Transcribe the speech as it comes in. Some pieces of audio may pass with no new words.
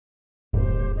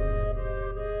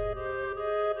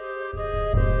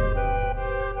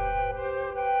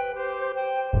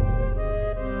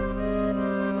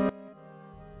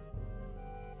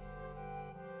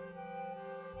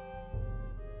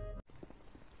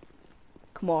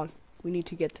Come on. We need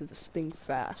to get to this thing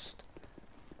fast.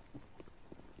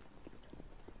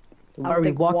 Why are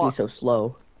we walking so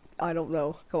slow? I don't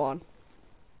know. Come on.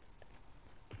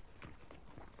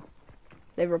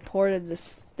 They reported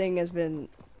this thing has been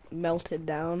melted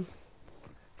down.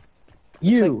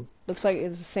 Looks like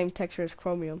it's the same texture as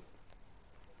chromium.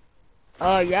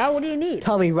 Yeah, what do you need?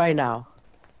 Tell me right now.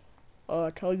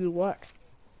 Tell you what?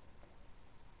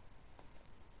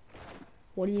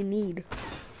 What do you need?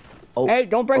 Oh, hey,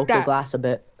 don't break that. The glass a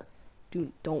bit.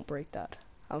 Dude, don't break that.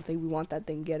 I don't think we want that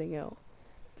thing getting out.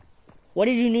 What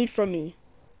did you need from me?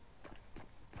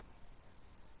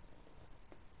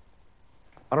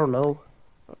 I don't know.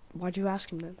 Why'd you ask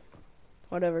him then?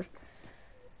 Whatever.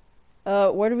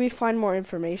 Where do we find more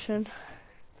information?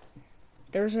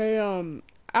 There's a,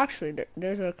 actually,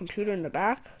 there's a computer in the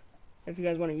back. If you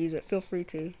guys want to use it, feel free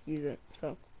to use it.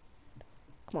 So,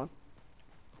 come on.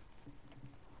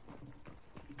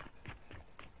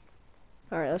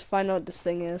 Alright, let's find out what this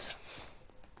thing is.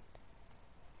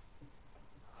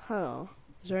 Huh.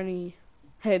 Is there any...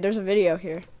 Hey, there's a video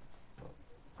here.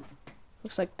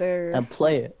 Looks like they're... And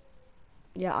play it.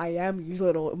 Yeah, I am, you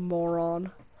little moron.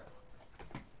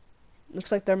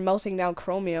 Looks like they're melting down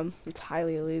chromium. It's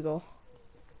highly illegal.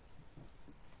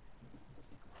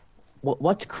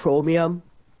 What's chromium?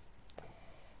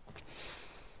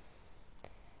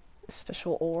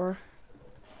 Special ore.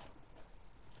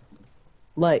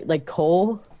 Like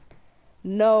coal?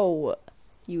 No,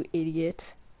 you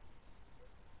idiot.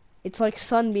 It's like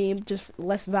sunbeam, just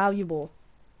less valuable.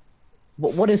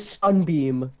 What is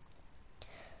sunbeam?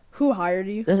 Who hired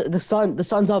you? The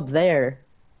sun's up there.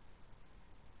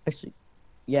 Actually,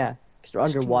 yeah, because they're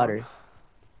underwater.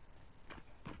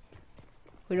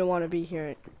 We don't want to be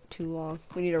here too long.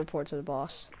 We need to report to the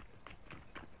boss.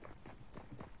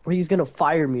 Or he's gonna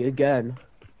fire me again.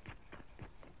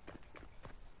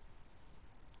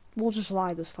 We'll just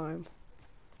lie this time.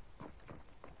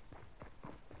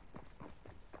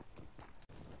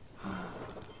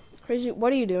 Crazy,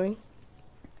 what are you doing?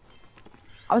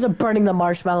 I wasn't burning the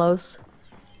marshmallows.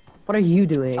 What are you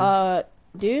doing?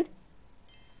 Dude?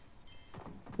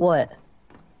 What?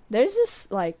 There's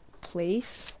this, like,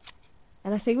 place,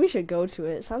 and I think we should go to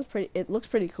it. It looks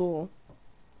pretty cool.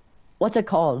 What's it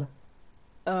called?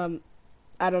 I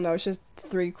don't know, it's just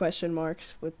 3 question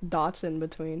marks with dots in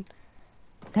between.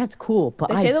 That's cool, but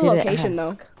they say the location,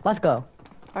 though. Let's go.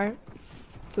 Alright.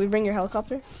 Can we bring your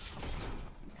helicopter?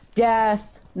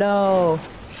 Yes. No.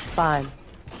 Fine.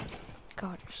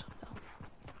 God, you're so dumb.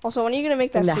 Also, when are you gonna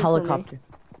make that Bring the suit helicopter. for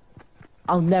me?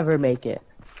 I'll never make it.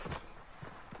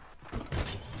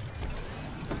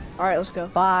 Alright, let's go.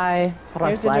 Bye.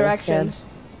 Here's the directions.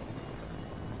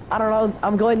 I don't know.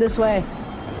 I'm going this way.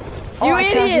 You I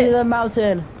can't idiot! see the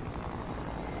mountain.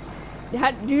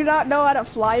 Do you not know how to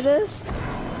fly this?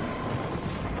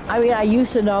 I mean, I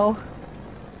used to know.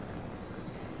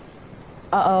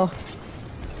 Uh-oh.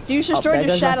 You just destroyed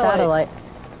your satellite.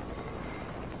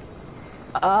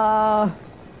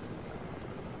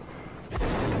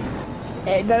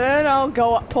 Hey, no.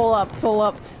 Go up, pull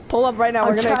up right now.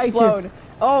 We're gonna explode.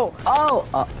 Oh.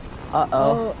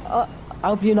 Uh-oh. I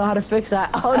hope you know how to fix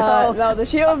that. Oh, no. No, the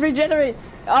shield regenerates.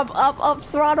 Up,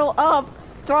 throttle up.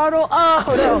 Throttle up.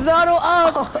 Oh, no. Throttle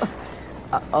up.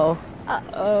 Uh-oh.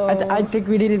 Uh-oh. I think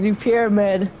we need a new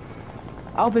pyramid.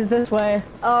 I hope it's this way.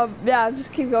 Yeah,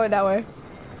 just keep going that way.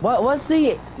 What's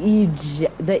the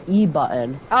E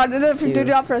button? Oh, no, do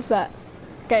not press that.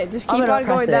 Okay, just keep on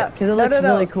going that. Because it looks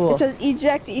really cool. It says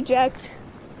eject.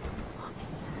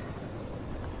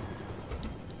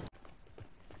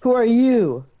 Who are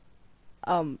you?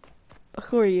 Who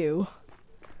are you?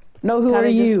 No, who are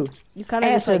you? You kind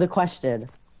of answer the question.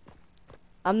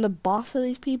 I'm the boss of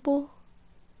these people.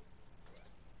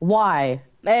 Why?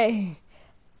 Hey.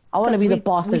 I want to be the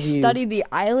boss of you. We studied the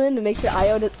island to make sure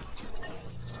Iota.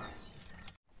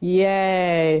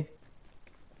 Yay.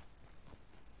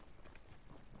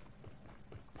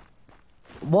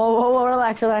 Whoa,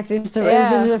 relax. This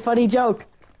is a funny joke.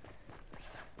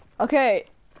 Okay,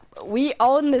 we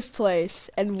own this place,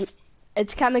 and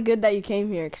it's kind of good that you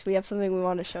came here, because we have something we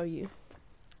want to show you.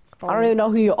 I don't even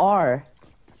know who you are.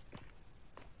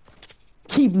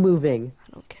 Keep moving.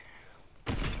 I don't care.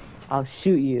 I'll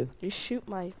shoot you. You shoot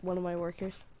one of my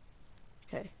workers.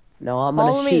 Okay. No, I'm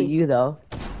gonna shoot you though.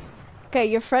 Okay,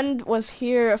 your friend was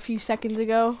here a few seconds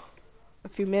ago. A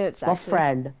few minutes actually. What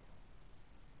friend?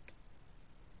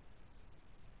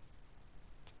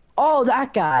 Oh,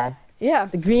 that guy. Yeah.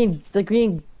 The green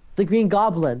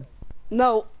goblin.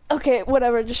 No. Okay,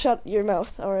 whatever. Just shut your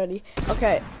mouth already.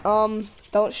 Okay.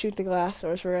 Don't shoot the glass,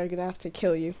 or else we're gonna have to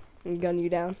kill you and gun you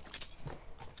down.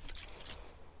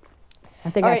 I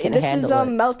think All I right, can this is handle it.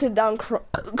 melted down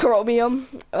chromium.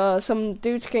 Some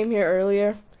dudes came here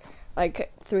earlier,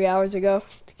 like 3 hours ago.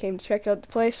 Came to check out the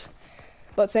place,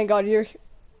 but thank God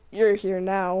you're here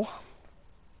now.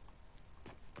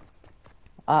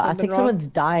 I Something been think wrong? someone's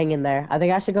dying in there. I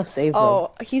think I should go save them.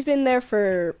 Oh, he's been there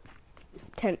for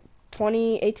 10,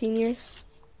 20, 18 years.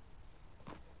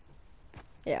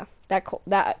 Yeah, that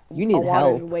You need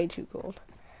water is help. way too cold.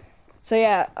 So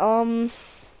yeah,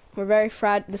 we're very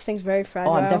this thing's very Oh, I'm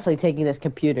fragile. definitely taking this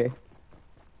computer.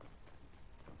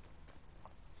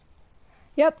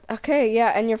 Yep, okay,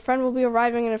 yeah, and your friend will be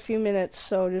arriving in a few minutes,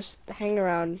 so just hang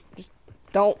around. Just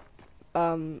don't,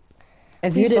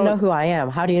 If you please didn't know don't. who I am,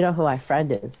 how do you know who my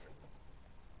friend is?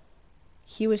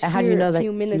 He was And how do you here a know that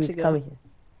few he minutes was ago, coming here?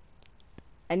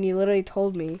 and he literally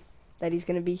told me that he's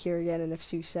gonna be here again in a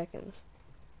few seconds.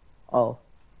 Oh,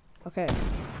 Okay,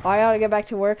 I gotta get back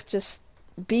to work. Just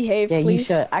behave, yeah, you please.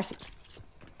 should. Actually,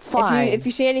 If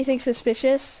you fine. see anything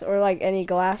suspicious or like any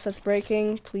glass that's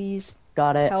breaking, please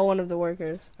Got it. tell one of the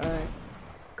workers. All right.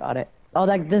 Got it. Oh,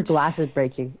 that this Alright. glass is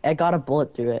breaking. I got a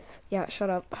bullet through it. Yeah,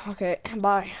 shut up. Okay,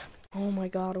 bye. Oh my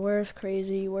God, where's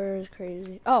crazy? Where is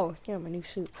crazy? Oh, yeah, my new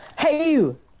suit. Hey,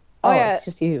 you! Oh Oh, yeah, it's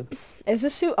just you. is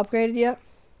this suit upgraded yet?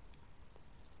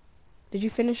 Did you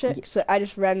finish it? Y 'Cause I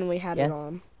just randomly had it yes.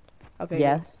 on. Okay, good.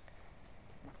 Yes.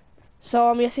 So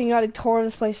I'm guessing you got a tour of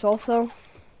this place also?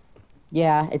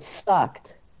 Yeah, it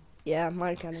sucked. Yeah,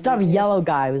 mine kind of Some did too. yellow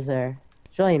guy was there.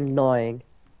 It's really annoying.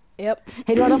 Yep.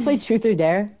 Hey, do you want to play Truth or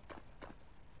Dare?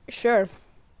 Sure.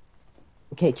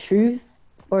 Okay, Truth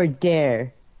or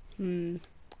Dare? Hmm.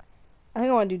 I think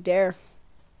I want to do dare.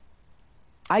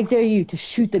 I dare you to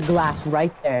shoot the glass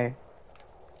right there.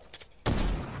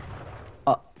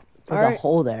 Oh, All there's a right.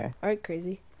 hole there. All right,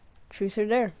 crazy. Truth or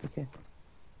dare? Okay.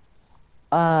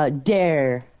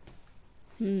 Dare.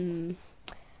 Hmm.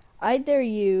 I dare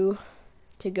you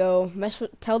to go mess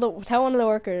with tell one of the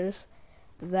workers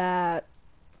that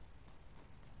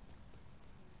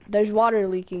there's water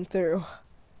leaking through.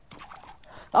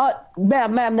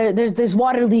 Ma'am, there's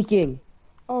water leaking.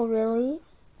 Oh really?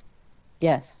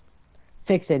 Yes.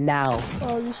 Fix it now.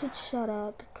 Oh, you should shut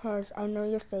up because I know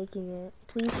you're faking it.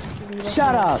 Please leave us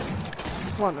Shut alone. up.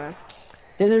 Come on, man.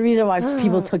 There's a reason why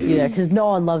people took you there, because no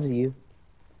one loves you.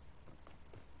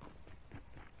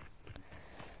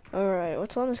 All right,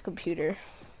 what's on this computer?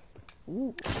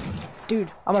 Ooh.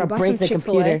 Dude, I'm should gonna we buy break some the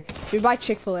Chick-fil-A? computer. Should we buy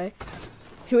Chick-fil-A?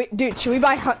 Should we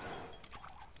buy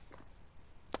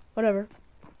whatever.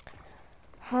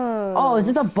 Oh, is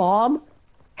Huh. this a bomb?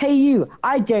 Hey you,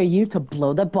 I dare you to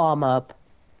blow the bomb up.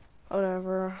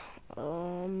 Whatever.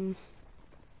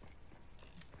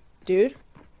 Dude?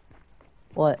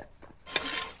 What?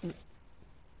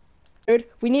 Dude,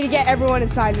 we need to get everyone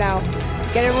inside now.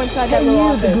 Get everyone inside that Hey little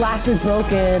you, office. the glass is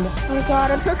broken. Oh my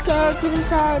God, I'm so scared. Get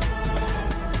inside.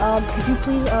 Could you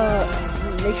please,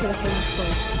 make sure the hand's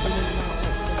closed?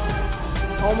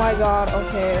 Oh my God,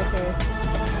 okay.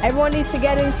 Everyone needs to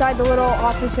get inside the little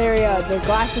office area. The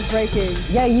glass is breaking.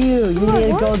 Yeah, you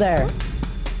need to go there.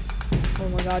 Oh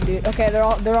my God, dude. Okay, they're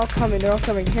all coming.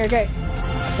 Here, okay.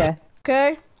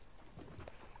 Okay.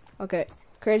 Okay.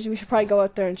 Crazy, we should probably go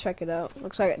out there and check it out.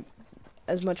 Looks like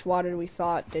as much water we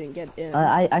thought didn't get in.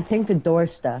 I think the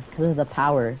door's stuck because of the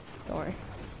power. Don't worry.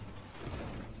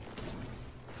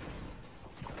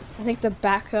 I think the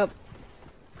backup.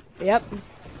 Yep.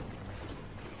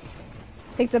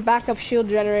 I think the backup shield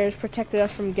generators protected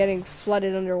us from getting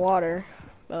flooded underwater,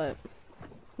 but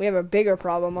we have a bigger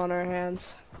problem on our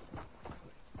hands.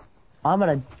 I'm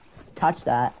gonna touch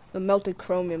that. The melted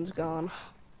chromium's gone.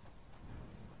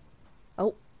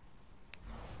 Oh.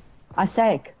 I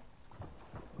sank.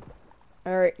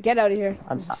 Alright, get out of here.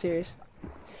 I'm This is serious.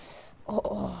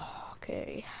 Oh,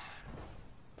 okay.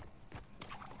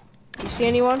 You see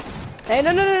anyone? Hey,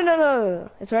 no.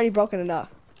 It's already broken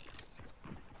enough.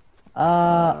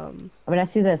 I mean, I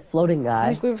see the floating I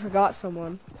guy. think we forgot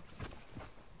someone.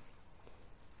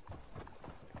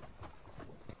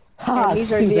 Haha, And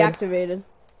these are stupid. deactivated.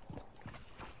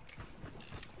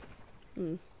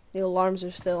 The alarms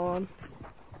are still on.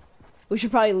 We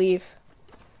should probably leave.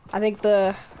 I think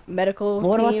the medical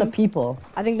What team. about the people?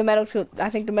 I think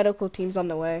the medical team's on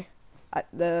the way.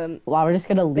 Wow, we're just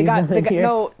gonna leave them in here.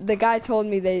 No, the guy told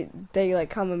me they like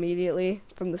come immediately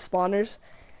from the spawners.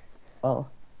 Oh.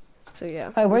 So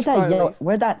yeah. Hey, we should probably leave.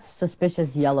 where'd that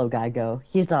suspicious yellow guy go?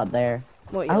 He's not there.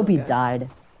 What I hope he yellow guy? died.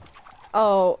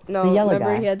 Oh no! The yellow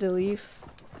Remember guy. he had to leave.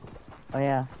 Oh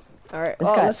yeah. All right. This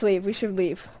Oh, guy- let's leave. We should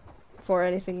leave before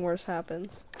anything worse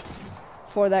happens.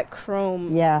 Before that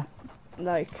chrome Yeah.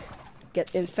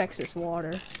 infects this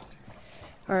water.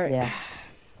 All right. Yeah.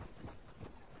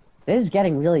 This is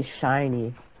getting really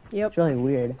shiny. Yep. It's really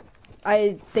weird.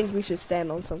 I think we should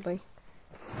stand on something.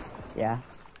 Yeah.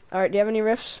 Alright, do you have any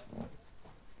rifts?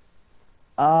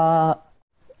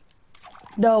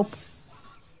 Nope.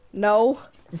 No?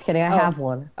 Just kidding, I Oh. have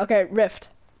one. Okay, rift.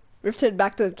 Rifted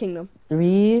back to the kingdom.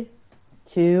 3,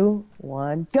 2,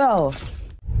 1, go!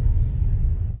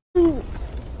 Ooh.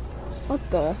 What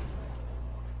the?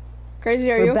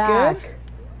 Crazy, are We're you back. good?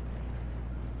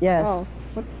 Yes. Oh.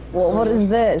 What? Well, what is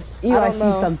this? Ew, I don't see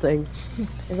know. something.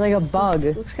 It's like a bug.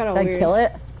 Looks kind of Did I weird. kill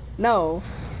it? No.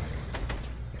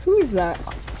 Who is that?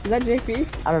 Is that JP?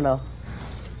 I don't know.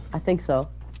 I think so.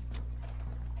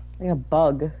 Like a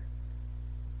bug.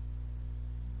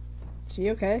 Is he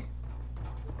okay?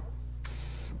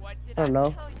 What did I don't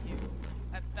know. tell you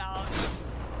about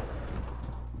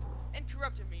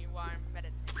interrupting me while I'm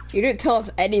meditating? You didn't tell us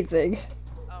anything.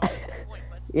 Oh,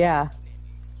 pointless. Yeah.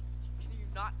 Can you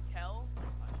not tell? Oh,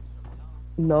 you're so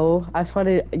dumb. No, I just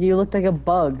wanted. You looked like a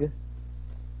bug.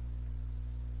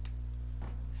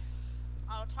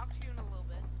 I'll talk to you in a little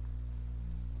bit.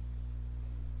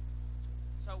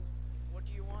 So, what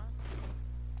do you want?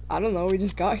 I don't know, we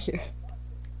just got here.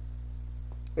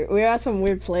 We're at some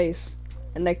weird place.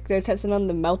 And like they're testing on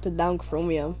the melted down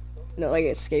chromium. You know, like it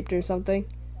escaped or something.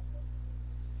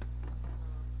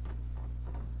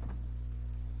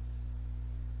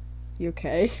 You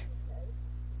okay?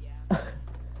 Yeah.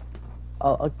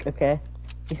 Oh, okay.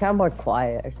 You sound more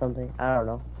quiet or something. I don't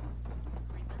know.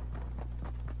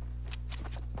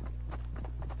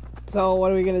 So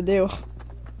what are we gonna do?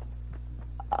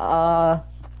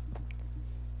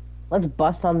 Let's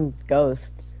bust on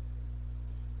ghosts.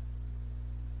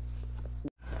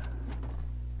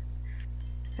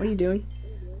 What are you doing?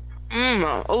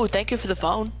 Oh, thank you for the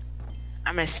phone.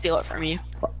 I'm gonna steal it from you.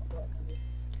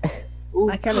 Ooh,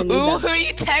 I kinda need ooh, that. who are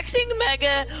you texting,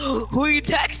 Mega? Who are you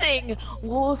texting?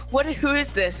 Who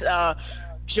is this?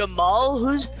 Jamal?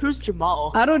 Who's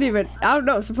Jamal? I don't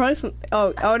know, surprise.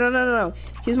 Oh, no.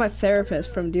 He's my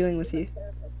therapist from dealing with you.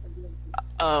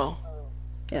 Oh.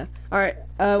 Yeah. Alright,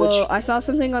 well, I saw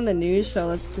something on the news, so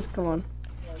let's just come on.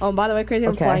 Oh, by the way, Crazy,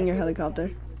 I'm Okay. flying your helicopter.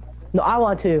 No, I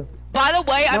want to. By the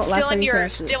way, I'm No, last time stealing you your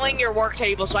crashed it, so. work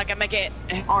table so I can make it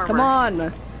armor. Come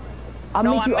on! I'll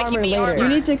No, make you I'm making armor me later. armor. You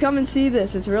need to come and see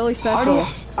this, it's really special.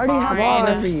 Already have Fine.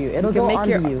 armor for you. It'll You can go make onto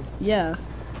your- you Yeah.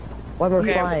 when we're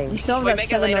Okay. flying. You still have We that make it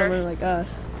 7 later. armor like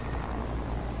us.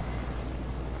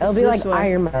 It'll be this like way.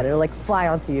 Iron Man. It'll like fly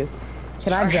onto you.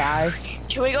 Can I drive?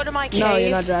 Can we go to my cave? No,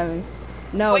 you're not driving.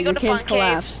 No, Wait, go your to cave's Fun Cave.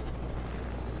 collapsed.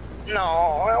 No,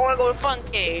 I want to go to Fun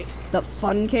Cave. The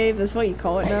fun cave, that's what you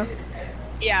call it now?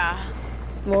 Yeah.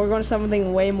 Well, we're going to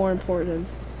something way more important.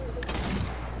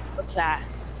 What's that?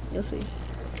 You'll see.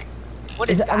 What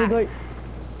is Are we that? going?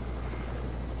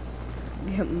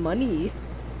 Get money.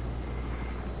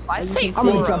 Why As does you it say can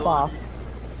I'm gonna see. Oro? jump off.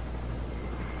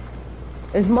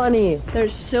 There's money.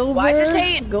 There's silver, Why does it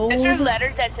say? gold. Is there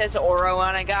letters that says Oro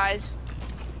on it, guys?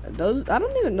 Those, I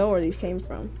don't even know where these came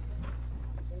from.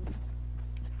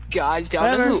 Guys, do y'all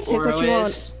Whatever, know who take what Oro you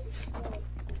is?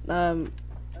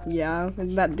 Yeah,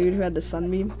 isn't that dude who had the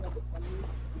sunbeam?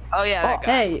 Oh yeah, that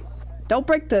guy. Hey, don't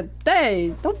break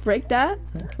don't break that.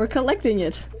 We're collecting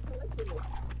it.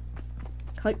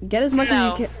 Get as much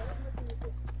No. as you can.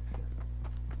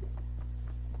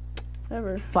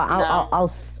 Whatever. Fine, No.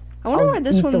 I wonder I'll why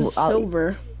this eat the- one's I'll-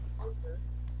 silver.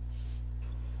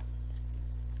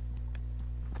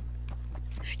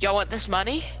 Y'all want this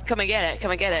money? Come and get it.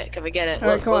 Come and get it. Come and get it. All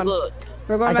right, Look, come on. look, look.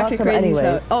 We're going I back got to some Crazy's house.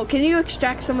 anyways. Oh, can you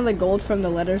extract some of the gold from the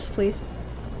letters, please?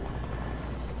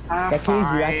 Ah, Yeah, can you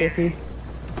do that, fine. JP?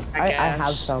 I have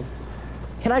guess. some.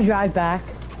 Can I drive back?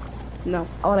 No.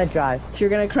 I want to drive. You're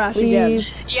gonna crash again.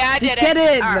 Please. Yeah, I Just did it.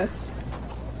 get in! Alright.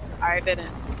 I didn't.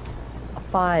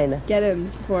 Fine. Get in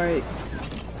before I...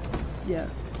 Yeah.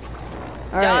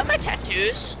 Y'all have Alright. my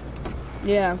tattoos?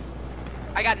 Yeah.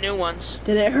 I got new ones.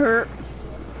 Did it hurt?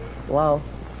 Well,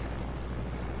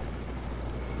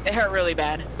 It hurt really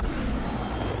bad.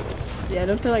 Yeah,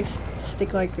 don't they like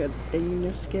stick like a thing in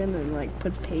your skin and like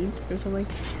puts paint or something?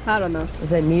 I don't know.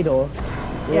 it's a needle.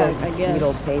 Yeah, Little I guess.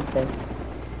 Needle paint thing.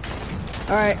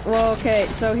 Alright, well, okay,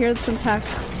 so here's some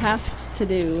tasks to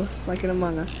do, like in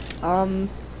Among Us.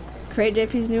 Create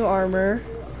JP's new armor,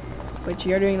 which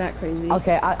you're doing that Crazy.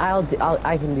 Okay,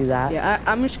 I can do that. Yeah,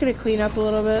 I'm just gonna clean up a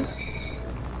little bit.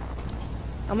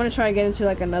 I'm gonna try to get into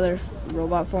like another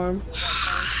robot form.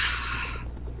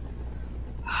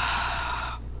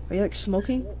 Are you like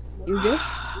smoking? You good?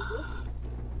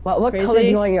 What color do Crazy?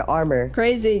 you want your armor?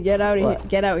 Crazy, get out of here. What?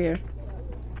 Get out here.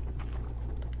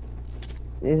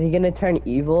 Is he gonna turn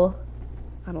evil?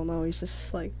 I don't know, he's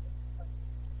just like...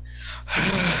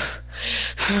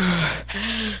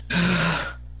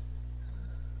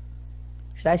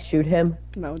 Should I shoot him?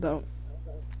 No, don't.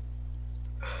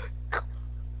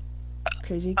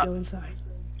 Crazy, go inside.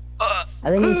 I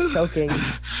think he's choking. Is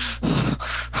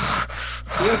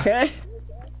he okay?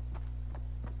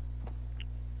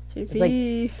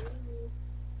 JP.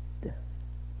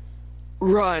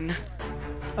 Run.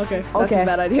 Okay, that's Okay. a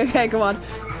bad idea. Okay, come on.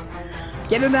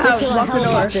 Get in the Get house, to my lock the door.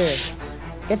 helicopter.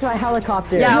 Get to my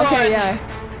helicopter. Yeah, Run. okay, yeah.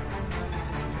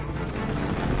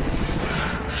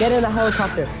 Get in the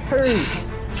helicopter. Hurry.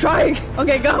 Trying.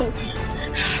 Okay, go.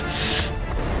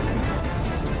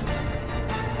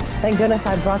 Thank goodness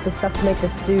I brought the stuff to make the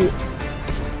suit.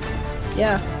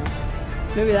 Yeah.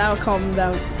 Maybe that'll calm him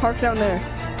down. Park down there.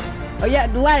 Oh yeah,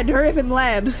 land. Hurry up and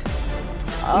land. You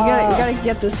gotta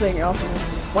get this thing off of him.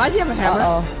 Why does he have a hammer?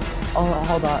 Oh,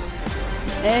 hold on.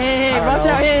 Hey, I don't watch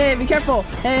know. out. Hey, be careful.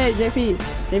 Hey, JP.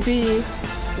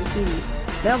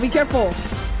 No, be careful.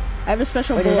 I have a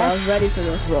special Wait, is bullet. I that was ready for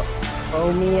this.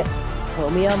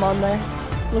 Chromium on there?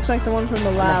 Looks like the one from the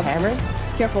And lab. the hammer?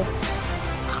 Be careful. Here,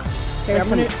 There's I'm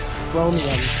gonna. some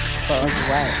chromium, but like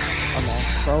wet on the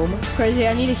chrome. Crazy,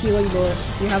 I need a healing bullet.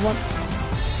 Do you have one?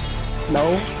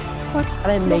 No, What?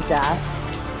 I didn't make that.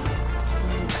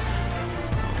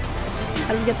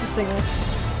 How do we get this thing off?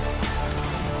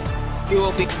 You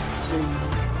will be.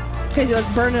 Crazy, let's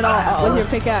burn it off Uh-oh. with your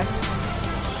pickaxe.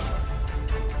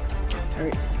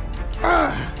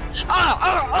 Alright.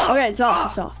 Okay, it's off,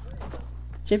 it's off.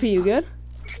 JP, you good?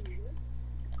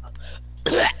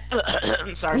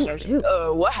 sorry. Ew.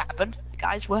 What happened?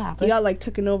 Guys, what You happened? got like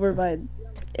taken over by.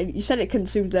 You said it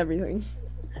consumes everything.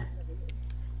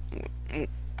 I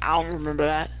don't remember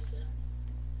that.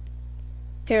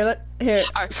 Here,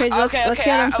 Crazy, let's okay,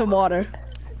 get him some water.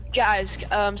 Guys,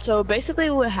 so basically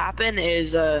what happened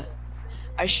is, I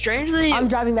strangely, I'm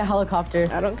driving the helicopter.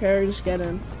 I don't care, just get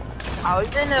in. I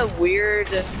was in a weird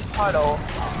puddle.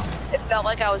 It felt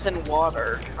like I was in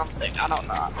water or something. I don't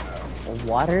know.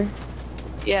 Water?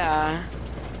 Yeah.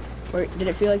 Or did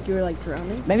it feel like you were like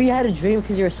drowning? Maybe you had a dream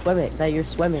because you were swimming. That you're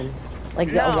swimming, like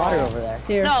the No. water over there.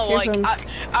 Here, No, here's like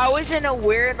some. I was in a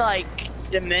weird like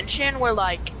dimension where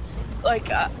like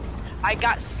I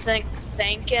got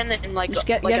sanken in like Just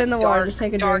get like in a the water, dark, just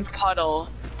take a dark drink. puddle,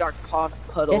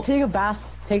 puddle. Yeah, take a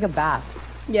bath. Take a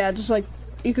bath. Yeah, just like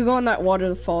you could go in that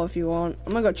waterfall if you want.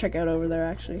 I'm gonna go check out over there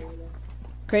actually.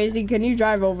 Crazy, can you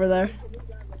drive over there?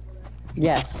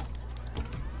 Yes.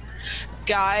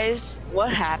 Guys, what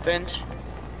happened?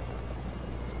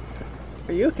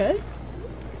 Are you okay?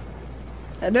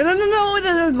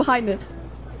 No, behind it.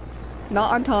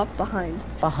 Not on top, behind.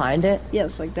 Behind it?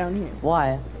 Yes, like down here.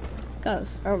 Why?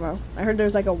 Cause, I don't know. I heard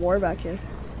there's like a war back here.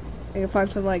 I can find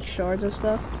some like shards of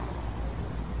stuff.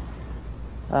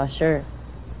 Sure.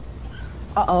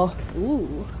 Uh-oh.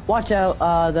 Ooh. Watch out,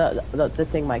 the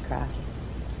thing might crash.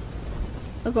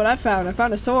 Look what I found. I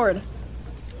found a sword.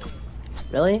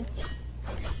 Really?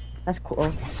 That's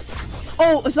cool.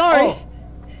 Oh, sorry. Oh.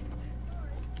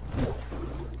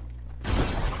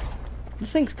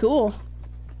 This thing's cool.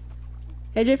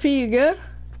 Hey, JP, you good?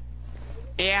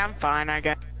 Yeah, I'm fine, I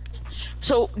guess.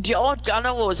 So, do y'all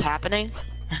know what was happening?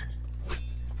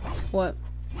 What?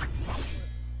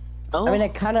 Oh, I mean,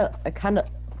 it kind of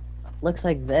looks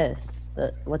like this.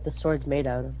 What the sword's made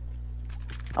out of.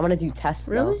 I'm gonna do tests.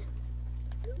 Really?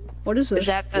 What is this? is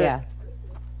that Though. the? Yeah.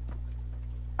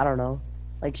 I don't know.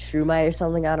 Like shroomite or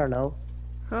something. I don't know.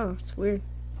 Huh, it's weird.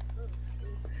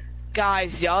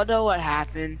 Guys, y'all know what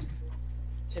happened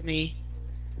to me?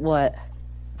 What?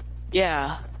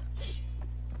 Yeah.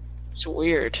 It's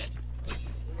weird.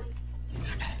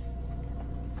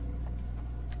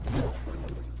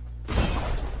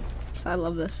 I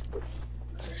love this.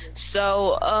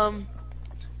 So,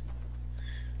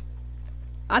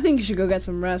 I think you should go get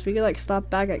some rest. We could like stop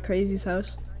back at Crazy's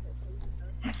house.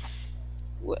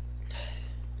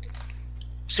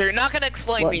 so you're not gonna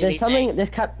explain Well, me there's anything.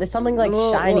 something. There's something like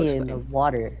Well, shiny what's in the that?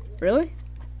 water. Really?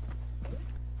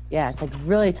 Yeah, it's like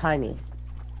really tiny. You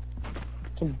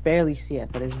can barely see it,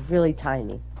 but it's really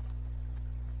tiny.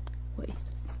 Wait.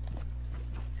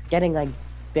 It's getting like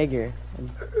bigger and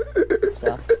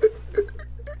stuff.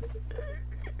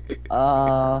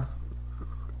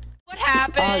 What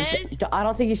happened? I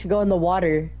don't think you should go in the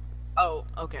water. Oh,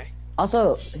 okay.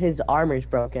 Also, his armor's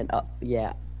broken. Oh,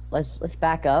 yeah. Let's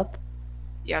back up.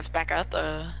 Yeah, let's back up.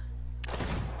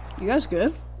 You guys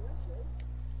good?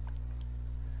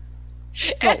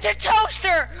 It's a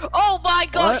toaster! Oh my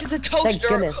gosh, What? it's a toaster!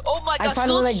 goodness. Oh my I gosh, you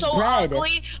finally look like so bread.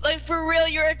 ugly! Like for real,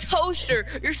 you're a toaster!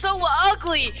 You're so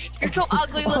ugly! You're so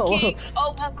ugly looking!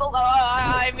 Oh my god,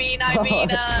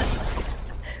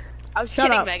 I was Shut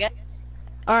kidding, up. Megan.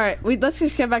 All right, let's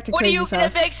just get back to What are you Crazy's gonna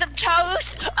house. make some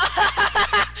toast?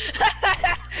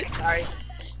 Sorry.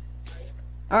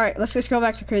 All right, let's just go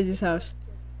back to Crazy's house.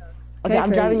 Okay,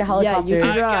 I'm driving the Crazy. Yeah, helicopter. you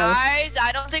can drive. Guys,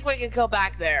 I don't think we can go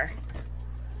back there.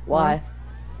 Why?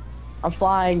 I'm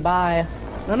flying. Bye.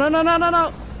 No.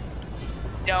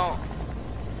 Don't.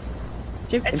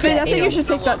 Jake, It's Crazy, I been think you ages. should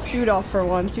take that suit off for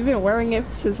once. You've been wearing it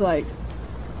since like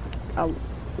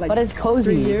But it's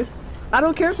cozy. 3 years. I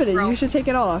don't care if it is. Bro. You should take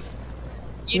it off.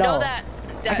 You No. know that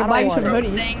I can buy you some want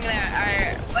it. hoodies. thing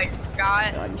that I like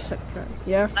got? God, you suck.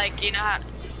 Yeah. Like, you know how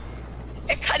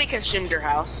it kinda consumed your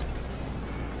house.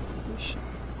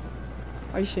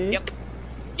 Are you serious? Yep.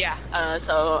 Yeah,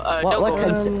 so What?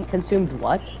 don't go. Consumed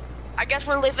what? I guess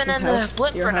we're living His in house, the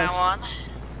blip your from now house.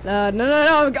 on.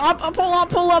 No.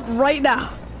 Pull up right now.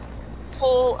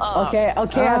 Pull up. Okay, I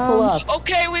pull up.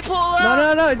 Okay, we pull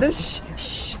up. No. This.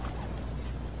 Shh.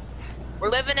 We're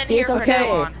living in See, here it's from okay.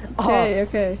 now on.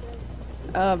 Okay.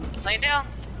 Laying down.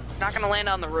 Not gonna land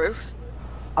on the roof.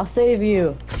 I'll save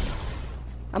you.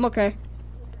 I'm okay.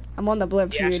 I'm on the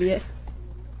blimp, Yeah, you sure. idiot.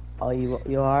 Oh,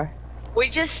 you are? We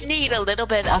just need a little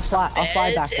bit of I'll fly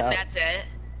back beds, and up. that's it.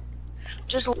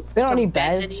 Just We don't some need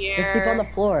beds. in here. Just sleep on the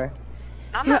floor.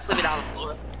 I'm not sleeping on the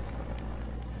floor.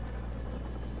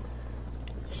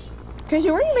 Crazy,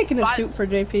 where are you making a But- suit for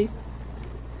JP?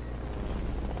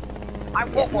 I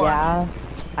want one. Yeah,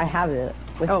 I have it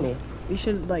with Oh. me. You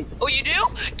should like. Oh, you do?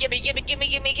 Gimme.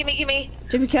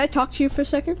 JP, can I talk to you for a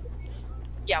second?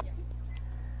 Yeah.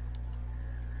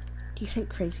 Do you think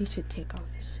Crazy should take off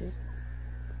his suit?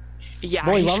 Yeah.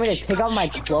 Boy, he you want me to should- take off my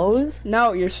clothes?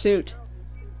 No, your suit.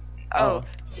 Oh.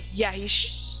 Yeah, he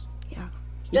Yeah. You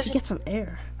Does should it- get some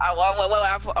air.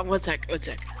 wait, one sec.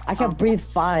 I can breathe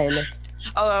fine.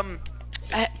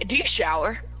 Do you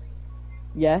shower?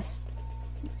 Yes.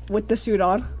 With the suit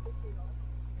on.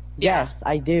 Yeah. Yes,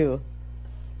 I do.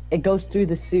 It goes through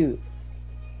the suit.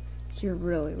 You're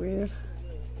really weird.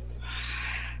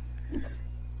 Wait.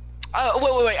 I about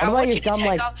want your you to dumb, take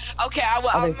like, off. Okay, other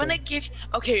I'm gonna thing? give.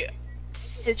 Okay,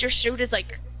 since your suit is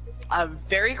like,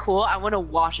 very cool. I want to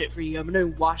wash it for you. I'm gonna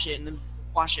wash it in the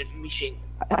washing machine.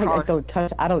 I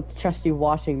promise. I don't trust you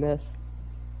washing this.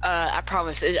 I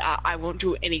promise. I won't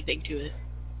do anything to it.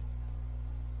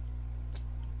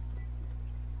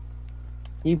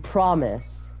 You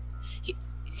promise.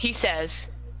 He says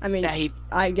I mean, that he.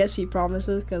 I guess he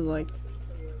promises, cause like.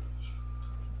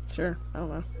 Sure, I don't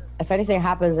know. If anything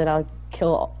happens, then I'll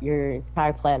kill your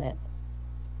entire planet.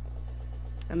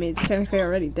 I mean, it's technically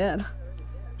already dead.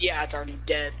 Yeah, it's already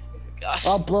dead. Gosh.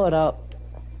 I'll blow it up.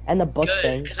 And the book Good,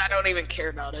 thing. because I don't even care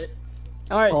about it.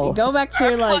 All right, Oh. go back to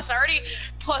like. Plus, I already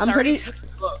I'm pretty- took the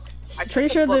book. I took Pretty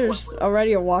the sure book there's with-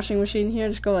 already a washing machine here.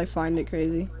 Just go like find it,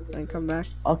 Crazy, and come back.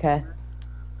 Okay.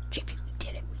 JP, we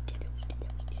did it.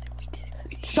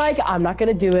 Psych, I'm not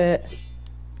gonna do it.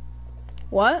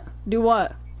 What? Do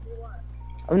what?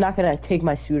 I'm not gonna take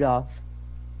my suit off.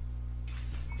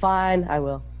 Fine, I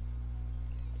will.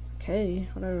 Okay,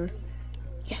 whatever.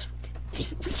 Yes.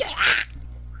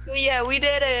 Yeah, we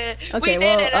did it. Okay, we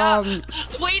did it. well,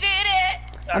 We did it.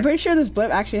 I'm pretty sure this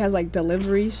blip actually has like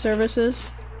delivery services.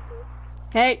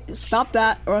 Hey, stop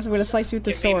that, or else I'm gonna slice you with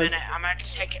the Give me a sword. minute. I'm gonna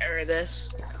just take care of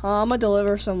this. I'm gonna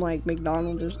deliver some like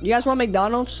McDonald's. You guys want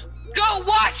McDonald's? Go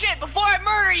wash it before I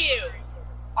murder you.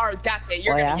 Or that's it.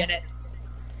 You're Oh, gonna yeah? get it.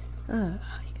 You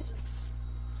guys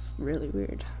are really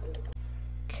weird.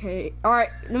 Okay, all right,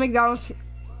 the McDonald's.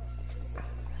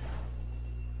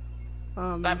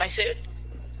 My suit.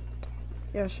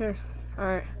 Yeah, sure. All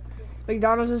right,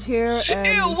 McDonald's is here, and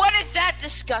Ew, what is that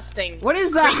disgusting? what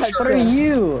is that? creature? What are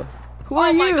you? Who are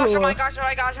Oh my you? gosh, oh my gosh, oh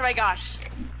my gosh, oh my gosh.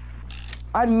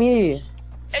 I'm me.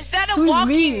 Is that a Who's walking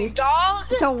me? dog?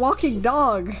 It's a walking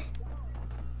dog.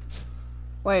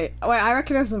 Wait, I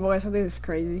recognize the voice. I think it's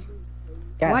crazy.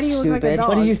 Yeah, Why do you look stupid. like a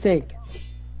What do dog? you think?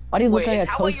 Why do you look Wait, is like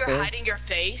a that why toaster? you're hiding your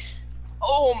face?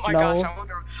 Oh my No. gosh,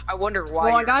 I wonder why.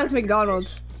 Well, I you're got his hiding your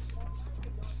McDonald's. face.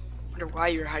 I wonder why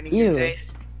you're hiding Ew. your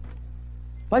face.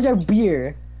 Why's our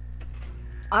beer?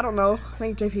 I don't know. I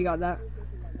think JP got that.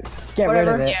 Get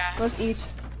Whatever. rid of it. Yeah. Let's eat.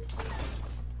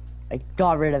 I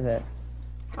got rid of it.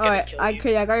 Alright,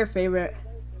 kill you. I got your favorite.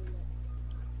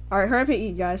 Alright, hurry up and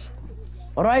eat, guys.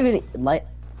 What do I even like?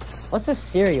 What's this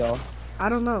cereal? I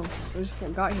don't know. I just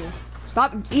got here.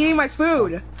 Stop eating my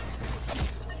food!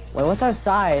 Wait, what's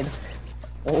outside?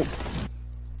 Oh.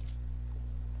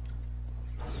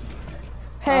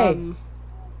 Hey,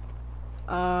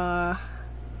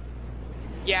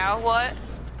 Yeah, what?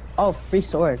 oh, free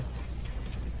sword.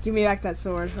 Give me back that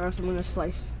sword, or else I'm gonna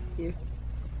slice you.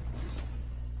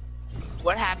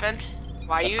 What happened?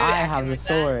 Why are you I acting have the like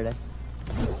that? sword.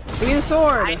 Give me the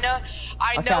sword! I know.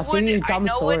 I Okay, know I'll give when you a I dumb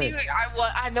know sword. when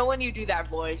I know when you do that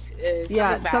voice.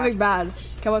 Yeah, Something bad. something bad.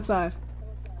 Come outside.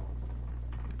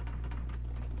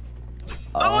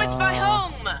 Oh, it's my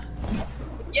home.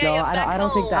 Yeah, No, yeah, I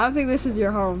don't think I that. don't think this is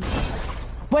your home.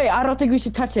 Wait, I don't think we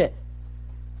should touch it.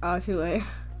 Oh, too late.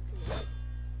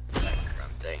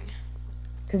 Thing.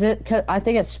 Cause I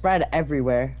think it spread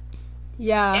everywhere.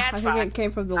 Yeah, Yeah, I it's think fine. it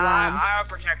came from the lab. I'm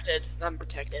protected. I'm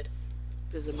protected.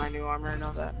 Because of my new armor and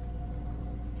all that.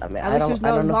 I mean, At least there's I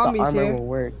no don't know if the zombies armor here. will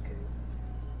work.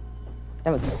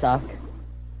 That would suck.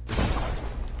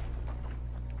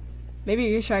 Maybe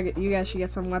you guys should get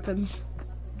some weapons.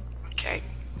 Okay.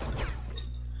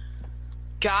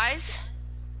 Guys?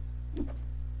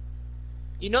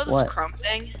 You know this What? crumb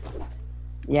thing?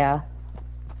 Yeah.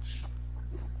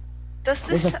 Does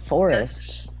this... There's a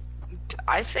forest.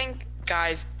 I think,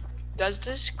 guys, does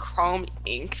this chrome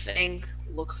ink thing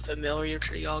look familiar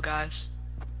to y'all guys?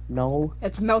 No.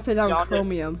 It's melted down Y'all do-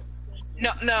 chromium.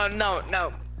 No.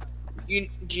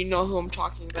 Do you know who I'm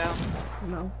talking about?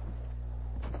 No.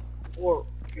 Or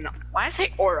no? When I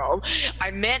say Oro, I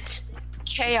meant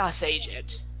Chaos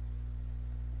Agent.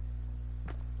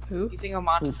 Who? You think I'm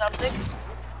onto something?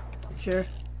 Sure.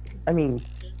 I mean,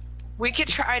 We could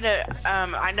try to.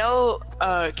 I know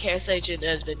Chaos Agent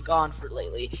has been gone for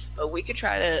lately, but we could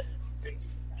try to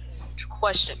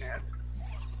question him.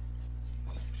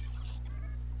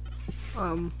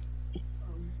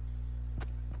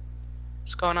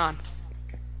 What's going on?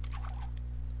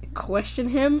 Question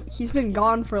him? He's been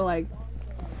gone for like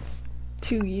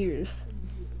 2 years.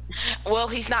 Well,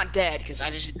 he's not dead because I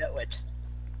didn't know it.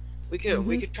 We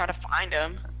could try to find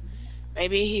him.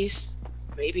 Maybe he's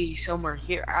somewhere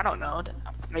here. I don't know.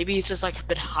 Maybe he's just like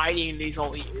been hiding these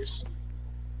whole years.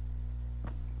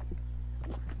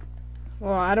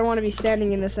 Well, I don't want to be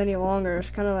standing in this any longer. It's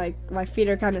kind of like my feet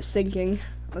are kind of sinking.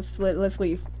 Let's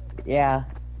leave. yeah.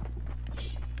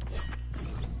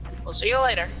 We'll see you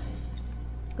later.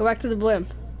 Go back to the blimp.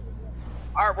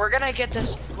 Alright, we're gonna get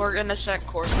this. We're gonna set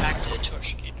course back to the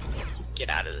Torch Kingdom. Get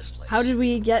out of this place. How did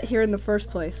we get here in the first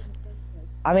place?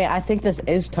 I mean, I think this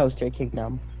is Toaster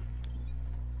Kingdom.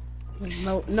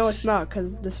 No, it's not,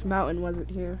 because this mountain wasn't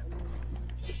here.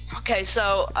 Okay,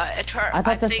 so I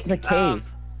thought this was a cave.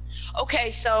 Okay,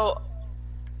 so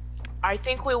I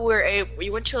think we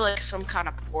went to like some kind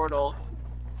of portal,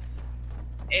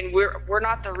 and we're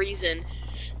not the reason.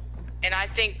 And I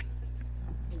think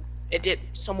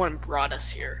someone brought us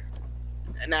here,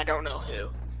 and I don't know who.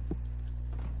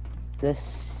 This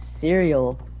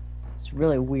cereal is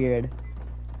really weird.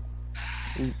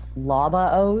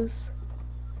 Lava O's?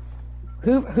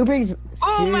 Who brings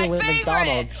Oh, cereal my with favorite!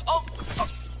 McDonald's?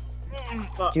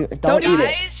 Dude, Don't eat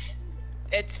it.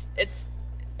 Guys,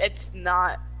 it's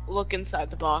not. Look inside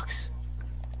the box.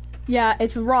 Yeah,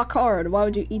 it's rock hard. Why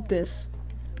would you eat this?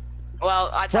 Well,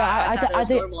 I thought it was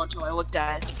think- normal until I looked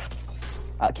at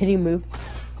it. Can you move?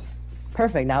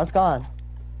 Perfect, now it's gone.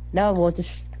 Now we'll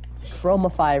just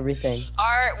chromify everything.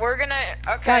 Alright, we're gonna.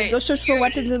 Okay. Guys, go search for you-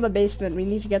 weapons in the basement. We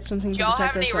need to get something Do to y'all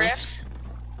protect have any ourselves.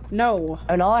 rifts? No.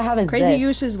 And all I have is Crazy this.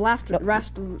 uses last No.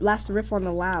 last riff on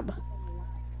the lab.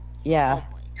 Yeah.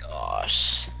 Oh my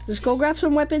gosh. Just go grab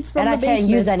some weapons from And the I can't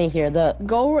basement. use any here.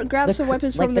 Go grab the some cr-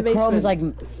 weapons like from the the basement. chrome's like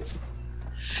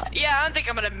Yeah, I don't think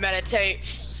I'm gonna meditate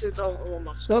since I'm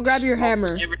almost. Go grab your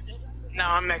hammer. No,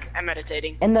 I'm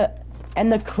meditating. and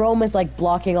the chrome is like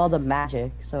blocking all the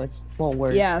magic, so it won't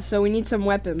work. Yeah, so we need some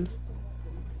weapons.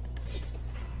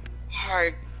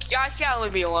 Alright, guys, gotta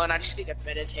leave me alone. I just need to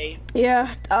meditate.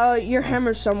 Yeah, your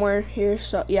hammer's somewhere here.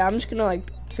 So yeah, I'm just gonna like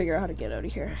figure out how to get out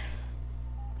of here.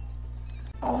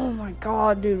 Oh my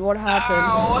god, dude, what happened?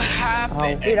 Oh, what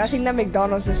happened? Dude, I think that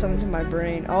McDonald's did something to my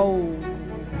brain. Oh.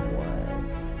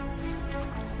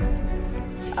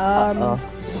 Uh-oh.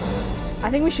 I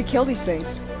think we should kill these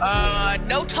things.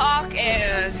 No talk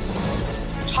and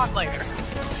talk later.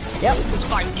 Yep. This is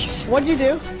fights. What'd you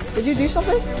do? Did you do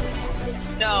something?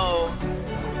 No.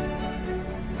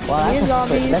 Well, These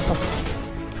zombies. that's a,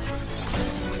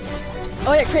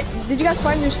 Oh yeah, did you guys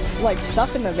find your like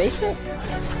stuff in the basement?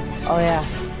 oh yeah.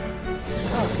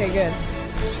 Oh, okay, good.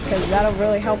 Because that'll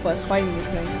really help us fighting these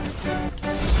things.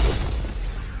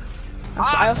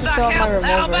 I also still have my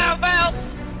revolver. Help.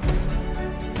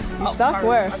 You stuck? sorry.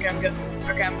 Where? Okay, I'm good.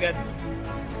 Okay, I'm good.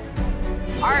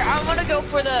 Alright, I'm gonna go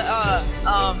for the,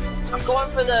 I'm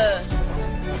going for the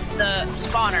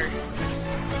spawners.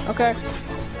 Okay.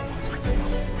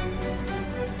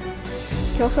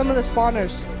 Kill some of the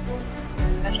spawners.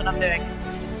 That's what I'm doing.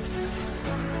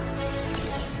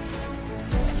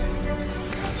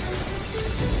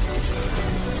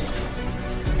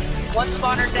 One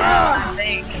spawner down, I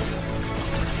think.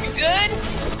 You good?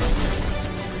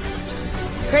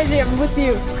 Crazy, I'm with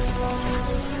you.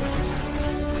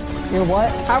 You're what?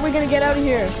 How are we gonna get out of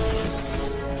here?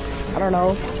 I don't know.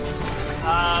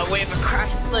 We have a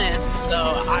crash plan, so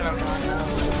I don't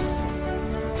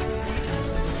know.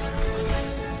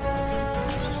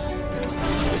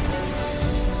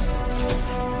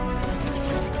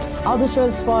 I'll destroy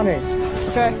the spawners.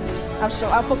 Okay.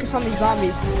 I'll focus on these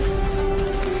zombies.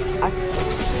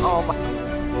 Oh my.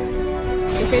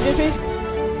 You okay,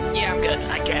 JP? Yeah, I'm good,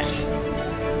 I guess.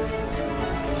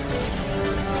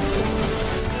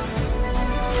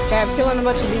 Okay, I'm killing a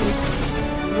bunch of these.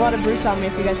 There's a lot of brutes on me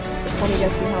if one of you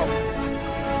guys can help.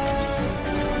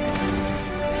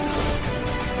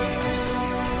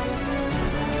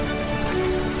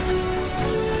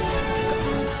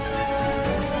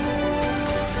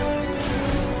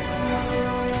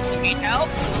 You need help?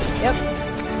 Yep.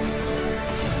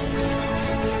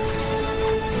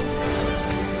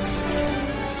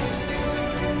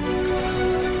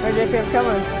 Alright, JP, I'm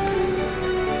coming.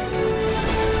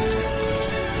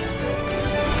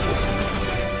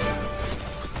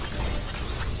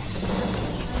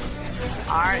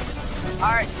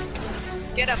 Alright.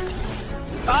 Get him.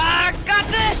 Ah, got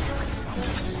this!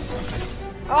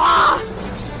 Ah!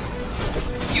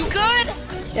 You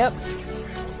good? Yep.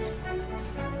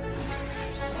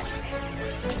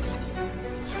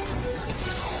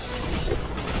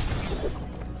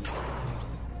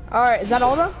 Alright, is that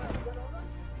all though?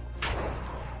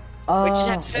 We just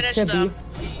have to It finish should them. be.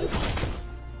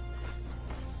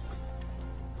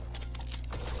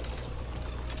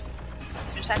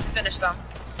 Just have to finish them.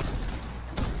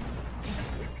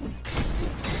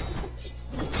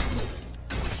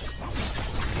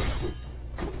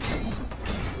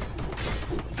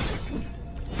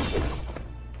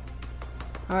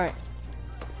 Alright.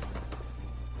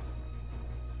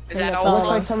 Is I think that that's It all? looks all.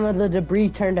 like some of the debris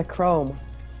turned to chrome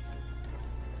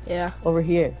Yeah. over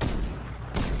here.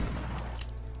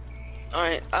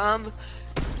 Alright,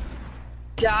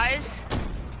 guys,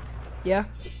 Yeah.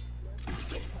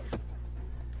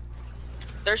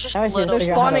 there's just Now I should little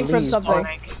figure out how to spawning from leave. something.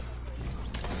 spawning.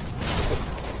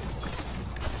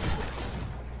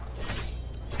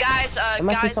 Guys, There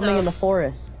must be something in the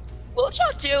forest. what would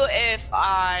y'all do if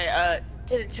I,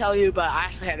 didn't tell you, but I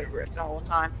actually had a rift the whole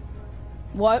time?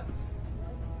 What?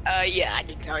 Yeah, I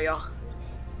didn't tell y'all.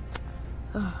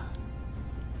 Do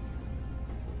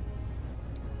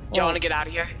y'all want to get out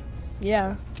of here?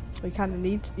 Yeah. We kind of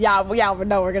need to. Yeah, but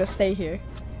no, we're gonna stay here.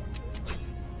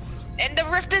 And the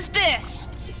rift is this!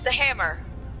 The hammer.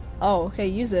 Oh, okay,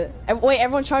 use it. Wait,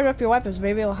 everyone charge up your weapons.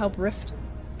 Maybe it'll help Rift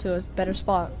to a better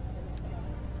spot.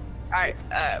 Alright,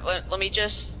 let me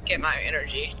just get my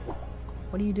energy.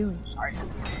 What are you doing? Sorry.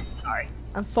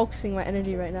 I'm focusing my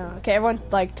energy right now. Okay, everyone,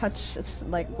 like, touch its,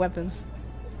 like, weapons.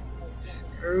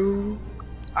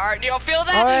 Alright, do y'all feel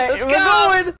that? Alright, Let's we're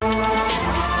go!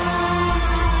 going!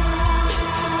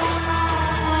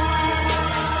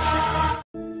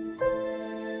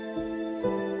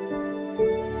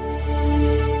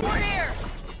 We're here!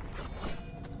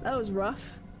 That was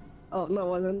rough. Oh, no, it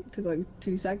wasn't. It took, like,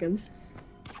 2 seconds.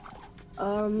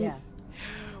 Yeah.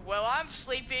 Well, I'm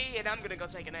sleepy and I'm gonna go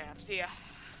take a nap. See ya.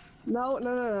 No.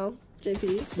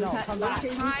 JP. No, come back.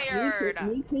 Tired.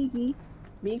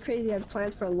 Me and Crazy had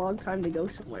plans for a long time to go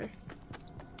somewhere.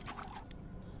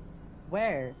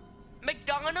 Where?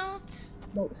 McDonald's?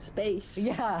 No, space.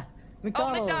 Yeah. Oh,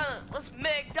 McDonald's. McDonald's.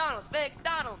 Let's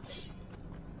McDonald's.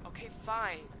 Okay,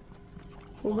 fine.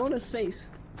 We're going to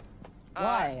space.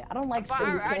 Why? I don't like but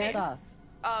space. I It need- sucks.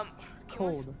 Can we-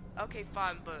 Cold. Okay,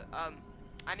 fine, but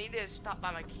I need to stop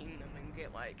by my kingdom and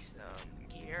get like some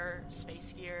gear,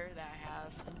 space gear that I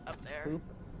have up there. Oop.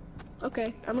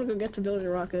 Okay, I'm gonna go get to building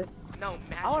a rocket. No,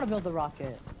 magic. I want to build a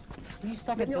rocket. You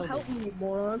suck Then at you'll building. help me, you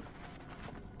moron.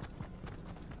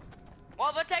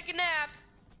 Well, but take a nap.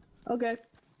 Okay.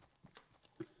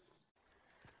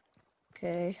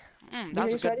 Okay. That was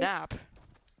Dinner's a good ready? nap.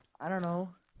 I don't know.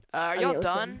 Are Okay, y'all let's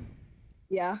done?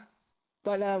 Yeah.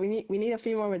 But we need a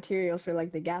few more materials for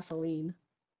like the gasoline.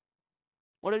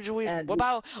 What did we? And What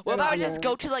about they're I not just yet.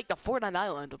 go to like the Fortnite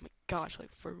Island? Oh my gosh,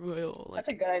 like for real. Like, That's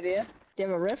a good idea. Do you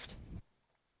have a rift?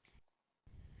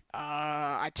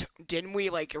 didn't we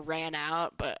like ran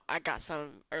out, but I got some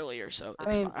earlier, so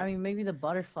it's fine. I mean, maybe the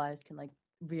butterflies can like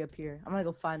reappear. I'm gonna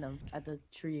go find them at the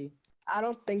tree. I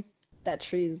don't think that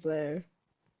tree is there.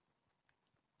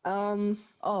 Oh.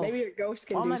 Maybe your ghost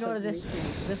can Why do am I going something. to this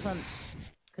tree? This one,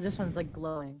 because this one's like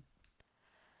glowing.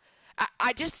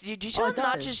 I just did you Oh, it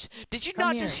not does. just did you Come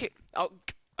not just here. hear?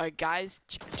 Oh, guys,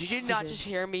 did you not did. just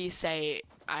hear me say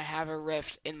I have a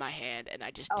rift in my hand and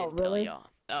I just Oh, didn't tell really? y'all?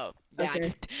 Oh, yeah,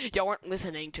 Okay. y'all weren't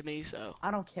listening to me, so.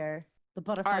 I don't care. The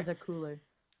butterflies are cooler.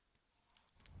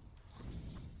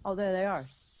 Oh, there they are.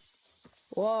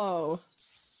 Whoa.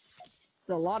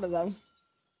 There's a lot of them.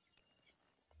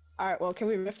 Alright, well, can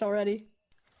we rift already?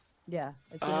 Yeah.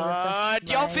 It's gonna lift up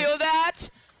Do y'all my- feel that?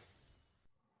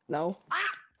 No.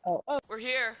 Oh, oh, We're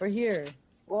here. We're here.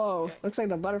 whoa. Okay. Looks like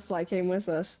the butterfly came with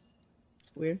us.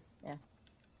 It's weird.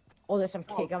 Oh, there's some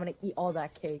cake. I'm gonna eat all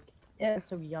that cake. Yeah, It's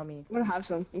so yummy. I'm gonna have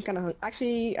some. I'm kind of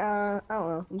actually, I don't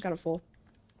know. I'm kind of full.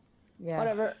 Yeah.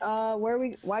 Whatever. Where are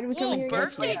we? Why did we come Ooh, here? again?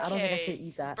 birthday I don't think I should cake.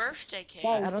 eat that. Birthday cake.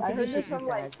 Guys, I don't I think heard you there's should eat some, that.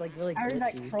 like- It's like really I heard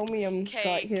that glitchy. chromium got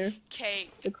Cake. here.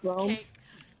 Cake. The chrome.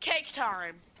 Cake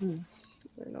time.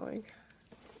 Annoying.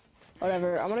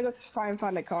 Whatever. I'm gonna go try and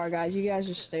find a car, guys. You guys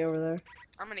just stay over there.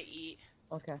 I'm gonna eat.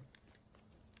 Okay.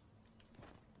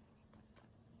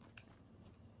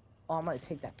 Oh, I'm gonna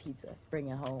take that pizza. Bring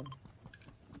it home.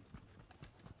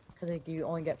 Cause like you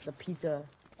only get the pizza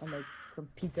on like from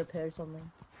Pizza Pit or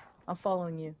something. I'm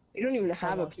following you. You don't even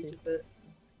have a want to. pizza pit.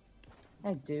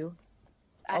 I do.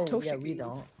 At Oh Toasty yeah, we King.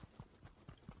 don't.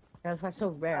 That's why it's so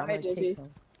rare. I'm Alright, gonna JP. take some.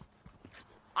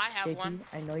 I have JP, one.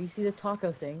 I know you see the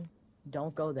taco thing.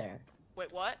 Don't go there.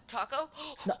 Wait, what? Taco?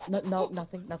 No,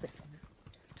 nothing. Taco.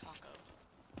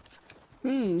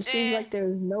 Seems Eh. like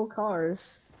there's no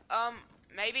cars.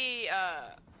 Maybe,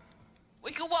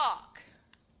 we could walk.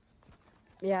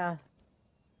 Yeah,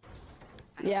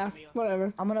 I know Yeah, what I mean.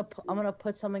 whatever. I'm gonna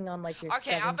put something on like your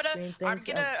Okay, I'm 7 gonna- screen I'm things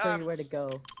gonna, and show you where to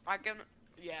go. I can,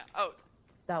 yeah. Oh,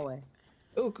 That way.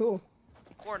 Oh, cool.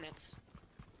 coordinates.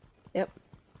 Yep.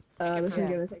 This is Yeah.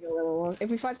 gonna take a little long. If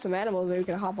we find some animals, maybe we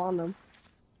can hop on them.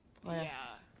 Oh, yeah. Yeah.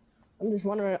 I'm just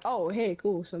wondering. Oh, hey,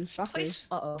 cool. Some Please. shockwaves.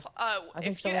 Uh-oh. I think If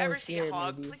you someone ever was see here, a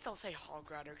hog, maybe. please don't say hog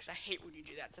rider, because I hate when you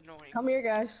do that. It's annoying. Come here,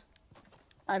 guys.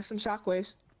 I have some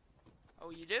shockwaves.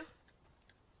 Oh, you do?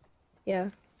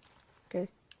 Yeah. Okay.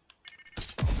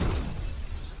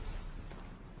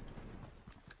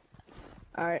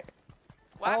 Alright.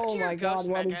 What happened Oh to your my ghost,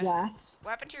 god, what Mega? is that? What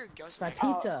happened to your ghost, My Mega?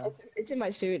 pizza. It's in my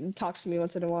suit and talks to me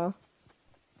once in a while.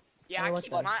 Yeah, Oh, I what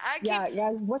keep the- my, I keep, Yeah,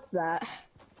 guys, what's that?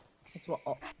 That's what.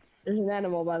 Oh, There's an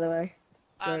animal, by the way.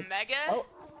 So- Mega? Oh,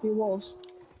 few wolves.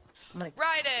 I'm gonna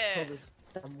Ride kill it! this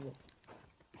dumb wolf.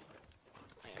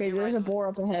 Okay, You're there's a right. boar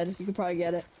up ahead. You can probably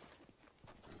get it.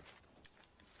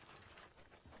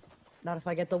 Not if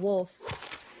I get the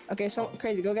wolf. Okay, so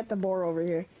crazy. Go get the boar over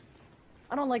here.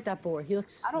 I don't like that boar. He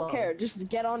looks slow. I don't care. Just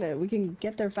get on it. We can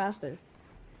get there faster.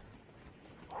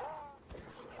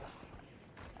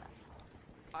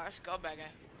 Let's go, Mega.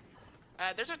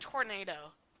 There's a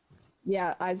tornado.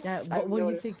 Yeah, Yeah, I've what do you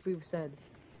noticed. think we've said?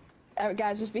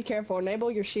 Guys, just be careful.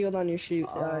 Enable your shield on your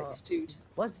Uh, suit.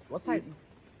 What's that?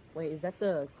 Wait, is that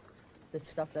the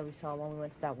stuff that we saw when we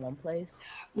went to that one place?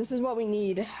 This is what we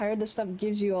need. I heard this stuff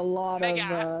gives you a lot Mega.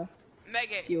 of.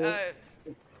 Mega, Fuel.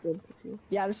 It's good for fuel.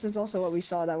 Yeah, this is also what we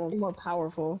saw. That one more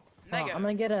powerful. Mega. I'm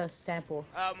gonna get a sample.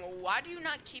 Why do you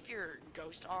not keep your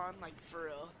ghost on, like, for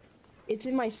real? It's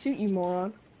in my suit, you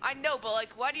moron. I know, but, like,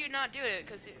 why do you not do it?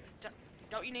 Because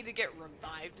don't you need to get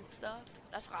revived and stuff?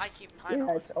 That's why I keep mine Yeah,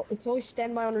 on. it's always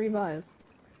standby on revive.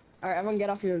 All right, everyone, get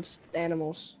off your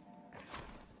animals.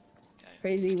 Okay.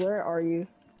 Crazy, where are you?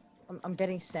 I'm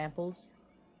getting samples.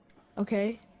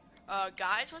 Okay,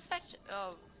 Guys, what's that?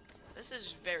 Oh, this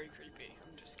is very creepy.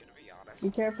 I'm just gonna be honest.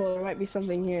 be careful. There might be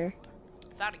something here.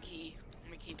 Found a key.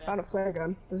 Let me keep it. Found a flare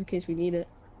gun, just in case we need it.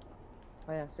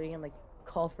 Oh yeah, so you can like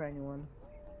call for anyone.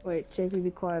 Wait, JP,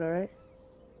 be quiet, all right?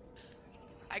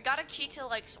 I got a key to,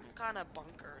 like, some kind of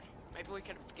bunker. Maybe we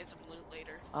could get some loot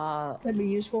later. Could be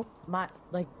useful. My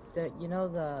like the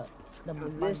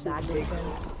my this is magic big.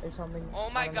 things or something. Oh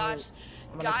I my don't know gosh. what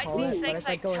I'm gonna Guys, call these it, but things, it's,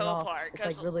 like, going off. teleport, It's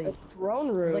 'cause like really, A it's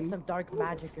throne room. like some dark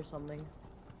magic or something.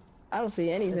 I don't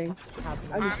see anything.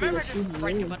 Happening. I I just see remember this just huge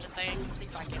breaking a room. bunch of things, see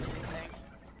if I get anything.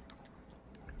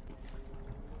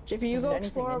 JP, you Is go there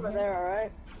explore anything over in there, all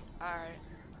right? Alright.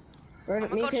 We're I'm me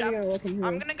gonna and go Katie jump. are looking here.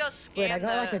 I'm gonna go scan Wait, I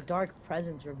got like a the... dark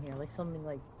presence room here, like something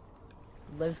like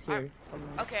lives here.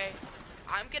 Something. Okay.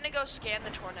 I'm gonna go scan the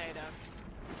tornado.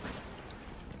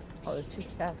 Oh, there's 2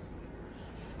 chests.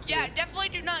 Yeah, definitely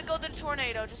do not go the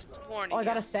tornado, just warning Oh, I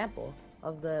got you. a sample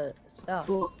of the stuff.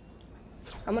 Cool.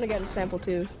 I'm gonna get a sample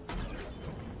too.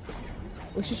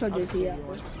 We should show I'll just JP. give Yeah, you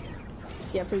one.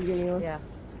 yeah, please give me one. Yeah.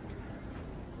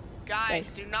 Guys,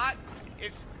 Thanks. do not...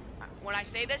 When I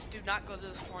say this, do not go to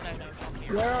the tornado from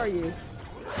here. Where are you?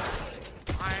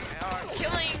 I'm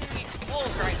killing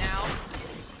wolves right now.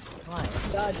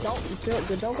 Why?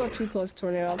 Don't go too close to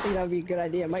tornado. I don't think that would be a good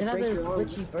idea. It might Should have break a your arm.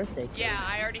 glitchy birthday cake. Yeah,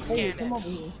 I already Hey, scanned come it. over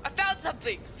here. I found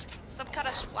something! Some kind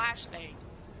of splash thing.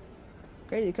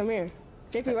 Crazy, come here.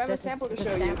 JP, we have a That's sample to it's a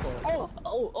show sample. you.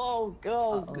 Oh,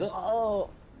 go, Uh-oh. go.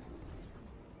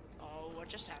 Oh, what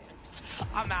just happened?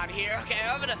 I'm out of here. Okay,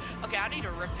 okay, I need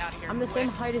to rip out of here. I'm the quick. same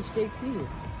height as JP.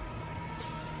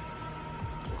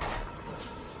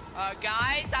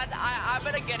 Guys, I'm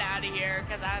gonna get out of here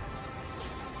because I.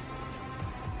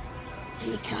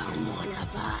 Become one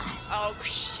of us. Oh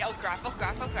crap! Oh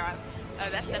crap! Oh crap!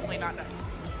 That's definitely not done.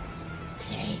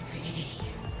 JP.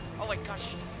 Oh my gosh.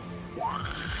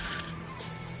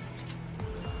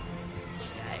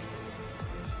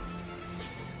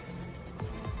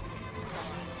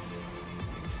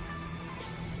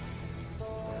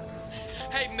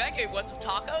 Hey Megan, want some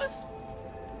tacos?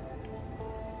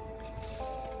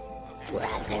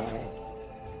 Brother.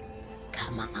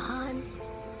 Come on.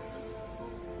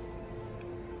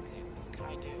 What can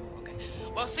I do? Okay.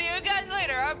 Well, see you guys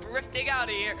later. I'm drifting out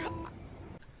of here.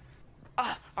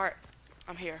 Alright.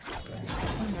 I'm here.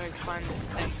 I'm going to find this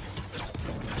thing.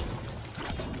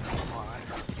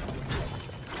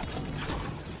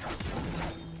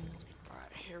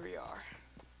 Alright, here we are.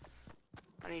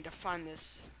 I need to find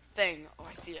this thing. Oh,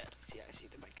 I see it. I see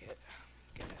the get it.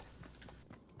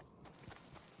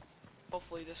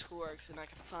 Hopefully this works and I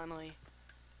can finally.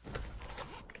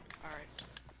 Alright.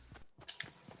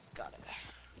 Got it.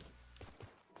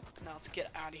 Now let's get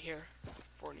out of here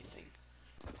before anything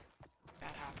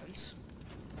bad happens.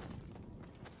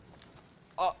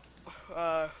 Oh,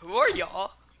 who are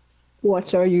y'all?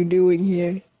 What are you doing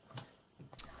here?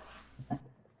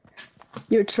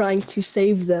 You're trying to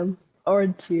save them,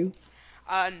 aren't you?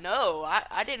 No,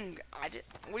 I didn't,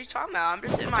 what are you talking about? I'm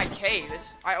just in my cave.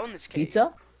 I own this cave.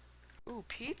 Pizza? Ooh,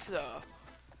 pizza.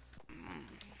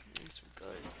 That's good.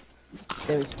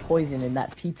 There's poison in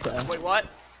that pizza. Wait, what?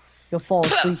 You'll fall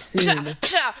asleep soon.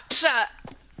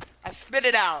 I spit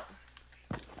it out.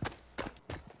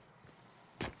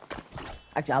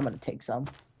 Actually, I'm gonna take some.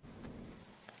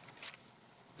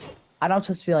 I know it's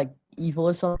supposed to be like evil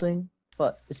or something,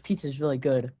 but this pizza is really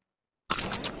good.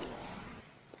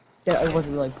 Yeah, it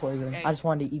wasn't really poison. Okay. I just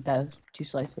wanted to eat that 2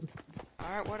 slices.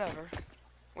 Alright, whatever.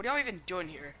 What are y'all even doing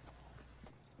here?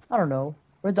 I don't know.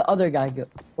 Where'd the other guy go?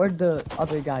 Where'd the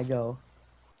other guy go?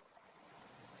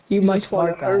 You might want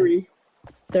smart to guy. hurry.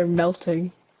 They're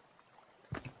melting.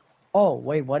 Oh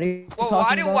wait, what are you Well,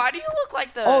 talking about? why do you look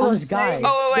like the? Oh, those guys.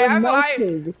 Oh, wait, They're I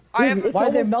melting. I have- It's Why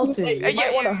are they almost too melting? late. You Yeah,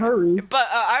 might want to yeah. hurry. But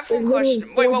I have one They're literally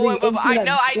question. Wait, folding but into I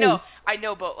that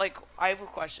know, but like I have a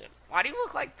question. Why do you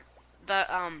look like the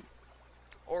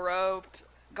Oro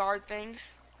guard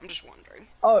things? I'm just wondering.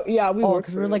 Oh yeah, we Oh, worked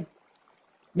because for we're it. like,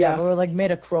 yeah, we're like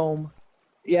made of chrome.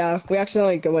 yeah. We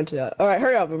accidentally go into that. All right,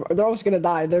 hurry up! They're almost gonna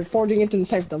die. They're forging into the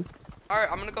sanctum. All right,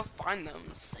 I'm gonna go find them,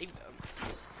 and save them.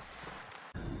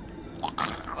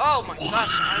 Oh my gosh,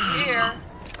 I'm here.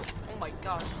 Oh my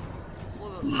gosh.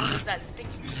 What is that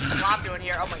stinky slob doing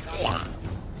here? Oh my gosh.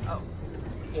 Oh.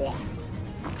 Yeah.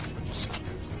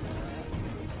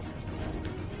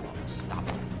 Stop.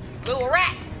 Little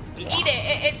rat! Eat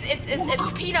it!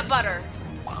 It's peanut butter.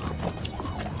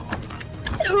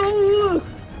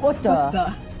 What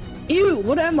the? Ew!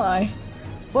 What am I?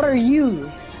 What are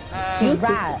you? Look, this-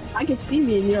 rat. I can see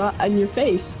me in your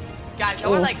face. Guys,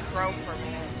 y'all are like chrome for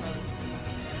me, so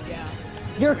yeah.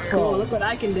 You're Cool. cool. Look what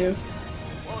I can do.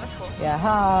 Well, that's cool. Yeah,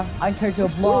 ha. I turned to a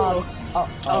blob. Oh,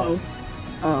 Oh. Oh.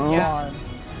 Come Yeah. on.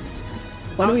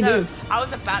 What do we do? I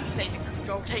was about to say to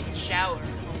go take a shower.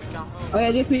 Oh my god. Oh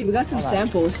yeah, JP, we got some Hold on.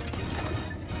 samples.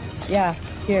 Yeah,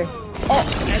 here.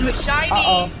 Shiny!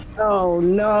 Uh-oh. Oh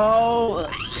no.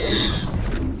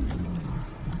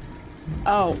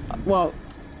 Oh, well,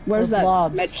 where's The that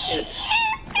blobs. med kit?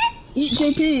 Eat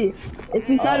JP! It's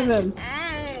inside of him.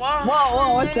 Whoa,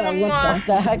 Whoa, what the What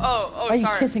the heck? Oh, Why are you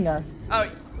sorry. kissing us? Oh,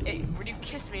 when you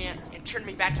kiss me, it turned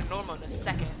me back to normal in a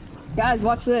second. Guys,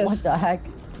 watch this. What the heck?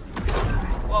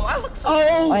 Whoa, I look so.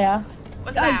 Oh Oh, yeah,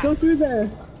 What's guys, that? go through there.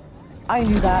 I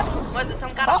knew that. Was it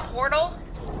some kind of portal?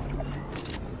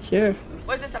 Sure.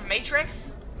 Was this a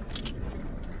matrix?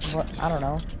 What? I don't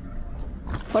know.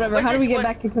 Whatever. What's How do we this get one?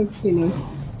 back to continue?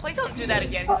 Please don't do that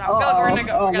again, because I feel like we're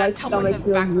gonna Oh, we're my gonna tumble stomach into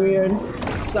the feels back.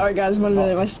 weird. Sorry, guys. 1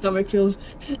 minute. My stomach feels.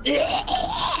 Do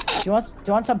you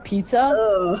want some pizza?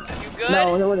 Ugh. You good?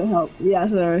 No, that wouldn't help. Yeah,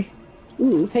 sorry.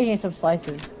 Ooh. I'm taking some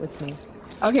slices with me.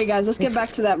 Okay, guys, let's get back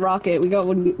to that rocket. We got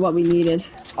what we needed.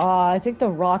 I think the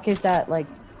rocket's at like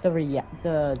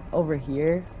the over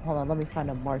here. Hold on, let me find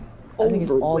a mark. I think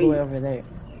it's all the way over there.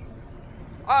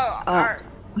 Oh, alright.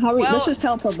 How we? Well, Let's just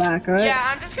teleport back, alright? Yeah,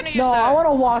 I'm just gonna use No, the. I want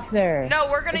to walk there. No,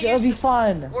 we're gonna It'll use. be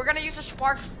fun. We're gonna use the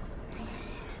spark.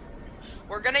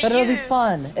 We're gonna But use. it'll be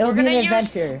fun. It'll we're be an gonna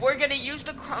adventure. We're gonna use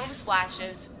the chrome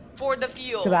splashes for the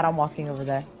fuel. Too bad I'm walking over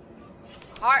there.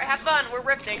 Alright, have fun. We're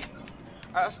rifting.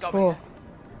 Alright, let's go. Cool.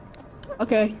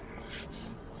 Okay.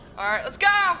 Alright, let's go!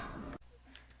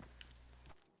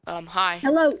 Hi.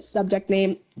 Hello, subject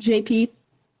name JP.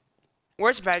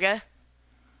 Where's Mega?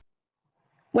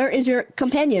 Where is your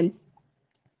companion?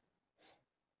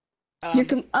 Your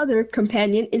Um, other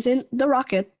companion is in the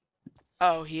rocket.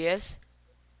 oh, he is?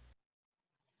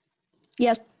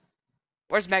 Yes,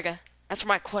 Where's Mega? Answer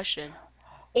my question.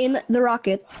 in the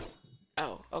rocket.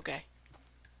 Oh, okay.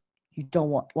 You don't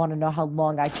want to know how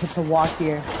long I took to walk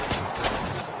here.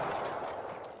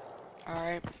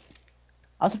 Alright.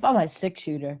 I also found my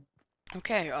 6-shooter.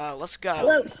 Okay, let's go.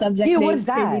 Hello, subject Ew, name what is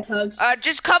Crazy that? Pugs.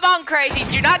 Just come on, Crazy.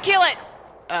 Do not kill it.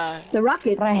 The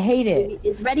rocket But I hate it.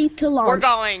 is ready to launch. We're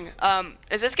going.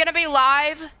 Is this gonna be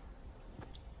live?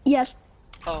 Yes,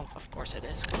 Oh, of course it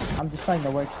is. I'm just playing the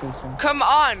workstation. Come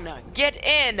on, get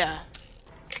in.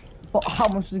 But how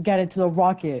much to get into the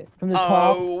rocket? From the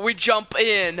top? Oh, we jump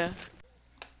in.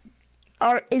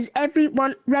 is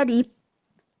everyone ready?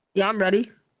 Yeah, I'm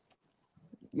ready.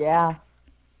 Yeah.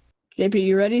 JP,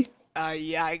 you ready?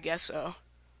 Yeah, I guess so.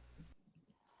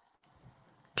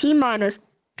 T minus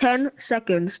 10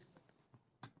 seconds.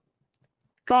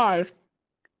 5,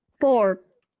 4,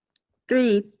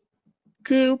 3,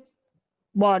 2,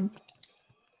 1.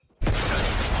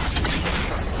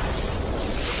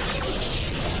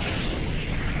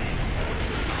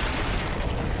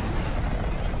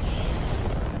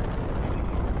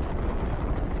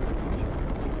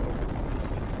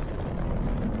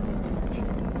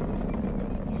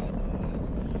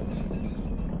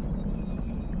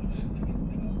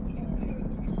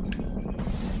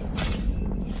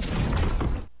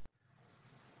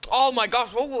 Oh my gosh,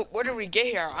 what did we get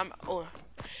here?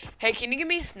 Hey, can you give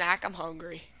me a snack? I'm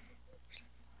hungry.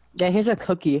 Yeah, here's a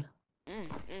cookie.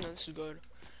 This is good.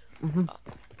 Mhm.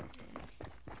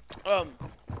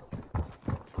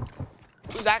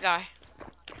 Who's that guy?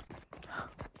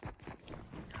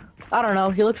 I don't know.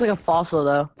 He looks like a fossil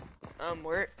though.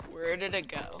 Where did it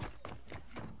go?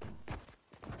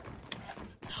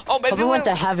 Oh, maybe Probably went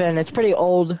to heaven. It's pretty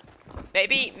old.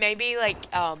 maybe like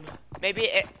maybe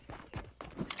it.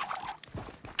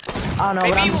 I don't know,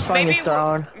 but I'm just trying his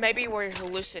throne. Maybe we're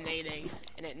hallucinating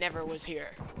and it never was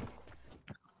here.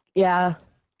 Yeah.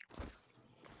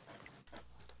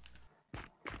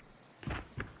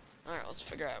 Alright, let's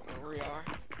figure out where we are.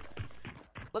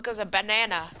 Look, there's a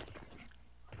banana.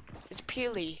 It's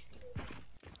peely.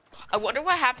 I wonder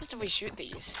what happens if we shoot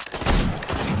these.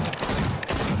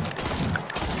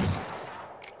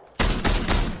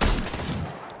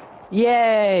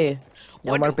 Yay!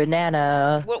 No What more do-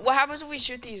 banana. What happens if we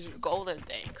shoot these golden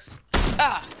things?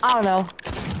 Ah! I don't know.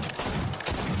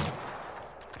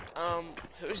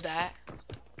 Who's that?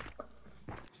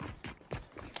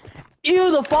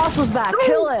 Ew, the fossil's back.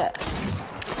 Kill it.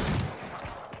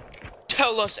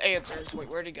 Tell us answers. Wait,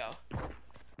 where'd he go?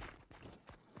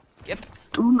 Yep.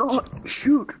 Do not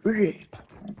shoot me.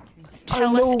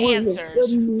 Tell us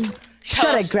answers.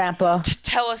 Shut it, Grandpa.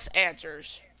 Tell us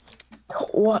answers.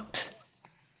 What?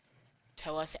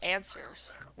 Tell us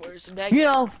answers. Where's Megan? You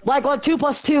know, like what 2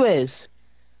 + 2 is.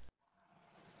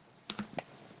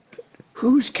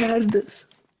 Who's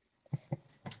Candace?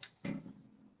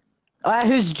 Alright,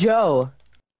 who's Joe?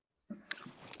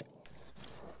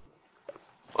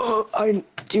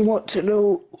 Do you want to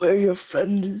know where your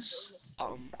friend is?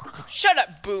 Shut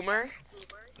up, Boomer.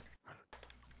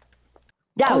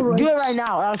 Yeah, Alright. do it right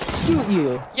now, or I'll shoot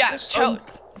you. Yeah,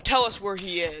 tell us where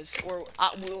he is, or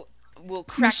we'll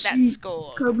crack that see,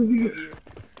 skull come over here. you.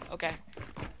 Okay.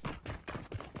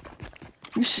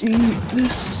 You see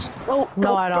this? Oh,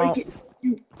 No, I don't. break it.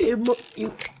 You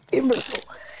imbecile.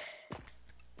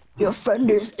 Your friend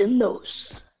is in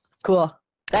those. Cool.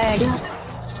 Thanks. Yeah.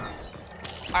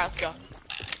 Alright, let's go.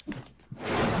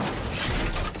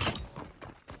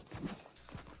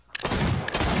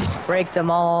 Break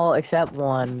them all except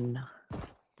one.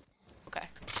 Okay.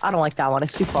 I don't like that one.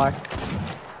 It's too far.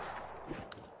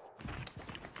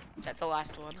 That's the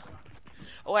last one.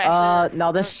 Oh, wait, actually,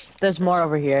 No, there's more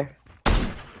over here.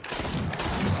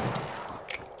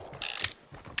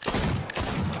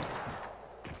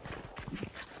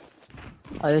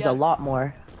 Oh, there's Yeah. a lot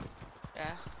more. yeah.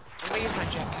 I'm gonna use my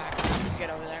jetpack to get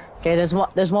over there. Okay, there's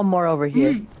one more over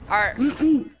here. Alright.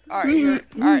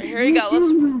 Alright, here you go.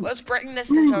 Let's bring this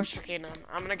to Toaster Kingdom.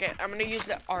 I'm gonna use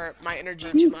my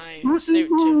energy to my suit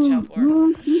to teleport.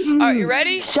 Alright, you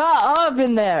ready? Shut up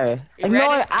in there. You And you ready?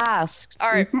 already asked.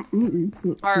 Alright.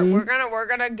 Alright, we're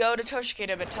gonna go to Toaster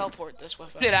Kingdom and teleport this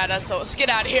with us. Get at us, so let's get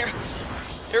out of here.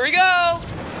 Here we go!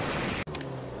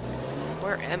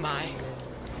 Where am I?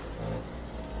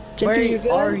 Jiffy, you good?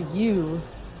 Where are you?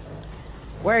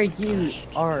 Where you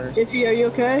are? Jiffy, are you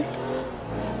okay?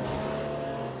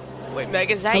 Wait,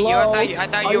 Meg, is that Hello? you? I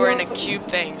thought you Are were you- in a cube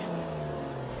thing.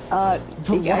 I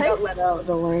What? got let out.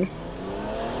 Don't worry.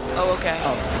 Oh, okay.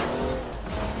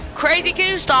 Oh. Crazy, can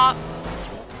you stop?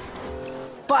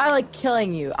 But I like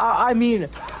killing you. I mean,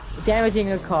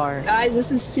 damaging a car. Guys,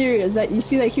 this is serious. That you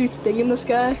see that huge thing in the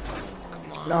sky?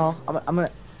 Come on. No, I'm gonna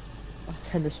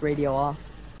turn this radio off.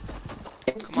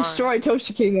 It's Come on. destroyed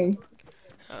Toaster King.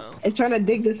 Oh. It's trying to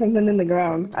dig to something in the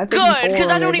ground. I think Good, because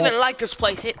I don't it, even but- like this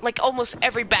place. Like almost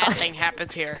every bad thing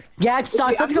happens here. Yeah, it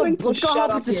sucks. I'm going to Let's go shut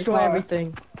help off it your destroy car.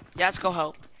 everything. Yeah, let's go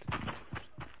help.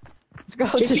 Let's go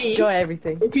JP? destroy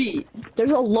everything.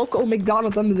 There's a local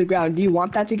McDonald's under the ground. Do you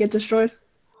want that to get destroyed?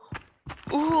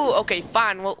 Ooh, okay,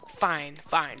 fine. Well, fine.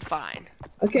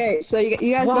 Okay, so you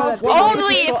guys know Well, that. well,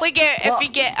 Only destroy- if we get well-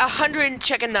 100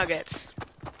 chicken nuggets.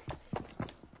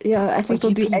 Yeah, I think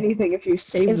Well, they'll do GP, anything if you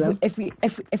save them. If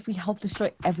we help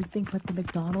destroy everything but the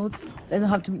McDonald's, then they'll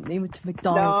have to name it to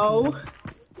McDonald's. No.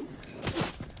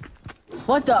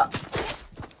 What the?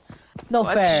 No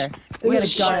What? fair. We We got a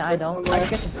should gun. shut I this don't. somewhere. I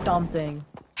get the dumb thing.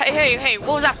 Hey,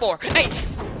 what was that for?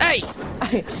 Hey,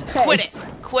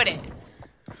 quit it.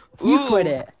 You Ooh. quit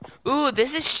it. Ooh,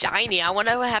 this is shiny. I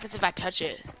wonder what happens if I touch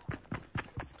it.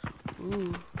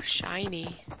 Ooh,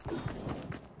 shiny.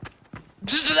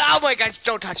 Oh my gosh,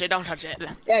 don't touch it.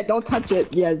 Yeah, don't touch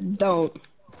it. Yeah, don't.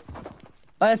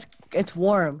 But it's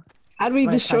warm. How do we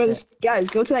Right, destroy touch this? Guys,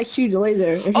 go to that huge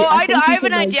laser. If Oh, you- I think you have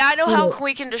can, an like, idea. I know shoot how it.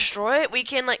 we can destroy it. We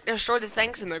can like destroy the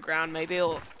things in the ground. Maybe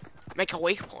it'll make a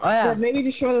weak point. Oh Yeah, yeah. maybe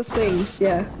destroy those things.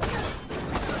 Yeah,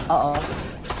 Uh oh.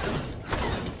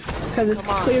 because it's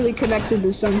Come on. clearly connected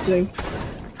to something.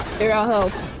 Here, I'll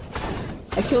help.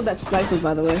 I killed that sniper,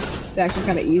 by the way. It's actually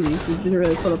kind of easy. He didn't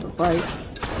really put up a fight.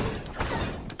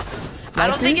 I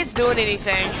don't think it's doing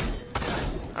anything.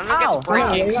 I don't think Ow. it's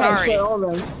breaking. You gotta Sorry. destroy all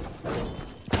of them.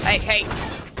 Hey,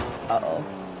 Uh oh.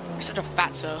 you're such a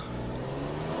fatso.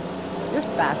 You're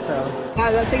fatso.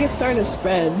 Guys, I think it's starting to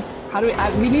spread. How do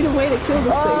we need a way to kill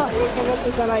this Ah. thing. Someone come up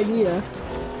with that idea.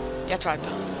 Yeah, try it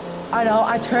though. I know.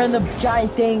 I turned the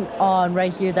giant thing on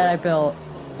right here that I built.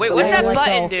 Wait, what's And that it'll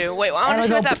button go- do? Wait, I and want to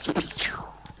see what it'll that.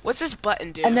 What's this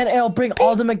button do? And then it'll bring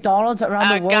all the McDonald's around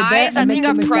the world guys, there I and think make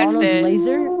the I pressed McDonald's it.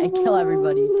 laser and kill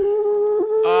everybody.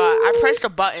 I pressed a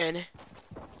button.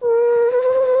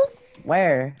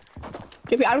 Where?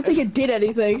 JP, I don't think it did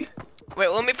anything. Wait,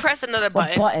 let me press another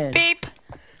What button. button? Beep.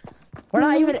 We're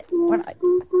not even.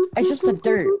 It's just the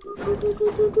dirt.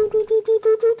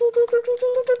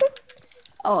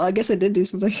 Oh, I guess it did do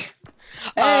something.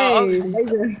 Oh, Hey, okay.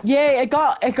 laser. Yeah, it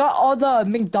got all the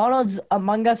McDonald's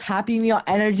Among Us Happy Meal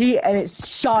energy and it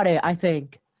shot it. I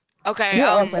think. Okay.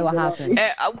 Yeah, Wait, what happened?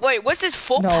 Wait, what's this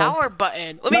full No. power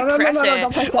button? Let me No, press it.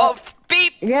 don't press Oh, that.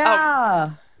 beep.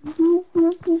 Yeah.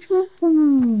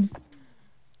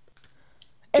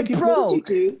 It JP, what did you broke.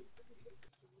 do?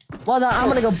 Well, then I'm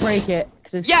gonna go break it.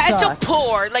 'Cause it Yeah, sucks. it's a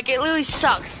pour. Like it literally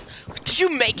sucks. Did you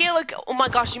make it? Like, oh my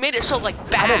gosh, you made it so like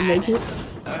bad. I didn't make it.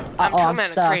 I'm Uh-oh, I'm coming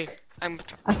stuck. creep. I'm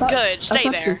I thought, good. I Stay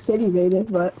thought there. the city made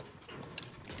it, but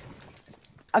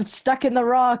I'm stuck in the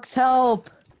rocks. Help!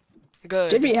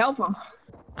 Good. JP, help him.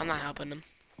 I'm not helping them.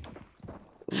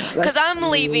 That's Cause I'm rude.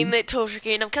 leaving the Toaster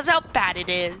Kingdom. Cause how bad it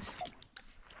is.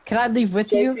 Can I leave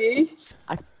with you? JP,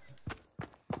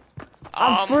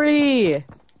 I'm free.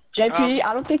 JP,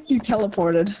 I don't think you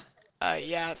teleported.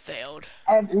 Yeah, it failed.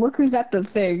 And look who's at the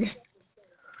thing.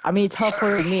 I mean,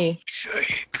 teleported me.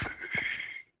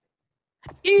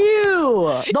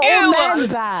 Ew! The Ew! old man's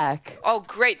back. Oh,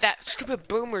 great. That stupid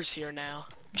boomer's here now.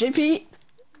 JP,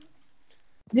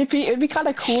 it'd be kind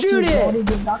of cool Shoot if you it! loaded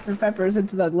the Dr. Peppers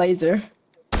into the laser.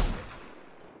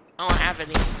 I don't have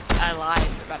any. I lied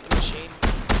about the machine.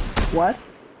 What?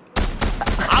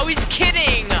 I was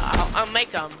kidding. I'll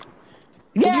make them.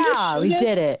 you Yeah, just we shoot it?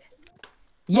 did it. Oh,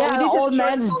 Yeah, we the need to old destroy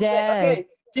man's this whole thing. dead.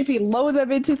 Okay, JP, load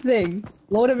them into thing.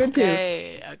 Load them into.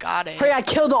 Okay, I got it. Hurry, I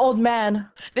killed the old man.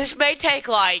 This may take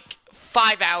like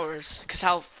 5 hours. Cause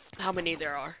how many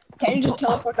there are. Can you just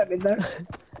teleport them in there?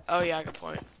 Oh yeah, good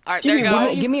point. All right, Jimmy, there you why go.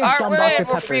 don't you- Give me All some right, Dr.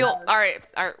 we're Pepper. free. All right,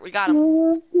 we got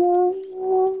him.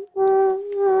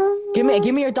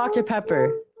 Give me your Dr.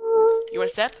 Pepper. You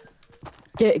want a sip?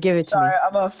 Give it to me. Sorry,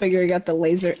 I'm figuring out the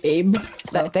laser aim.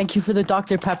 So. Thank you for the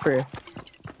Dr. Pepper.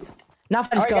 Now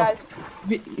let's Alright, go. guys,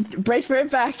 brace for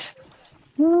impact.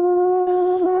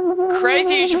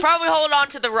 Crazy. You should probably hold on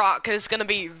to the rock because it's gonna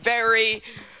be very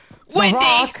The windy.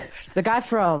 Rock, the guy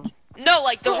from. No,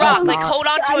 like the rock. Like not. hold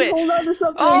on to Guys, it. hold on to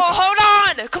something. Oh,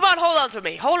 hold on! Come on, hold on to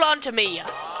me. Hold on to me.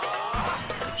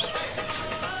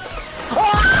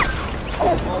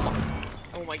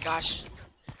 Oh my gosh.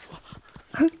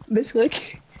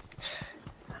 Misclick.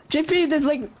 JP,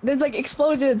 there's like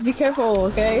explosions. Be careful,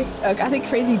 okay? I think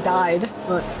Crazy died,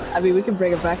 but I mean, we can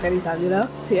bring it back anytime, you know?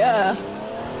 Yeah.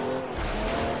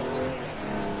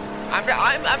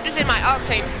 I'm just in my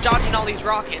octane dodging all these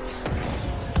rockets.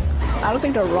 I don't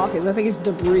think they're rockets. I think it's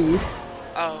debris.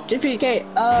 Oh.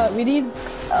 JPK, we need,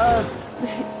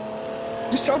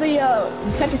 destroy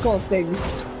the, tentacle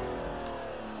things.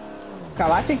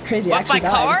 God, I think Crazy What, actually my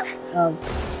died. car?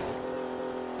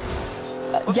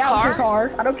 With Yeah, with car? your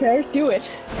car. I don't care. Do it.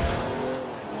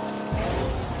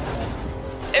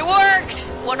 It worked!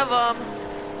 One of them.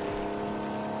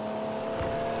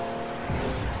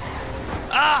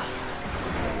 Ah!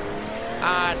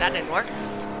 That didn't work.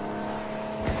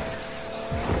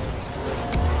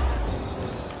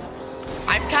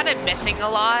 I'm kind of missing a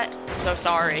lot, so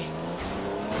sorry.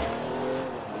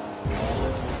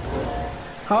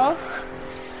 Huh?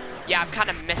 Yeah, I'm kind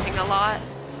of missing a lot.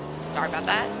 Sorry about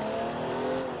that.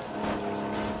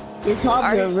 Your comms Are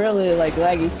are you- really, like,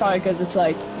 laggy. Probably because it's,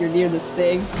 like, you're near this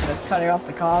thing that's cutting off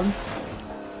the comms.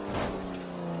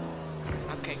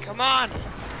 Okay, come on.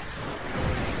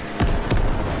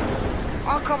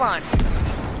 Oh, come on.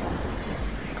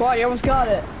 Come on, you almost got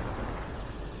it.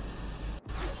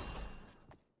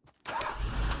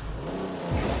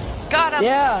 Got him.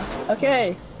 Yeah,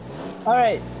 okay.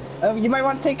 Alright. You might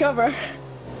want to take over.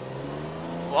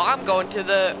 Well, I'm going to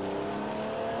the...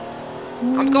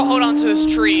 I'm gonna hold on to this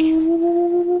tree.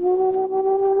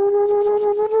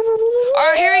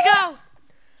 Alright, here we go.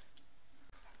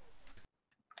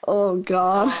 Oh,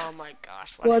 God. Oh my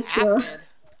gosh, what What the- happened?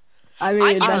 I mean,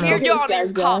 I that's can hear okay, you this on your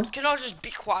guy's gone. comms. Can I just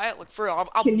be quiet? Like, for real,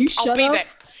 I'll Can you I'll shut be up? there.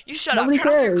 You shut Nobody up.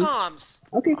 Turn off your cares. comms.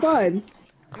 Okay, fine.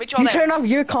 Let me try You that. turn off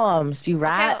your comms, you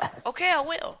rat. Okay, I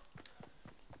will.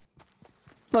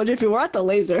 Oh, Jiffy, we're at the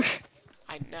laser.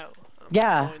 I know. I'm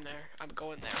Yeah. going there. I'm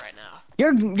going there right now.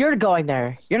 You're going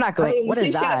there. You're not going. Hey, What this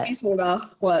is thing's kinda that? peaceful now.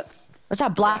 What? What's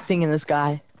that black thing in the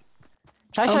sky?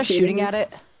 Should I I'm start shooting shooting you. at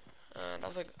it? I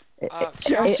don't think.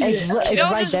 Sure, It's, shoot it's, it. li- You it's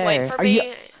don't right just there. wait for Are me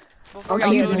you? before Are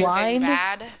y'all you do anything blind?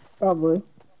 bad. Probably.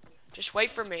 Just wait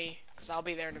for me, cause I'll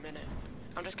be there in a minute.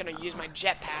 I'm just gonna use my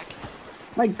jetpack.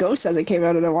 My ghost hasn't came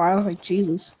out in a while. Like,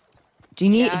 Jesus. Do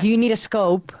you need? Yeah. Do you need a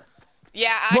scope?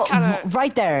 Yeah, I Well, kind of.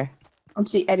 right there. I don't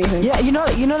see anything. Yeah, you know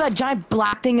that giant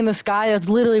black thing in the sky that's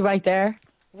literally right there.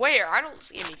 Where? I don't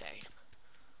see anything.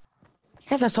 You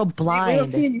guys are so See, we blind. don't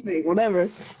see anything. Whatever.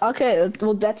 Okay,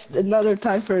 well, that's another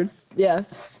time for, yeah.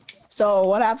 So,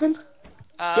 what happened?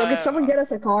 Yo, could someone get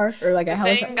us a car? Or, like, a The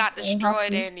helicopter? thing got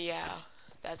destroyed, and yeah,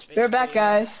 that's basically We're back, it.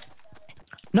 guys.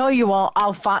 No, you won't.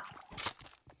 I'll find.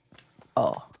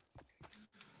 Oh.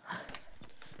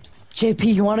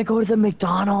 JP, you want to go to the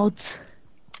McDonald's?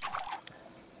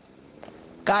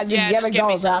 God, you Yeah, get just give me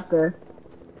McDonald's some. after.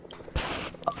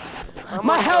 I'm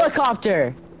My gonna go-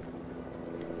 helicopter.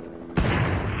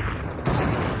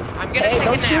 I'm gonna Hey, take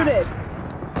don't a shoot nap. it.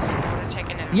 I'm gonna take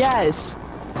a nap. Yes.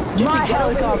 Jimmy, My get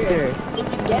over helicopter. here.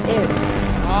 If you get in.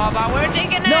 Oh, but we're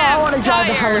taking a nap. No, I want to I'm drive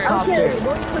the tired. helicopter. Okay, we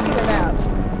both took a nap.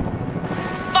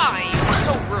 Fine.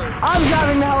 You're so rude. I'm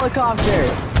driving the helicopter.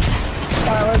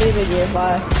 Alright, we're leaving you.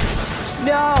 Bye.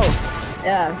 No.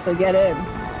 Yeah, so get in.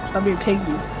 Stop being piggy.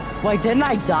 Wait, didn't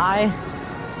I die?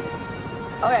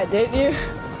 Oh, yeah, didn't you?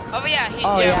 Oh yeah,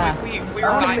 Oh, yeah. we were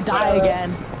I'm fine. gonna die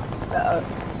again. Uh-oh.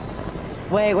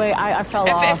 Wait, I fell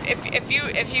off.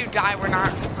 If you die, we're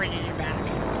not bringing you back.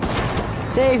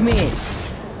 Save me.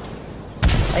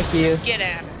 Thank you. Just get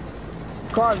in.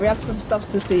 Come on, we have some stuff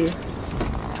to see.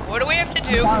 What do we have to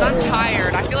do? Cause I'm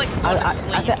tired. I feel like going to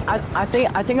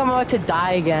sleep. I think I'm about to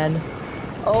die again.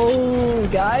 Oh,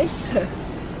 guys.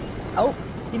 Oh,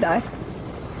 he died.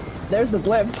 There's the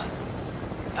blimp.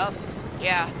 Oh,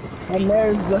 yeah. And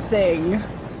there's the thing.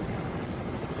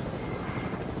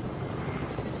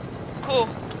 Cool.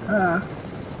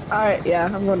 Alright, yeah,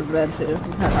 I'm going to bed too.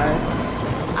 I'm kinda tired.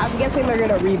 I'm guessing they're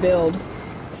gonna rebuild.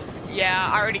 Yeah,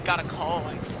 I already got a call.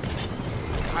 Like,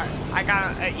 I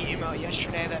got an email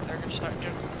yesterday that they're gonna start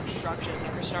doing some construction.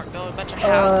 They're gonna start building a bunch of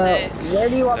houses. Where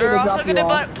do you want me They're to also drop you gonna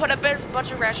off? put a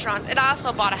bunch of restaurants. And I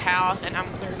also bought a house, and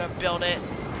they're gonna build it.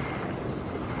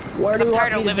 Where do I'm you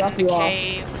tired want of me to living drop in you the off?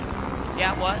 cave.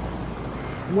 Yeah, what?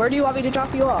 Where do you want me to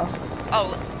drop you off?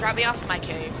 Oh, drop me off in my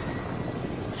cave.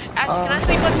 Actually, can I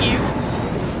sleep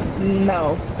with you?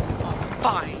 No.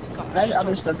 Fine. God, I have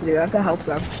other stuff to do. I have to help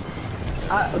them.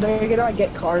 They're gonna like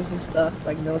get cars and stuff,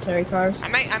 like military cars. I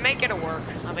may get to work.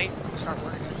 I may start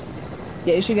working.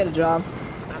 Yeah, you should get a job.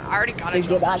 I already got So a you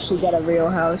job. can actually get a real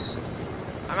house.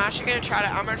 I'm gonna try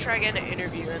to get an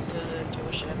interview into the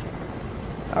dealership.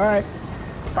 Alright.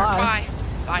 Bye. Bye.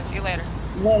 Bye. See you later.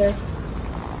 See you later.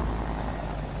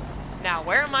 Now,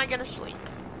 where am I gonna sleep?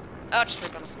 I'll just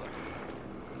sleep on the floor.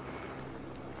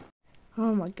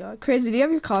 Oh my god. Crazy, do you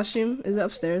have your costume? Is it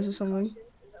upstairs or something?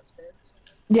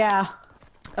 Yeah.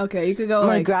 Okay, you could go I'm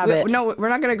gonna like grab it. No, we're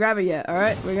not gonna grab it yet,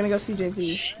 alright? We're gonna go see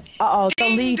JP. Uh-oh, the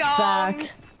Ding leak's dong.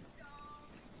 back.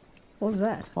 What was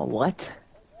that? Oh, what?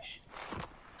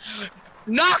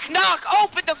 Knock, knock.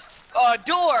 Open the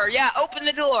door. Yeah, open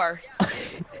the door.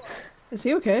 Is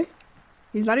he okay?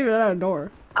 He's not even at a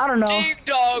door. I don't know. Ding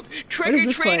dong. Trick is or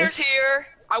this treaters place? here.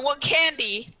 I want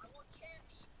candy.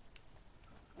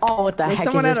 Oh, what the There's heck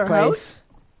someone is at this our place? house?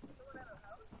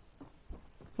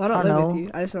 Well, I don't I live know. with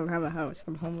you. I just don't have a house.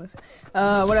 I'm homeless.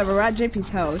 Whatever. We're at JP's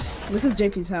house. This is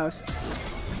JP's house.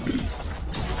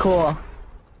 Cool.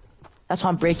 That's why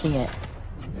I'm breaking it.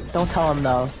 Don't tell him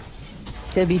though.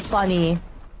 It'd be funny.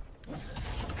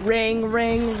 Ring,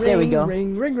 ring, ring. There we go.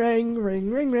 Ring, ring, ring,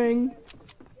 ring, ring, ring.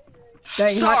 Dang,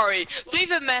 Sorry. Leave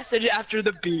a message after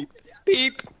the beep.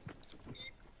 Beep.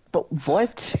 But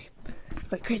what?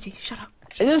 Wait, Crazy, shut up.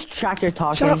 Is this tractor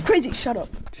talking? Shut up, Crazy, shut up.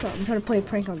 Shut up. I'm trying to play a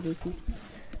prank on JP.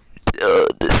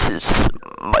 This is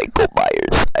Michael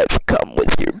Myers. I've come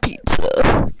with your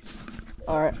pizza.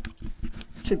 Alright.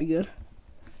 Should be good.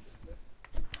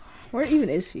 Where even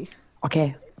is he?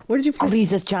 Okay. Where did you I'll put leave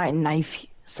this giant knife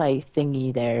sight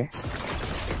thingy there.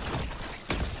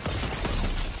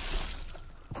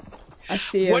 I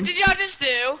see him. What did y'all just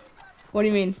do? What do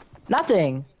you mean?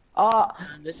 Nothing.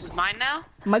 This is mine now?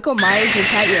 Michael Myers is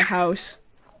at your house.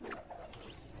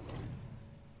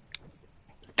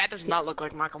 That does not look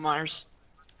like Michael Myers.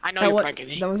 I know you're pranking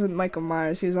me. That wasn't Michael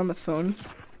Myers. He was on the phone.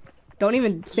 Don't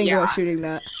even think Yeah. about shooting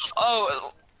that.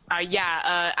 Oh,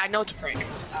 yeah, I know it's a prank.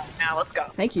 Now let's go.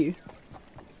 Thank you.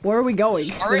 Where are we going?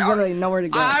 There's Alright, literally nowhere to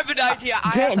go. I have an idea.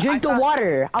 Drink the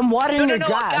water. I'm watering your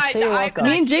grass. guys, Say you're I have welcome.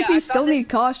 Me and Yeah, I JP found still this- need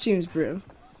costumes, bro.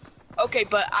 Okay,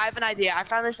 but I have an idea. I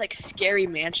found this like scary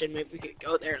mansion. Maybe we could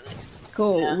go there.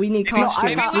 Cool. Yeah. We need Maybe-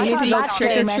 costumes. maybe we we need to can go knock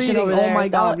trick or that mansion treating. over Oh there. my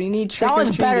god, That- we need That trick or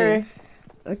one's better. treating.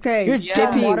 Okay, Your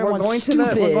JP, water we're one's going to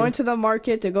stupid. we're going to the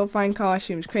market to go find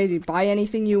costumes. Crazy, buy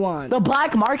anything you want. The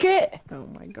black market? Oh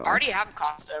my god. I already have a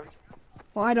costume.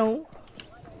 Well, I don't.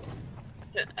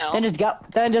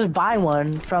 Then just buy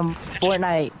one from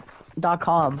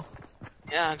Fortnite.com.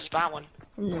 Yeah, just buy one.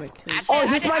 I'm gonna kill you. Actually, Oh,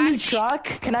 is this my new actually- truck?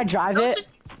 Can I drive No, it?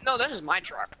 No, this is my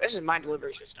truck. This is my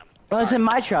delivery system. Oh, it's Sorry. in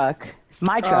my truck. It's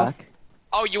my truck.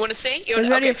 Oh, you want to see? There's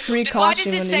already a free Then why does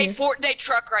costume it in say here. Fortnite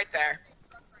truck right there?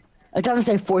 It doesn't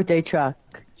say 4th day truck.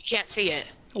 You can't see it.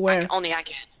 Where? Only I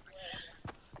can.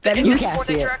 Then Is you this a can't Fortnite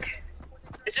see it. truck?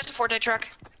 Is this a Fortnite truck?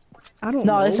 I don't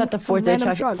know. No, it's not the Some 4th day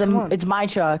random truck. Come on. It's my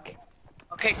truck.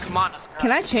 Okay, come on. Let's go.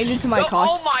 Can I change into my No,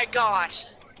 costume? oh my gosh.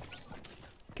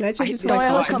 Can I change into No, my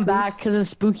he'll costume? come please? back because it's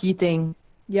spooky thing.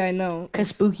 Yeah, I know. Cause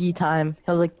spooky time.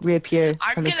 He'll like reappear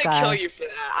I'm from the gonna sky. kill you for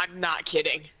that. I'm not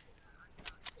kidding.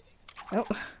 Oh,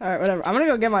 alright, whatever. I'm gonna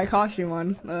go get my costume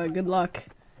on. Good luck.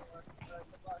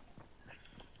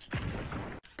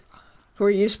 Who are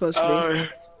you supposed to be?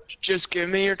 Just give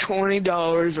me your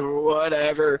 $20 or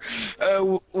whatever.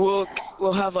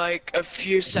 We'll have like a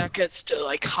few seconds to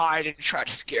like hide and try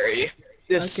to scare you.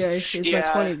 This, Okay, here's my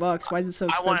 $20. Why is it so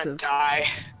I wanna expensive? die.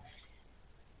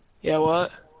 Yeah,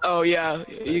 what? Oh yeah.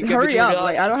 You give me Hurry up, $20.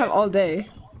 like I don't have all day.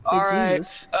 Like, Alright.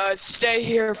 Jesus. Stay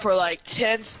here for like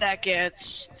 10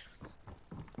 seconds.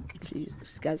 Jesus,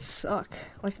 these guys suck.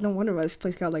 Like, no wonder why this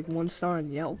place got like 1 star on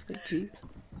Yelp. Like, jeez.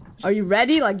 Are you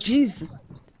ready? Like, Jesus.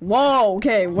 Whoa,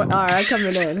 okay. Alright, I'm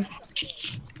coming in.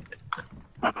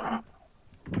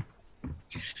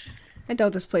 I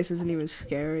doubt this place isn't even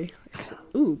scary.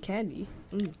 Ooh, candy.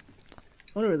 I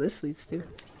wonder where this leads to.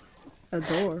 A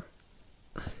door.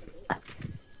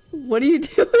 What are you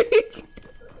doing?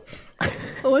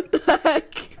 What the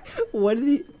heck? What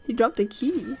did he dropped a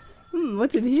key.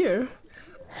 What's in here?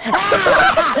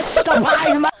 Stop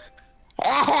hiding my.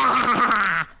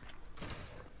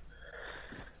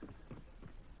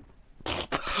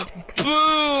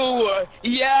 Boo!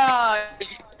 Yeah!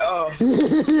 Oh.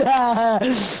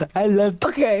 I love.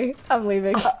 Okay, I'm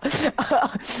leaving.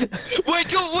 Wait,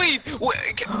 don't leave!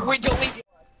 Wait, don't leave!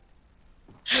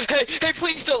 Hey,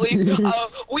 please don't leave!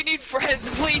 We need friends,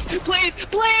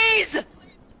 please!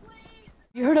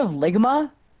 You heard of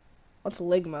Ligma? What's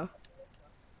Ligma?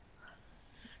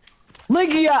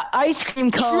 Ligma ice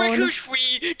cream Trick cone. or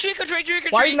treat! Trick or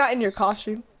treat! Why are you not in your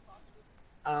costume?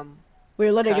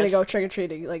 We're literally gonna Cause- go trick or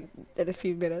treating like in a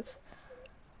few minutes.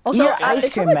 Also, Your ice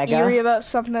is cream, something Mega. eerie about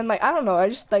something? Like I don't know. I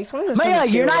just like something. Just Mega, doesn't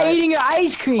you're feel not right. eating your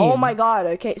ice cream. Oh my god.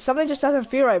 Okay, something just doesn't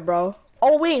feel right, bro.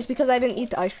 Oh wait, it's because I didn't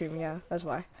eat the ice cream. Yeah, that's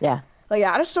why. Yeah. Like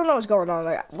yeah, I just don't know what's going on.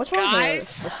 Like what's wrong with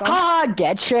Guys? the sun? Ah,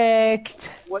 get tricked.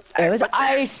 What's that? It was What's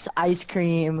that? ice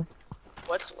cream,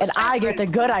 What's and that I get the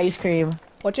good ice cream.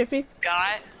 What, JP?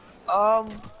 Got?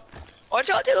 What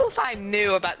y'all do if I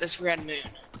knew about this red moon?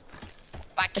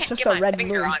 I It's can't just get a my red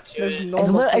finger moon. onto There's it.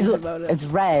 normal things about it. It's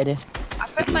red. I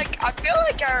feel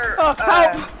like our. Oh,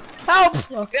 help! Help!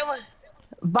 I feel like,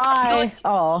 Bye.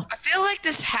 Oh. I feel like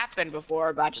this happened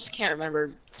before, but I just can't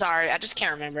remember. Sorry, I just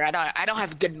can't remember. I don't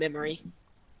have good memory.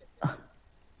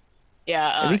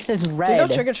 Yeah. Maybe 'cause it's Can we red.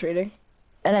 go trick or treating?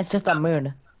 And it's just a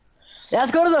moon. Yeah,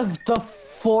 let's go to the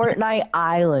Fortnite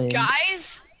Island.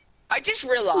 Guys, I just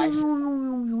realized.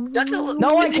 Does it look?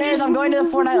 No one is it cares. just- I'm going to the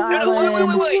Fortnite No,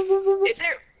 Island. wait. Is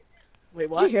there? Wait,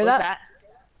 what? Did you hear What's that?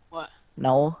 What?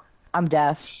 No, I'm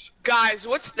deaf. Guys,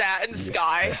 what's that in the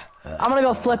sky? I'm gonna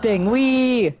go flipping.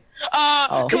 Wee.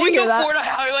 Can Did we you go hear that?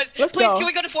 Fortnite Island? Let's Please, go. can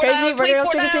we go to Fortnite Crazy, Island? we're Please, gonna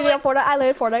go trick or Fortnite treating on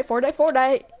Island.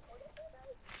 Fortnite.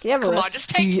 Yeah, Come bro. on, just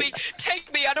take me.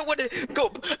 Take me. I don't want to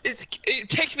go. It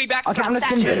takes me back Okay, from I'm just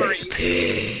sad gonna-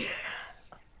 memories.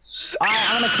 Alright,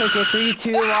 I'm gonna click it. 3,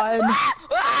 2, 1.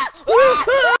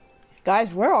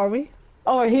 Guys, where are we?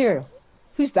 Oh, we're here.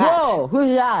 Who's that? Whoa,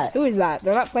 who's that? Who is that?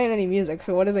 They're not playing any music,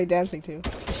 so what are they dancing to?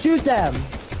 Shoot them.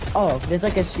 Oh, there's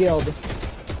like a shield.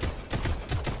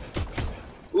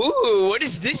 Ooh, what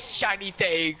is this shiny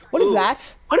thing? What is Ooh.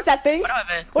 that? What is that thing? What of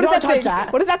it? What is Don't that thing? touch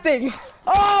that. What is that thing?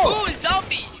 Oh! Ooh,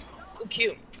 zombie. Ooh,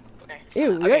 cute. Okay.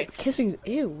 Ew, we're Okay. kissing.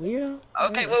 Ew, weirdo.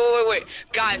 Okay, wait.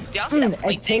 Guys, do y'all see that it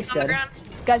plate thing tastes on the good. ground?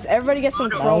 Guys, everybody get some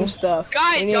No. chrome stuff. We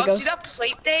Guys, need to y'all go- see that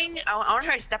plate thing? I want to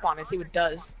try to step on it, see what it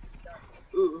does.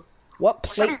 Ooh. What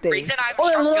For some plate thing? reason, I have Oh, there's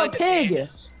a strong little feeling pig.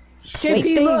 bananas. Plate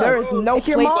JP, thing? look. There is no It's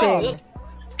your plate mom. thing.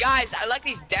 Guys, I like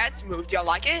these dance moves. Do y'all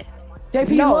like it?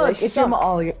 JP, No, look. they It's your suck. mom.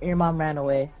 Oh, your mom ran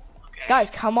away. Guys,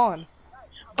 come on.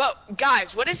 But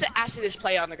guys, what is actually this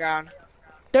plate on the ground?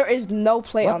 There is no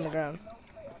plate What? on the ground.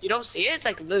 You don't see it? It's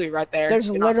like literally right there. There's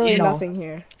You're not literally seeing it? No. nothing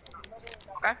here.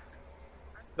 Okay.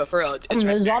 But for real, it's The right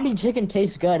there. zombie chicken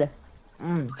tastes good.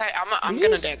 Mm. Okay, I'm You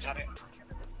gonna just- dance on it.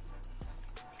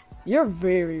 You're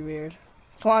very weird.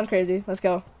 Come on, crazy. Let's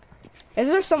go. Is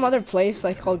there some other place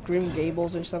like called Grim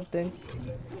Gables or something?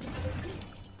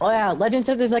 Oh yeah, Legend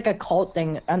says there's like a cult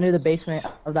thing under the basement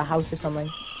of the house or something.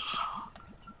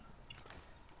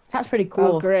 Sounds pretty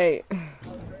cool. Oh, great.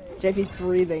 JP's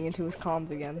breathing into his comms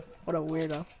again. What a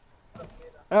weirdo.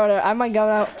 Alright, I might go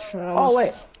out. Oh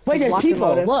wait, there's locked and people.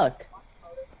 loaded. Look,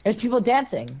 there's people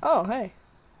dancing. Oh, hey.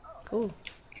 Cool.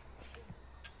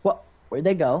 What? Where'd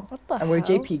they go? What the And where'd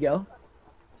hell? JP go?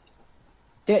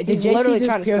 Did He's JP literally just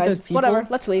trying to appear with snipe. those people? Whatever,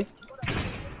 let's leave.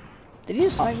 Did he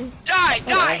just snipe me? Die!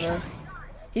 Whatever.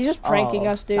 He's just pranking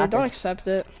Oh, us, dude. that Don't is- accept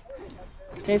it.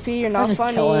 JP, you're not just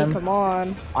funny. kill him. Come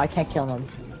on. I can't kill him.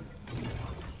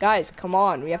 Guys, come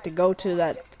on. We have to go to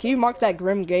that. Can you mark that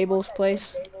Grim Gables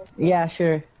place? Yeah,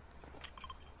 sure.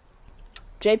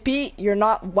 JP, you're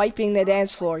not wiping the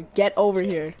dance floor. Get over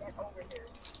here.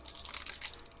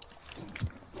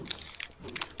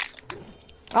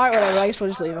 Alright, whatever. I guess we'll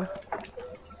just leave him.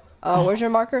 Where's your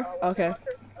marker? Okay.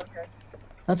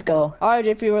 Let's go. Alright,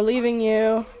 JP, we're leaving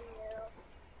you.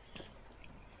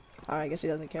 Alright, I guess he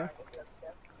doesn't care.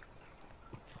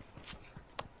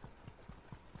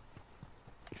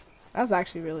 That was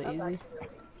actually really easy.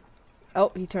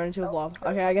 Oh, he turned into a blob.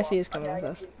 Okay, I guess he is coming with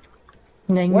us.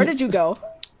 Where did you go?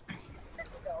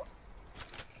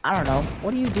 I don't know.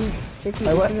 What do you do? JP,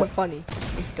 this what- isn't funny.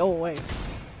 Just go away.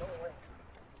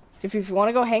 If you want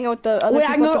to go hang out with the other Wait,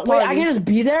 I people can at the go, wait, party. I can just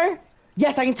be there?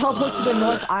 Yes, I can teleport to the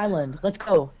North Island. Let's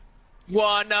go.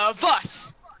 One of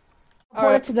us.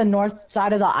 Teleport to the north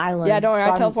side of the island. Yeah, don't worry, I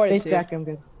I'm teleported basically too. back, I'm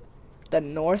good. The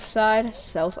north side,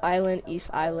 south island, east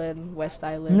island, west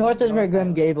island. North is where Grim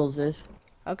island. Gables is.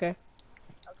 Okay.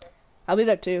 I'll be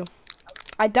there too.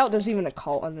 I doubt there's even a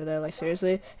cult under there, like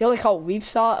seriously. The only cult we've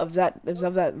saw of that is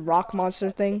of that rock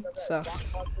monster thing, so.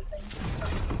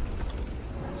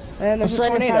 And there's a I'm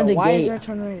sliding in front tornado. of the Why is gate. there a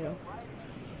tornado?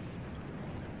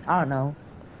 I don't know.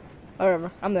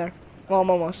 Whatever, I'm there. Well, I'm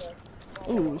almost.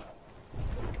 Ooh.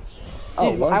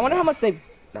 Oh, Dude, well, I wonder how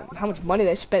much money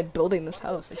they spent building this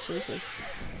house, like seriously.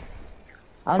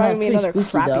 I don't Probably know, be it's another pretty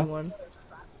spooky, crappy though. one.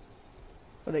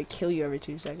 Where they kill you every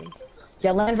 2 seconds.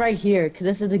 Yeah, land right here, because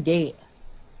this is the gate.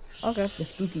 Okay. The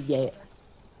spooky gate.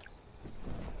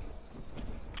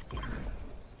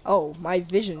 Oh, my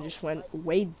vision just went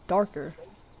way darker.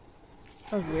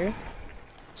 That was weird.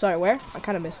 Sorry, where? I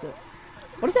kind of missed it.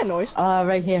 What is that noise?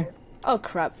 Right here. Oh,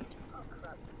 crap.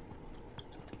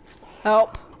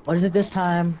 Help. What is it this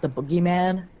time? The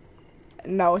boogeyman?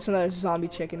 No, it's another zombie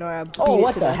chicken. No, I beat Oh, it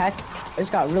what to the death. heck? It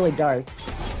just got really dark.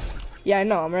 Yeah, I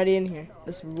know. I'm already in here.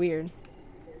 That's weird.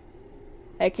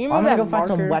 Hey, can you I'm remember gonna that go find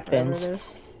some marker, whatever weapons. it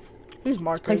is? Whose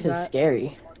marker This place is is that?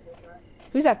 scary.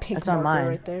 Who's that pink That's not marker mine.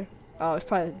 right there? Oh, it's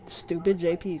probably stupid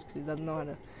JP because he doesn't know how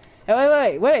to.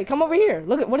 Wait, come over here.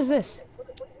 Look at, what is this?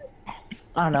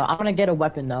 I don't know. I'm gonna get a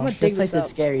weapon though. I'm gonna This dig place this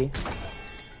is up. scary.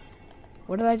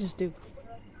 What did I just do?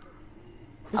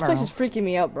 This I don't place know. is freaking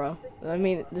me out, bro. I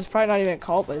mean, there's probably not even a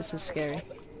cult, but this is scary.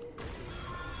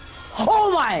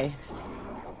 Oh my!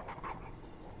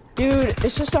 Dude,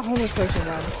 it's just a homeless person,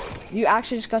 man. You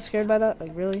actually just got scared by that?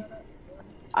 Like, really?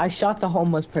 I shot the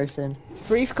homeless person.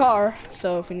 Free car,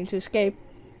 so if we need to escape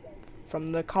from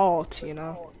the cult, you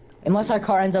know. Unless our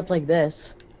car ends up like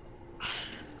this.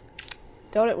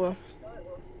 Doubt it will.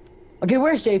 Okay,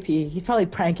 where's JP? He's probably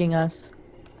pranking us.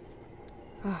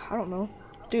 I don't know.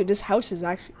 Dude, this house is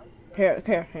actually... Here.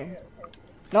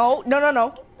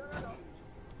 No.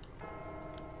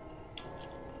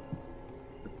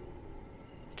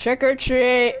 Trick or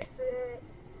treat.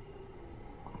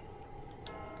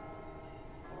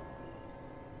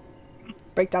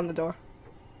 Break down the door.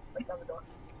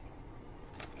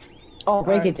 Oh,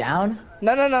 break Alright. it down?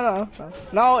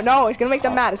 No, it's gonna make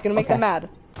them mad. It's gonna make them mad.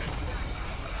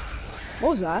 What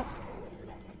was that?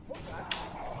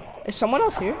 Is someone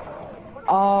else here?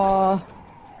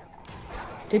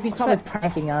 JP's probably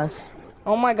pranking us.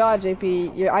 Oh my god,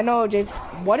 JP. I know, JP.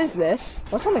 What is this?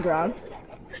 What's on the ground?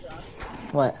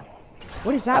 What?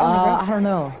 What is that on the I ground? don't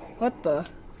know. What the?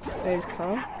 There's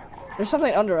chrome? There's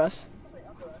something under us.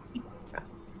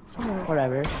 Somewhere.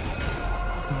 Whatever.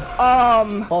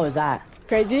 What was that?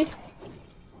 Crazy?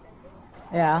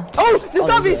 Yeah. Oh, the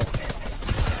zombies!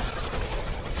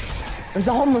 There's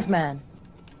a homeless man.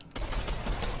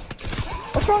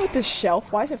 What's wrong with this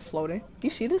shelf? Why is it floating? Do you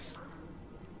see this?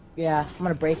 Yeah, I'm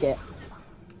gonna break it.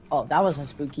 Oh, that wasn't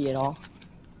spooky at all.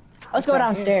 Let's go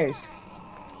down here? downstairs.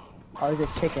 Oh, there's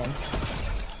a chicken.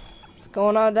 What's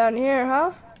going on down here,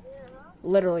 huh?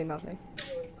 Literally nothing.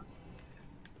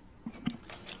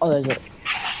 Oh, there's a...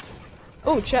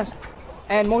 Oh, chest.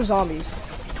 And more zombies.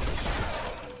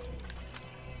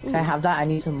 Can I have that? I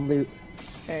need some loot.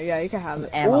 Here, yeah, you can have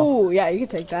it. Ammo. Ooh, yeah, you can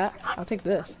take that. I'll take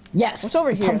this. Yes! What's over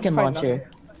the here? Pumpkin Probably launcher.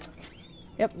 nothing.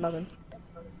 Yep, nothing.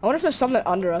 I wonder if there's something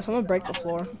under us. I'm gonna break the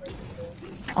floor.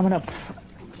 I'm gonna...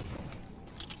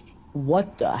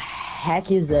 What the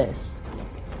heck is this?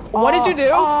 What did you do?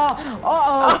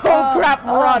 Oh crap,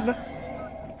 run!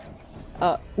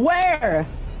 Where?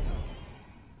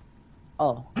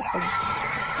 Oh.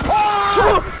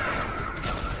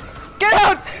 Get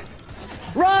out!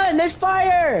 Run! There's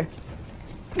fire!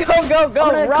 Go, I'm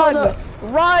gonna call run!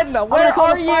 Run! I'm gonna Where call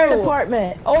are the fire you?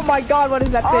 department. Oh my god, what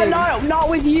is that Oh, thing? no, not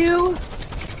with you!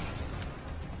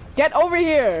 Get over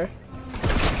here!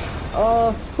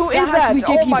 Who is That has to that? be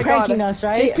JP Oh my god. pranking us,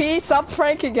 right? JP, stop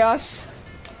pranking us.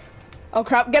 Oh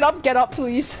crap, get up,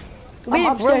 please. Leave,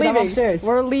 I'm we're upstairs, I'm leaving. upstairs.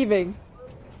 We're leaving.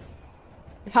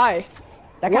 Hi.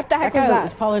 That What the heck was guy that?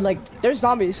 was probably like... There's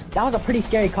zombies. That was a pretty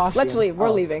scary costume. Let's leave, we're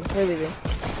Oh. leaving.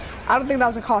 I don't think that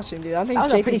was a costume, dude. I don't think That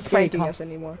was a pretty JP's scary pranking costume. us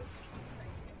anymore.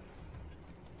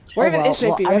 Where even is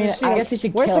JP? I haven't mean, seen I him. guess we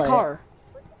should Where's kill the car?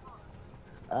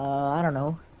 I don't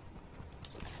know.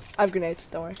 I have grenades,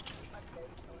 don't worry.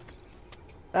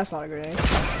 That's not a grenade.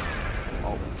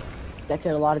 That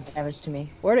did a lot of damage to me.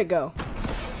 Where'd it go?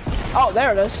 Oh,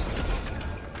 there it is.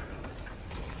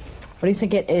 What do you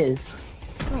think it is?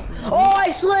 Oh, I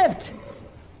slipped!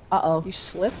 Uh-oh. You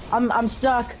slipped? I'm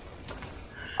stuck.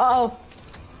 Uh-oh.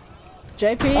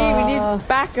 JP, we need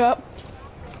backup.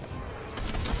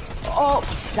 Oh,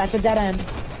 that's a dead end.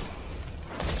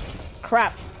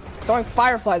 Crap. Throwing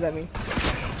fireflies at me.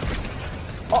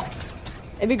 Oh,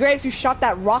 it'd be great if you shot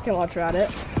that rocket launcher at it.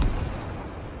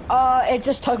 It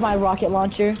just took my rocket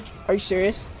launcher. Are you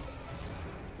serious?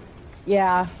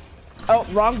 Yeah. Oh,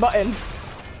 wrong button.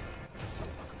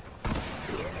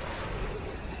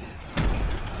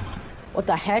 What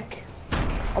the heck?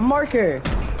 A marker.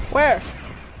 Where? How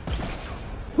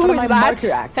Who did is my that?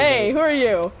 marker activate? Hey, who are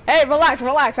you? Hey, relax.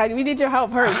 We need your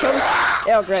help. Hurry, kill this.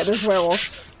 Oh, great. There's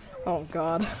werewolves. Oh,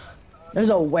 God. There's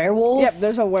a werewolf? Yep,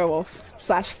 there's a werewolf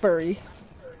slash furry.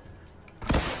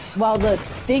 Well, the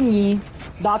thingy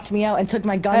knocked me out and took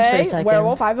my guns for a Hey, second.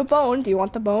 werewolf, I have a bone. Do you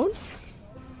want the bone? You're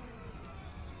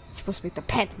supposed to make the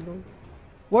panty bone.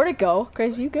 Where'd it go?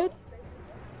 Crazy, you good?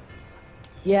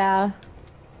 Yeah.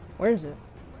 Where is it?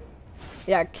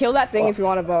 Yeah, kill that thing if you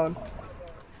want a bone.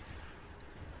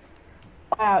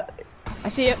 Uh, I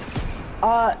see it.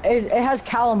 it has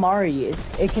calamari.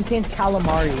 It contains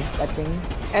calamari, that thing.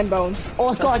 And bones. Oh,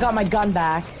 let's go, I got my gun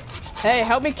back. Hey,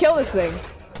 help me kill this thing.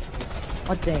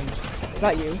 What thing?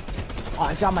 Not you. Oh,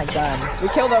 I got my gun. We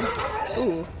killed him.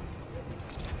 Ooh.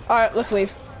 Alright, let's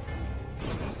leave.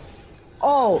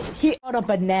 Oh, he got a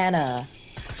banana.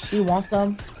 Do you want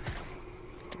some?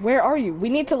 Where are you? We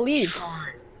need to leave.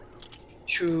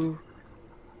 True.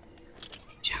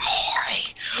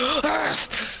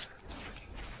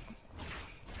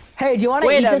 Hey, do you want to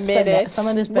Wait eat a this minute. some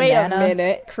of this Wait banana? a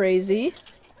minute, crazy.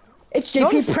 It's JP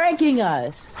Notice- pranking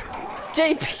us.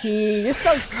 JP, you're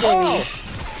so silly. Oh.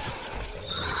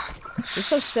 You're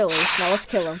so silly. Now let's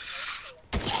kill him.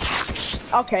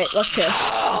 Okay, let's kill.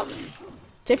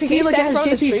 JP, can See, you look stand at in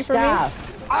front of this JP's tree for me?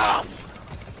 staff.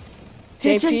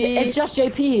 See, it's just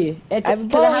JP. It's I have a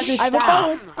because bone. it has his I have a staff.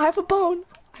 bone. I have a bone.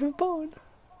 I have a bone.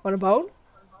 Want a bone?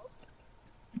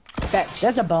 Fetch.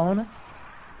 There's a bone.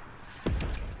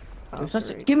 Oh,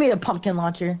 great. Give me the pumpkin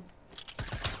launcher.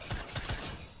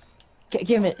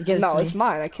 Give it No, to me. it's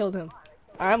mine. I killed him.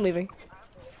 Alright, I'm leaving.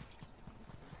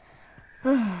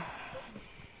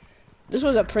 This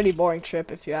was a pretty boring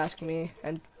trip, if you ask me.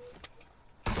 And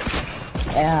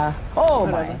Yeah. Oh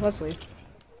whatever, my. let's leave.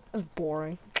 That was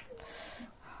boring.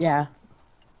 Yeah.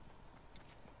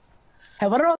 Hey,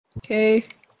 what about? Okay.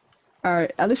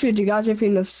 Alright, at least you got JP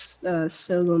in this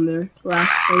cylinder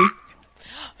last thing.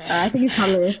 I think he's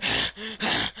hungry.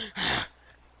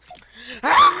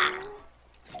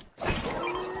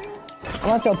 I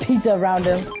want to throw pizza around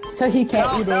him so he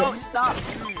can't eat No, it. stop.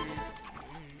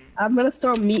 I'm gonna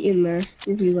throw meat in there.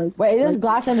 See if you like. Wait, is this like-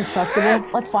 glass indestructible?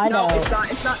 Let's find No, out. it's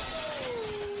not. It's not.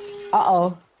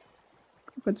 Uh-oh.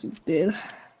 What you did.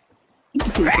 Eat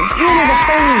the pizza. Ew, there's a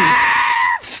furry.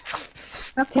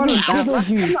 Have fun with that. Pickle I'm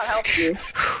juice. not helping you.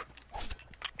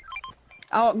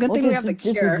 Oh, good What's thing we this have the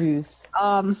pickle cure. juice?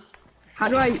 How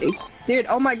do I? Dude,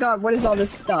 oh my God, what is all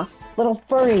this stuff? Little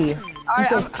furry.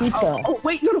 Alright, Eat this pizza. oh,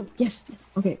 wait, no. Yes.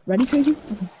 Okay, ready, crazy?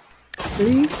 Okay.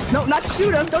 3. No, not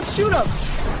shoot him. Don't shoot him.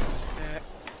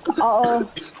 Uh-oh.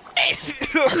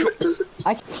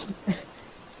 I...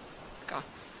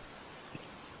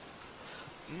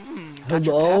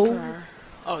 Hello? Pepper.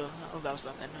 Oh, that was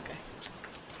nothing. Okay.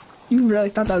 You really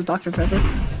thought that was Dr. Pepper?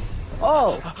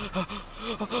 Oh!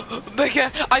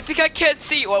 I think I can't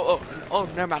see. Oh,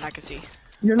 never mind. I can see.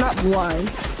 You're not blind.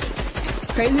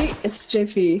 Crazy? It's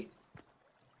JP.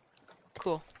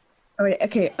 Cool. Alright,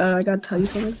 okay, I gotta tell you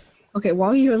something. Okay,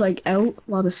 while you were like out,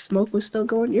 while the smoke was still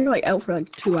going, you were like out for like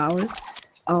 2 hours.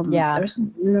 Yeah. There's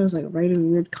some weirdos like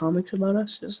writing weird comics about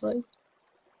us, just like.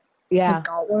 Yeah.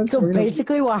 Got one, So we're gonna-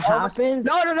 basically what happened...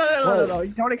 No.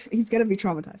 Don't. He's gonna be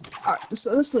traumatized. All right,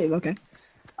 let's leave. Okay.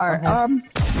 All right. Okay.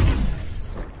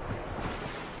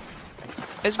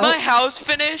 Is my house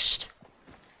finished?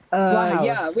 Wow.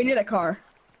 Yeah, we need a car.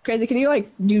 Crazy, can you like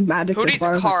do magic? Who to needs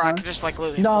borrow a the car? I can just like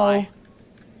literally No. fly.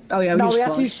 Oh yeah, No, just we have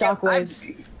to fly. use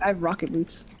shockwaves. I have rocket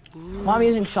boots. Mom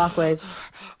using shockwaves.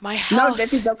 My No, house.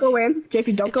 JP, don't go in.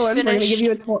 JP, don't It's go in. We're gonna give finished.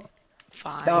 you a tour.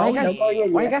 Fine. No, Why you don't guys, go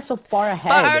in why you yet. guys so far ahead?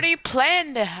 But I already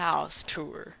planned the house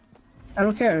tour. I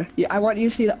don't care. Yeah, I want you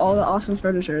to see all the awesome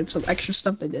furniture and some extra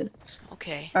stuff they did.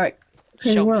 Okay. All right.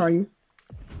 Crazy, Show where me. are you?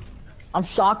 I'm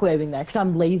shockwaving there because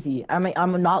I'm lazy. I'm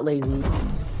not lazy.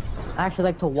 I actually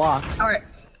like to walk. All right.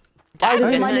 That This is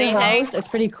isn't my new anything. house. It's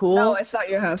pretty cool. No, it's not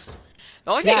your house.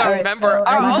 The only thing Yeah, I alright, remember, so the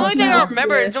my only house thing I is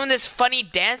remember here. is doing this funny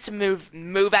dance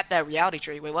move at the reality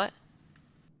tree. Wait, what?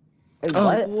 Wait, Oh.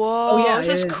 what? Whoa, yeah, this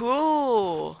yeah, is yeah.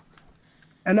 cool.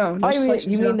 I know. Oh, just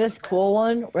you mean this cool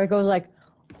one where it goes like,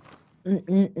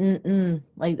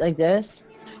 like this?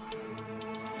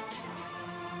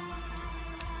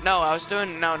 No, I was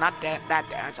doing not that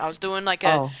dance. I was doing like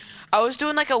a, Oh. I was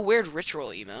doing like a weird ritual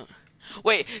emote.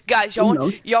 Wait, guys, y'all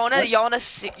Emote?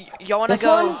 wanna This go?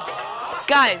 one?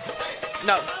 Guys,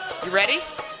 no, you ready?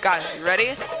 Guys, you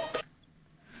ready?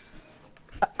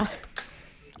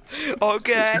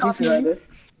 Okay. Copyrighted.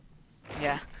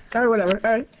 Yeah. Alright, whatever.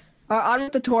 Alright. On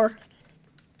with the tour.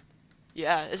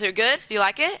 Yeah. Is it good? Do you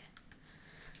like it?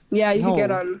 Yeah, you can get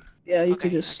No. on. Yeah, you Okay.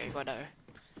 can just. Okay. Whatever.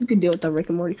 You can deal with the Rick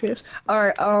and Morty creators.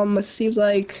 Alright, it seems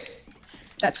like.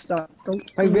 That's not. Don't.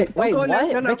 Wait, don't wait, go in there.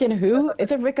 what? No, no. Rick and who? That's not-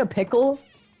 Isn't Rick a pickle?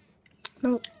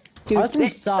 No. Dude, Oh, this one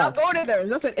stop sucks. going in there. There's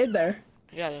nothing in there.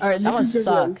 Yeah. This, Alright, That this one is the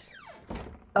room. sucks.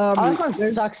 Oh, this one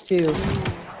there's- sucks too.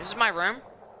 this is my room.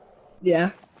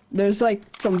 Yeah. There's like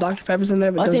some Dr. Peppers in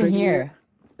there, but What's those in are here?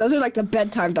 Those are like the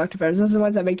bedtime Dr. Peppers. Those are the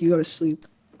ones that make you go to sleep.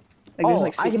 Like, Oh,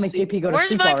 there's, I can make sleep- JP go to Where's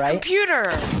sleep, my alright? computer?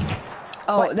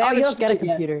 Oh, Wait, they haven't you don't get a shipped it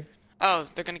yet. computer. Oh,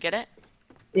 they're gonna get it.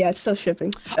 Yeah, it's still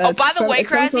shipping. Oh, It's by the from- way, it's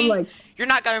coming from, Krasny, like, you're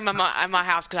not going to my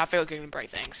house because I feel like you're gonna break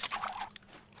things.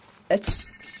 it's.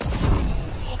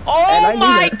 And Oh I knew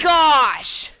my that.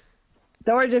 gosh!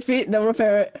 Don't worry, defeat. Don't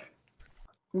repair it.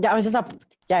 That was just a.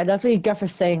 Yeah, that's what you get for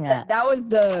saying that. That was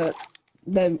the.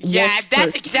 Yeah, wolf's that's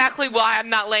curse. exactly why I'm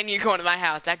not letting you go into my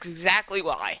house. That's exactly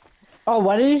why. Oh,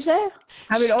 what did you say?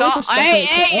 I mean, only for Stop! stuff Hey, like-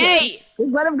 hey!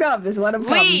 Just let him come. Just let him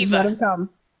come. Leave. Just let him come.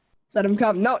 Just let him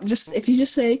come. No, just if you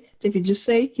just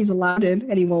say he's allowed in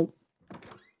and he won't.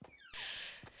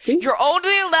 See? You're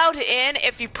only allowed in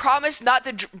if you promise not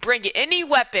to bring any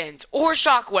weapons or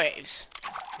shockwaves.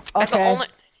 That's the Okay. only.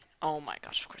 Oh my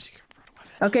gosh! Of course you brought a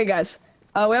weapon. Okay, guys.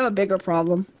 We have a bigger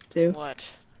problem too. What?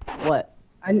 What?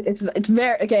 And it's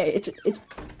very okay.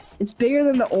 It's bigger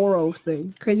than the Oro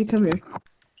thing. Crazy, come here.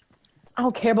 I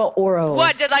don't care about Oro.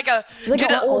 What did like a Like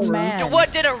did an a old man.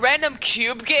 did a random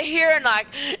cube get here and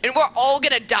we're all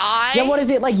gonna die? Yeah, what is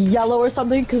it, like yellow or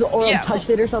something? Because Oro Yeah. touched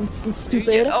it or something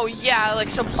stupid? Oh yeah, like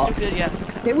some stupid yeah.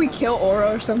 Did we kill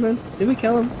Oro or something? Did we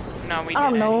kill him? No, we I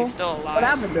don't didn't. know. He's still alive. What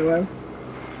happened to him?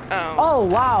 Oh,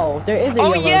 wow. There is a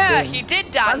Oh yellow yeah, thing. he did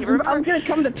die. I was gonna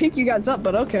come to pick you guys up,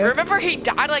 but okay. Remember he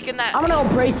died like in that. I'm gonna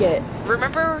go break it.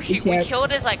 Remember we can't.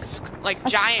 killed his like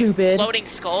That's giant stupid. floating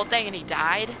skull thing and he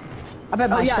died. I bet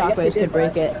my yeah, I guess he shockwaves did could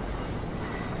break that. it.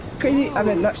 Crazy. I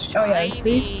mean, no, oh yeah. Shiny.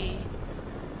 See.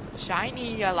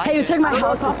 Shiny, I like Hey, you it. took my I don't know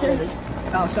what this helicopter. is.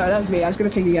 Oh, sorry, that was me. I was gonna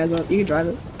pick you guys up. You can drive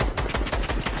it.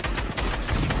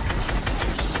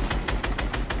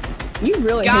 You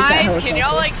really hate that Guys, helicopter. can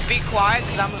y'all like be quiet?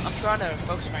 Cause I'm trying to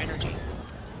focus my energy.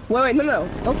 Wait, no.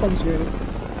 Don't focus your energy.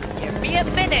 Give me a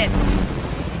minute.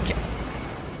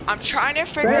 I'm trying to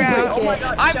figure Break out. it. Oh my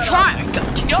God, I'm shut trying.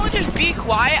 Can y'all just be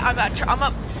quiet? I'm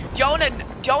up. Do y'all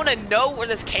wanna know where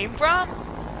this came from?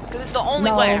 Cause it's the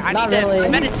only No, way. I not need to really.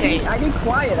 meditate. I get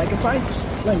quiet. I can find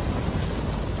like.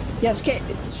 Yes, okay.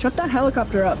 Shut that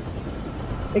helicopter up.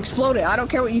 Explode it. I don't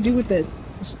care what you do with it.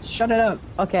 Just shut it up.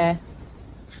 Okay.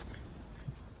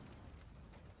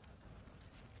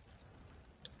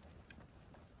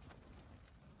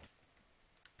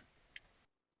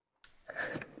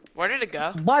 Where did it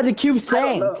go? Why the cube I don't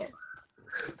sank? know.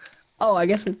 Oh, I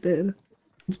guess it did.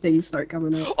 Things start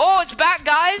coming up. Oh, it's back,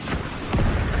 guys.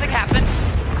 Nothing happened.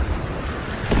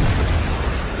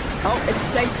 Oh, it's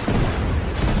sank.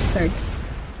 Sorry.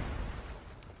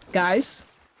 Guys.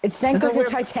 It sank There's like a the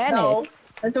weird- Titanic. No,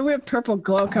 there's a weird purple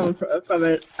glow coming from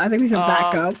it. I think we should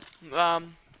back up.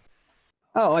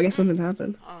 Oh, I guess something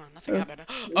happened. Oh, nothing happened.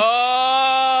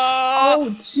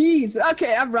 Oh, jeez.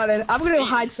 Okay, I'm running. I'm gonna go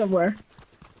hide somewhere.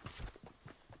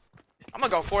 I'm gonna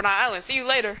go Fortnite Island. See you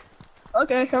later.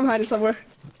 Okay, I'm hiding somewhere.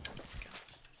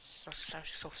 So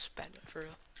spent for real.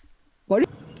 What?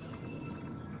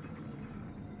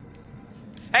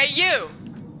 Hey, you.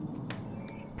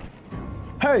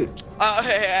 Hey!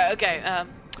 Okay.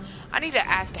 I need to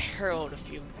ask the Herald a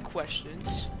few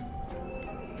questions.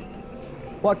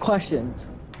 What questions?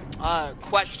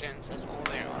 Questions. That's all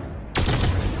they are.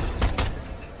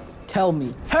 Tell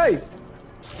me. Hey!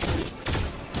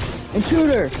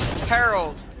 Intruder!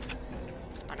 Herald.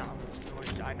 I know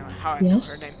how I know her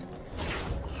Yes. name.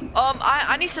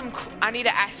 I need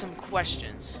to ask some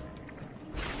questions.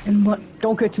 And what?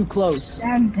 Don't get too close.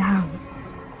 Stand down.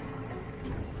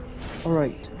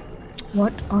 Alright.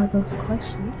 What are those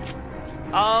questions?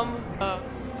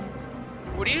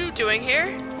 What are you doing here?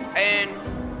 And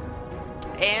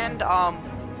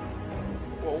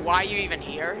well, why are you even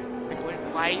here? Like,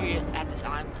 why are you at this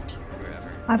island or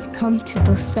whatever? I've come to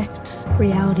perfect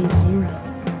reality zero.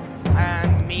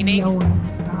 Meaning? No one will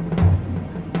stop me.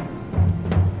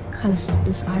 Because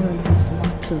this island has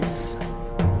lots of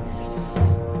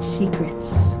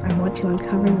secrets. I want to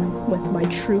uncover them with my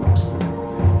troops.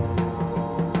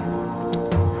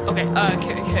 Okay,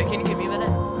 can you give me a minute?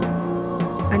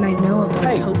 And I know about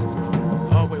Hey. Toast.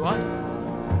 Oh, wait, what?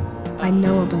 I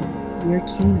know about your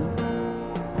kingdom.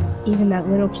 Even that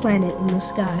little planet in the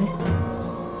sky.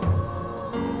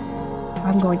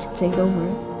 I'm going to take over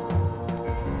it.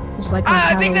 Just like my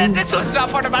I think that Halloween. this was not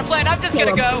part of my plan. I'm just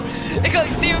gonna go. I'm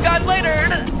gonna see you guys later.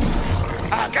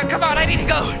 Come on, I need to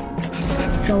go.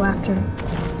 Go after him.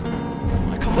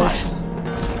 Come on.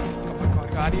 Come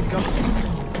on, I need to go.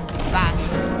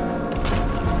 Fast.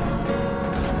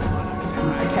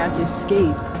 I can't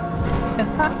escape.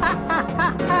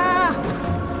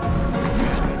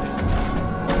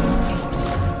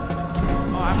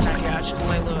 Oh, I'm not here. I should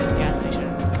lay low at the gas station.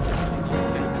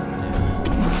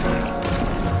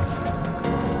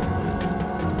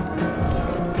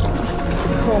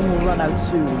 Chrome will run out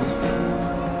soon.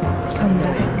 Come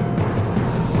back.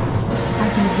 I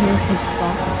can hear his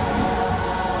thoughts.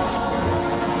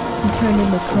 He turned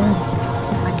into Chrome.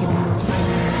 I can know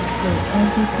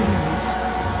everything else.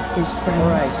 His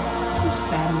friends, his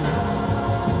family.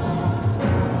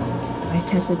 I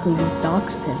technically just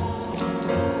doxed him.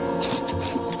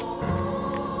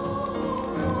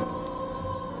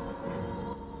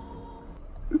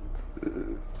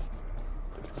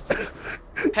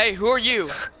 Hey, who are you?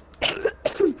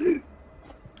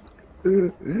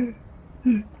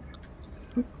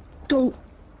 Don't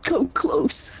come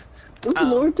close. The Oh.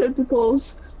 Lord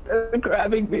tentacles are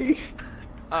grabbing me.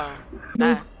 Oh,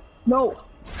 No, nah. no,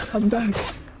 come back.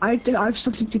 I have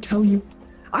something to tell you.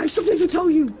 I have something to tell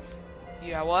you.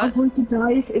 Yeah, I'm what? going to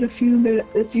die in a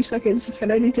few seconds,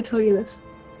 and I need to tell you this.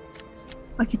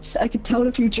 I could tell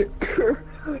the future,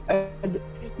 and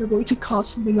you're going to cough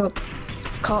something up.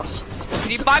 Cough.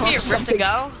 Can you buy me a Cough rift to something.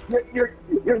 go?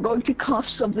 You're going to cough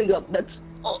something up that's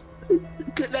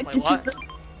connected Wait, what? to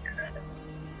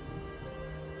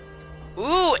the.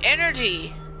 Ooh,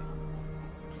 energy!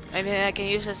 Maybe I can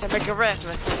use this to make a rift,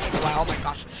 but it's gonna take a while. Oh my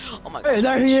gosh. Oh my gosh. Hey,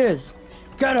 there he is.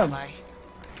 Get him. Bye.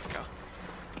 Go.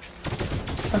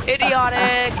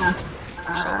 Idiotic!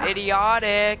 So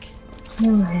idiotic.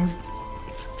 Kill him.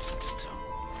 So,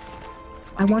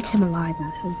 I want him alive,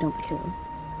 so don't kill him.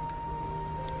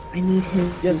 I need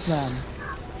him. Yes, ma'am.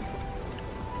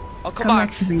 oh, come Come on.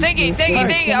 back to me. Thingy!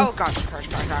 Oh gosh, gosh.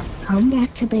 Come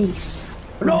back to base.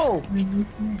 No!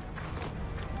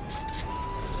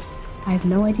 I have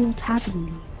no idea what's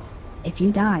happening. If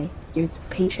you die, your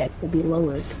paycheck will be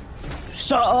lowered.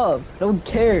 Shut up. No one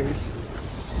cares.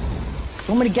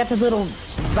 Want me to get this little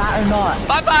rat or not?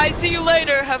 Bye bye, see you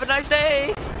later. Have a nice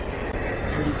day.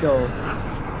 Where'd he go?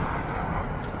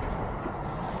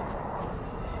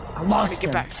 I I lost need to get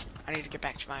him. back. I need to get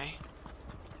back to my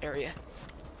area.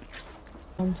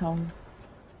 Tongue.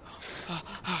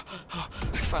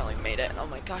 I finally made it. Oh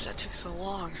my gosh, that took so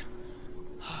long.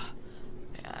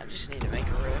 Yeah, I just need to make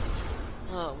a rift.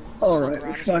 Oh, Alright,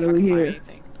 we're finally here. Wait,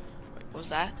 what was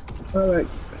that? Alright.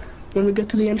 When we get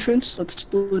to the entrance, let's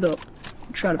split up.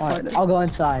 Try to find it. I'll go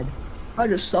inside. I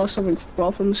just saw something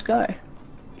fall from the sky.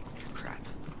 Crap.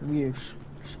 Weird.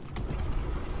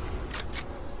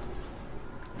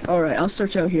 Alright, I'll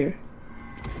search out here.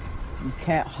 You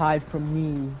can't hide from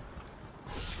me.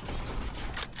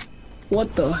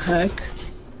 What the heck?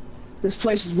 This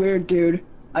place is weird, dude.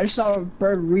 I just saw a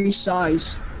bird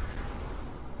resize.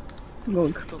 I'm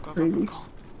going crazy. Go.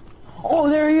 Oh,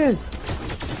 there he is.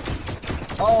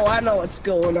 Oh, I know what's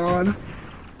going on.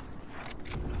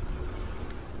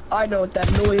 I know what that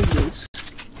noise is.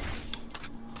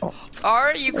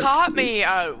 Alright, you caught me.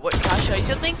 What? Can I show you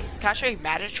something? Can I show you a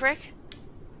magic trick?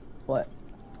 What?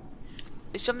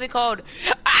 It's something called.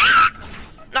 Ah!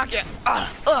 Knock it.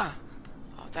 Oh,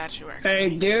 that should work. Hey,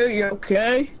 dude, you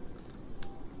okay?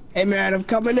 Hey, man, I'm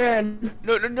coming in.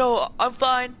 No, I'm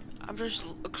fine. I'm just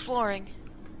exploring.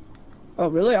 Oh,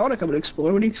 really? I want to come and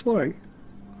explore. What are you exploring?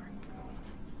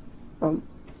 Can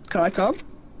I come?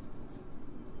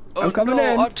 Oh, I'm coming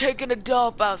in. I'm taking a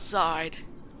dump outside.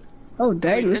 Oh,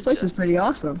 dang, Wait, this it's place a- is pretty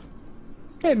awesome.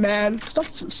 Hey, man,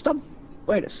 stop.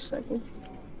 Wait a second.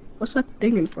 What's that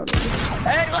thing in front of you?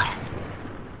 Hey,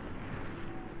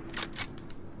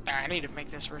 I need to make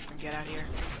this rift and get out of here.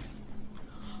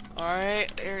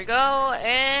 Alright, here we go,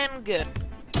 and good.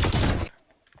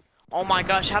 Oh my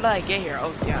gosh, how did I get here?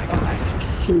 Oh, yeah, I got that.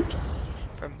 shoot.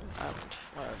 From,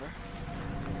 whatever.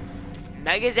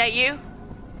 Meg, is that you?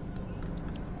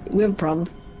 We have a problem.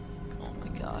 Oh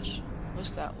my gosh.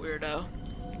 What's that weirdo?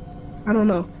 I don't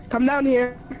know. Come down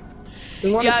here.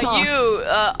 We want to Yeah, talk. you,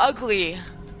 ugly.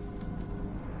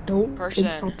 Don't person.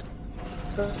 insult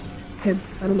him.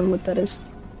 I don't know what that is.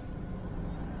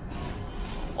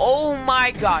 Oh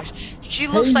my gosh. She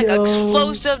looks like Heyo.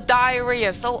 explosive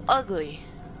diarrhea, so ugly.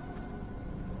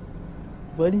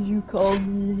 What did you call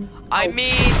me? I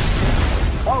mean,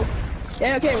 Oh,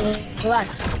 yeah, okay,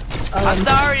 relax. I'm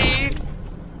sorry.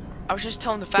 I was just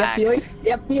telling the Do you have facts. feelings? Do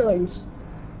you have feelings?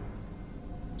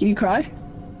 Do you cry?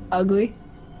 Ugly?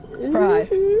 Cry.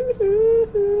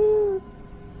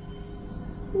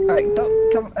 Alright,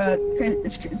 don't come.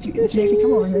 JP,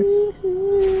 come over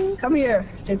here. Come here,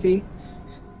 JP.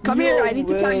 Come here. I need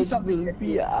to tell you something.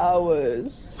 Be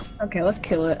hours. Okay, let's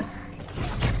kill it.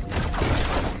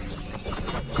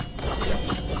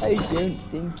 I don't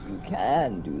think you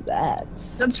can do that.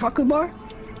 Is that a chocolate bar?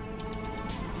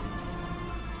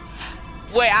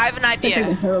 Wait, I have an Something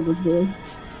idea. terrible here.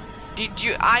 Do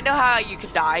you? I know how you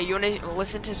could die. You want to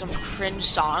listen to some cringe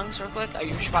songs real quick? Oh,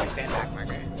 you should probably stand back,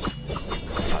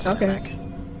 Margaret. Okay.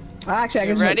 Actually, I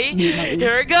You can ready? mute my ear.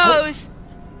 Here it goes.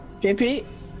 JP.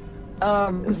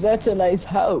 That's a nice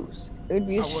house. It would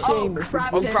be a Oh, shame if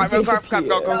crap, it JP. crap,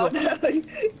 go. No.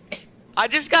 I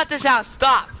just got this out.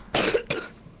 Stop.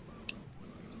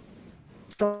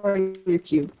 Destroying your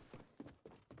cube.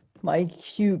 My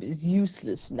cube is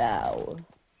useless now.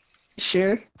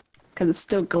 Sure? Because it's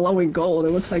still glowing gold.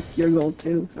 It looks like your gold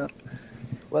too, so.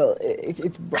 Well, it's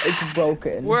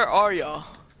broken. Where are y'all?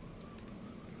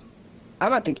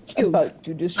 I'm at the I'm cube. about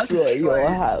to destroy destroy your it.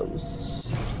 house.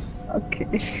 Okay.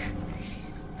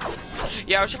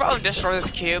 Yeah, we should probably destroy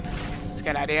this cube. It's a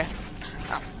good idea.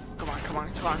 Oh, come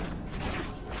on.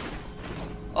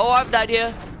 Oh, I have an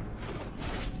idea.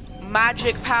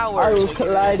 Magic powers. I will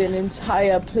collide an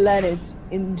entire planet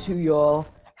into your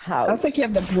house. I don't think you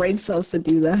have the brain cells to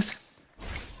do that.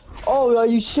 Oh, are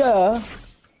you sure?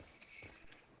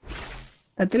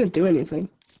 That didn't do anything.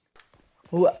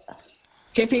 What?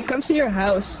 JP, come to your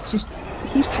house. She's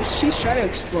trying to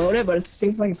explode it, but it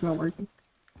seems like it's not working.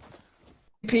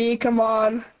 JP, come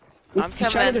on. I'm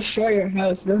He's trying to destroy your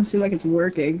house. It doesn't seem like it's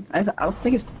working. I don't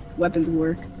think his weapons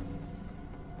work.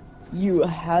 You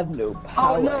have no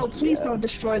power. Oh no, please don't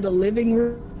destroy the living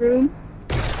room.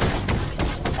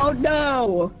 Oh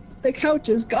no! The couch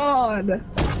is gone!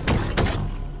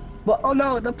 But oh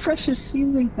no, the precious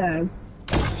ceiling fan.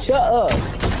 Shut up.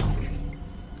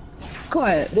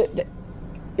 Quiet.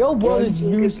 Your world is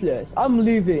useless. I'm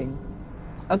leaving.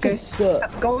 Okay.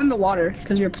 Go in the water,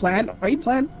 because you're planned. Are you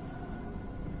planned?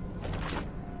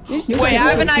 Wait, I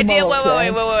have an idea. Wait,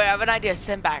 I have an idea.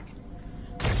 Stand back.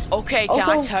 Okay, can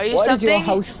I tell you why something? Does your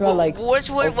house smell like what's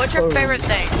your favorite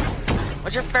thing?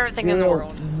 What's your favorite thing in the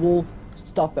world? Wolf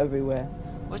stuff everywhere.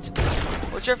 What's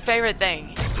your favorite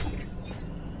thing?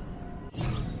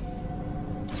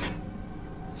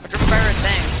 What's your favorite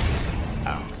thing?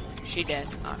 Oh, she did.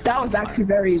 That was actually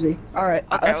very easy. Alright,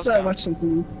 okay, let's watch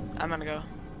something. I'm gonna go.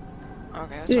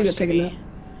 Okay, let's You're watch gonna take a TV. nap.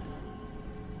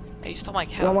 Hey, you stole my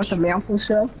couch. You wanna watch the Manson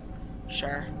show?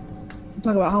 Sure.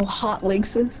 Talk about how hot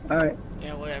Lynx is? Alright.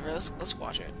 Yeah, whatever. Let's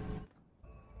watch it.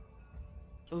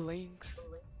 Lynx.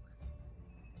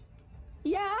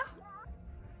 Yeah.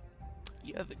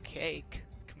 You have a cake.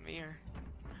 Come here.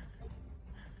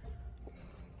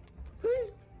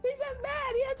 Who's that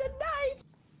man? He has a knife.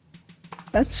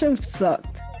 That show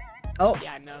sucked. Oh.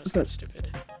 Yeah, I know. It's so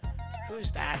stupid. Who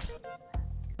is that?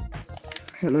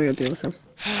 I'm not gonna deal with him.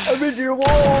 I'm in your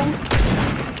walls.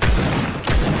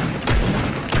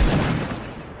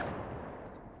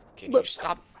 Can you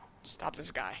stop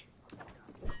this guy?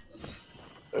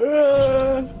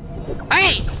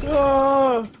 Hey!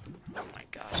 Oh my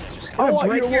gosh, I just got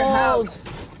want your walls.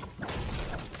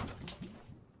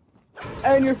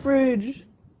 And your fridge.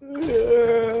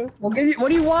 We'll give you. What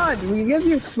do you want? We can give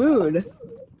you food.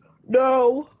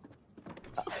 No.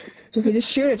 So if you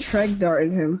just shoot a treg dart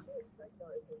at him,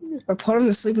 or put him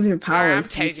to sleep with your power. I'm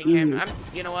tasing him.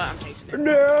 You know what? I'm tasing him.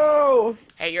 No.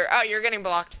 Hey, you're getting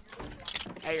blocked.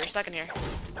 Hey, you're stuck in here.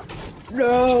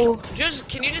 No.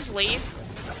 Can you just leave?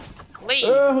 Leave.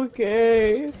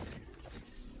 Okay.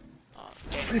 Oh,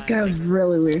 That guy was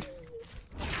really weird.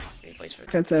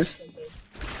 Princess.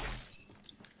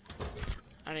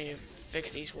 I need to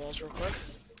fix these walls real quick.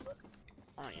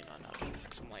 Oh, you know, no, I can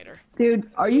fix them later. Dude,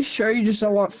 are you sure you just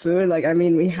don't want food? Like, I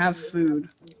mean, we have food.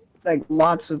 Like,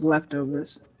 lots of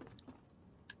leftovers.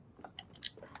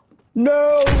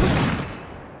 No!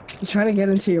 He's trying to get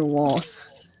into your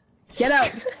walls. Get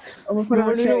out! I'm gonna put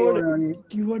a shade on you.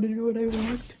 Do you want to know what I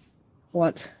want?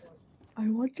 What? I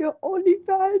want your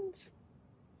OnlyFans.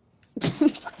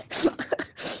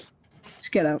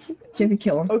 Just get out. Jimmy,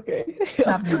 kill him. Okay.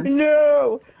 Stop him.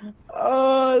 No!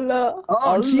 Allah. Oh,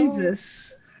 Allah.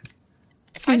 Jesus.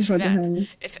 If I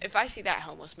see that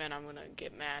homeless man, I'm gonna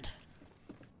get mad.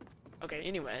 Okay,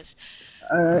 anyways.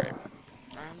 Alright.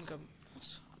 I'm good.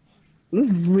 This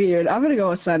is weird. I'm gonna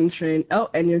go outside and train. Oh,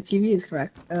 and your TV is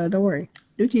correct. Don't worry.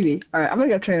 New TV. Alright, I'm gonna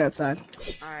go train outside.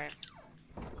 Alright.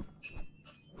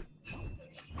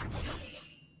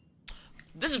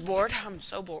 This is bored. I'm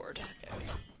so bored. Okay.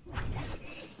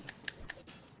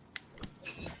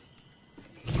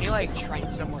 Can you like train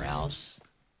somewhere else?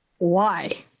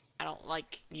 Why? I don't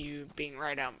like you being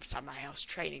right outside my house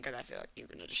training because I feel like you're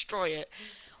gonna destroy it,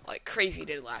 like Crazy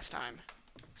did last time.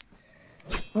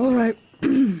 All right.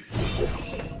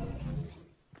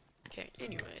 Okay.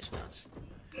 Anyways, nuts.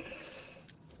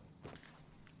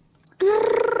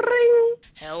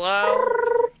 Hello.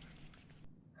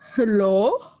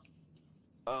 Hello.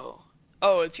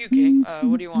 Oh, it's you, King.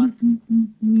 What do you want?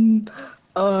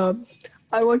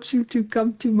 I want you to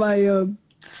come to my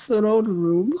throne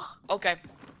room. Okay,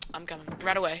 I'm coming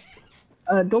right away.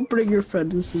 Don't bring your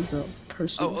friends. This is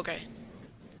personal. Oh, okay.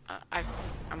 I'm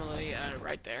literally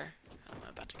right there. I'm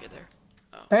about to get there.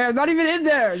 Oh. Hey, I'm not even in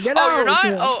there. Get out. Oh, you're not?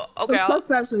 Oh, okay. I'm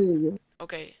trespassing.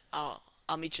 Okay, I'll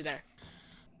meet you there.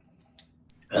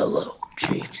 Hello,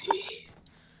 JP.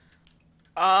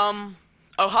 Oh,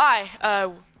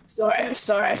 hi. Sorry,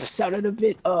 I sounded a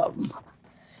bit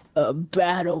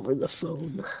bad over the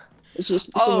phone. It's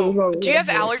just something's wrong with do you have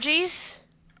my voice. allergies?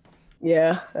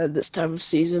 Yeah, at this time of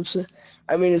season. So,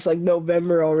 I mean, it's like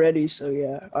November already, so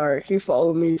yeah. Alright, can you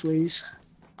follow me, please?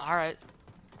 Alright.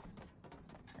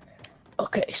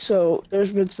 Okay, so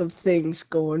there's been some things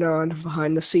going on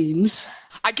behind the scenes.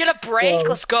 I I get a break. Whoa.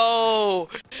 Let's go.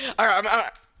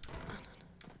 Alright,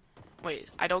 wait,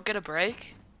 I don't get a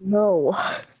break? No.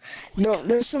 No,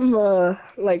 there's some,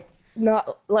 like,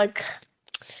 not, like,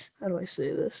 how do I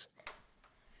say this?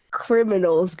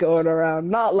 Criminals going around.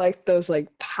 Not like those, like,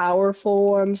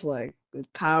 powerful ones, like,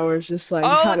 with powers, just, like,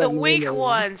 Oh, kind the of weak normal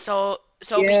one. ones. So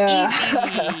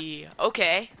Yeah. be easy.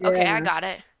 Okay, okay, I Yeah. got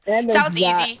it. And there's Sounds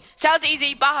that. easy. Sounds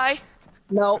easy. Bye.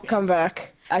 No, Okay. come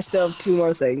back. I still have 2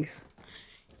 more things.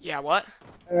 Yeah, what?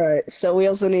 Alright, so we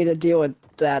also need to deal with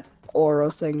that aura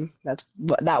thing that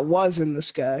was in the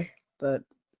sky, but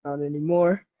not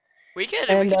anymore. We could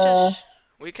And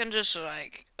we can just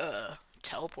like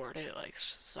teleport it like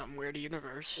some weird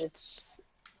universe.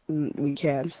 we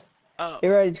can. Oh. We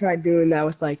already tried doing that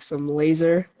with like some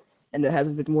laser, and it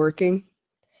hasn't been working.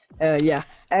 Yeah.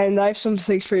 And I have some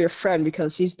things for your friend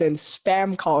because he's been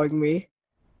spam calling me.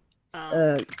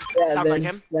 Yeah, sounds like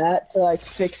there's that to like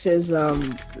fix his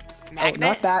Magnet? Oh,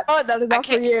 not that. Oh, that is not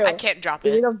for you. I can't drop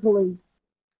You it. don't believe.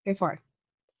 Okay, fine.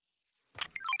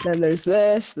 Then there's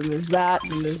this, then there's that,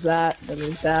 then there's that, then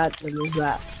there's that, then there's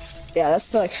that. Yeah, that's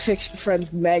to like fix your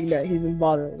friend's magnet. He's been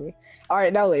bothering me.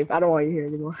 Alright, now leave. I don't want you here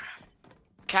anymore.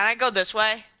 Can I go this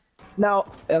way? No.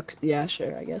 Okay, yeah,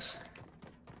 sure, I guess.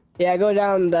 Yeah, go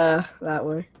down that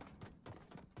way.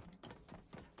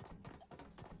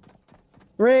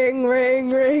 Ring, ring,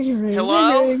 ring, ring.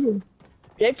 Hello? Ring.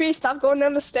 JP, stop going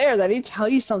down the stairs. I need to tell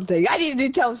you something. I need to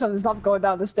tell you something. Stop going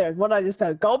down the stairs. What did I just tell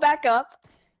you? Go back up.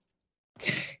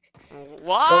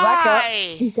 Why? Go back up.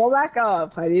 Just go back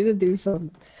up. I need to do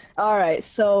something. Alright,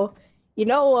 so, you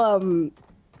know,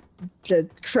 the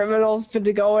criminals been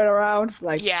going around?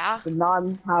 Like, Yeah. the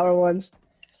non-power ones?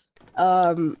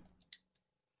 Yeah,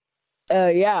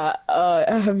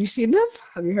 have you seen them?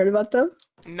 Have you heard about them?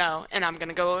 No, and I'm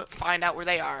gonna go find out where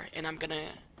they are, and I'm gonna.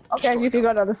 Okay, destroy you can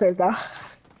them. go down the stairs now.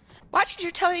 Why did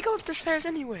you tell me to go up the stairs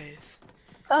anyways?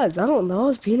 Cause, I don't know,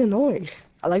 it's being annoying.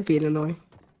 I like being annoying.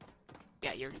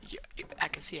 Yeah, I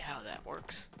can see how that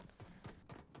works.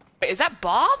 Wait, is that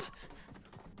Bob?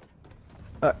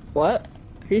 What?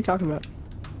 Who are you talking about?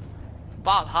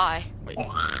 Bob, hi. Wait.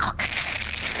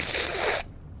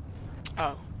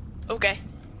 Oh, okay.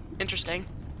 Interesting.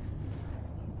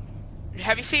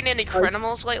 Have you seen any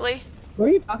criminals lately? Who are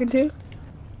you talking to?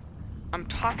 I'm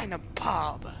talking to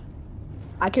Bob.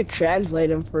 I could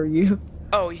translate him for you.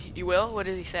 Oh, you will? What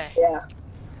did he say? Yeah.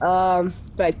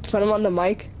 But put him on the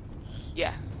mic.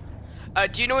 Yeah.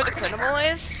 Do you know where the criminal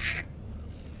is?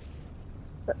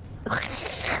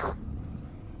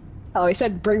 Oh, he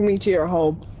said bring me to your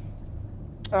home.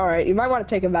 Alright, you might want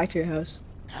to take him back to your house.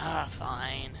 Ah,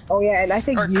 fine. Oh yeah, and I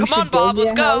think Or, you come should on, Bob, build me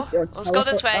let's a go. house or Let's go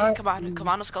this way. teleport- Come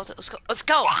on, let's go. Let's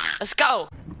go. Let's go.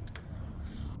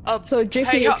 So JP,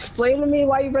 hey, yo. explain to me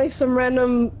why you bring some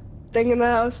random thing in the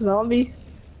house, zombie?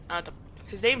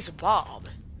 His name's Bob.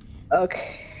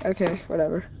 Okay,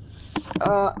 whatever.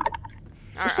 Alright,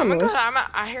 some noise.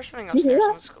 I hear something Do you hear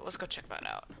upstairs. that? Let's go check that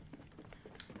out.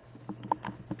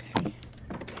 Okay.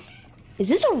 Is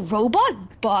this a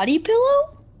robot body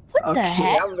pillow? What the Okay,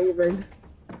 heck? I'm leaving.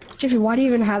 JP, why do you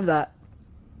even have that?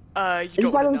 You Is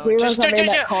don't one of know. the heroes Just, that made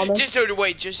just, that comment? just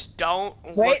wait. Just don't.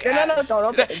 Wait, look no, don't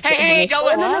open it. Hey, don't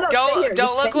look. No, stay here. Don't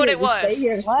Just look stay what here. it was. Just stay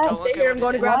here. What? Don't Stay look here. at I'm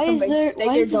going to it. grab Why something. is there? Stay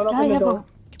Why here. does this Don't guy open the have door.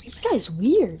 a? This guy's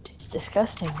weird. It's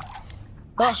disgusting.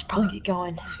 I should probably get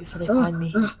going before they find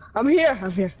me. I'm here.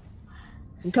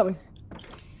 I'm coming.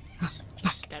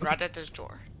 Stand right at this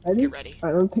door. Ready? Get ready.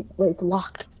 Alright, wait, it's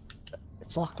locked.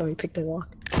 It's locked. Let me pick the lock.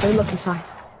 Let me look inside.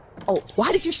 Oh,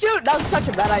 why did you shoot? That was such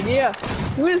a bad idea.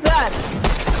 Who is that?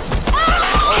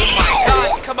 Oh my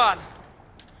God! Come on.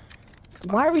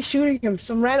 Why are we shooting him?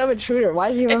 Some random intruder. Why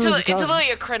is he It's running? literally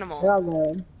a criminal. Oh,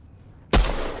 man.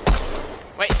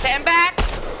 Wait, stand back.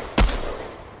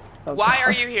 Oh, Why God.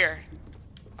 are you here?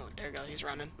 Oh, there you go. He's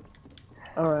running.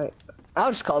 Alright. I'll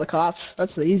just call the cops.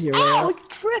 That's the easier way Ow! out. It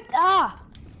tripped! Ah!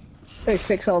 Hey,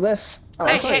 fix all this. Oh,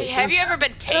 that's not Hey, even- have you ever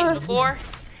been tased before?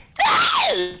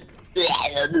 Yeah,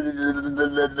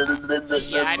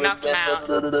 I knocked him out.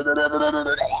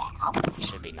 He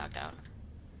should be knocked out.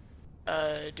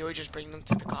 Do we just bring them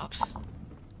to the cops?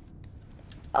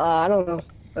 I don't know.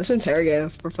 Let's interrogate him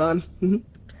for fun.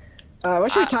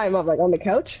 What should we tie him up? Like on the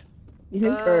couch? You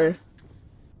think, or?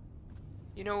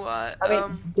 You know what? I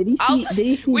mean, did he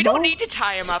see? We Bo? don't need to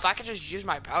tie him up. I can just use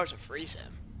my powers to freeze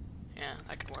him. Yeah,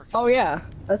 that could work. Oh yeah,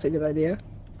 that's a good idea.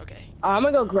 Okay. I'm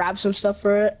gonna go grab some stuff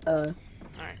for it. Alright.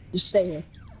 Just stay here.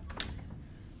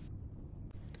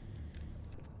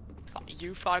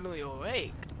 You finally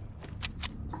awake.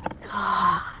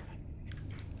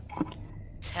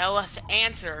 Tell us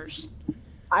answers.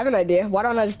 I have an idea. Why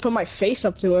don't I just put my face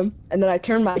up to him, and then I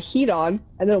turn my heat on,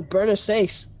 and then it'll burn his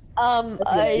face. That's a good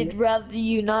I'd idea. rather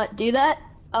you not do that.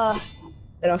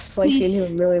 Then I'll slice you into a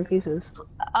million pieces.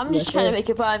 I'm just Yes, trying sir. to make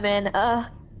it by, man. Why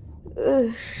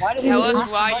did Tell you us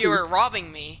ask why money? you were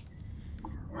robbing me.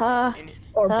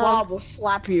 Or Bob will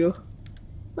slap you.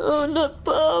 Oh, not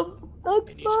Bob. Not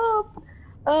Maybe- Bob.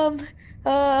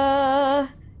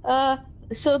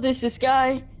 So there's this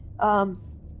guy.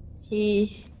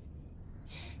 He's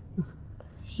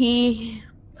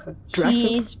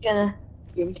gonna.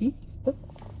 TMT?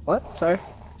 What? Sorry.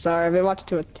 Sorry, I've been watching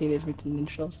too much Teenage Mutant Ninja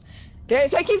shows. Okay,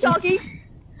 so keep talking!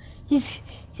 He's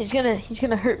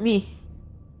gonna hurt me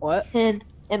What? and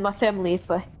my family if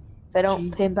I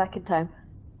don't Jeez. pay him back in time.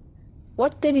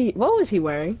 What was he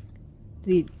wearing?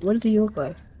 What did he look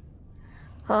like?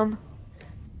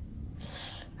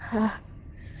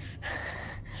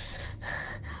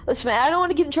 Listen, man, I don't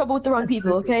want to get in trouble with the wrong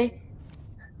people, okay?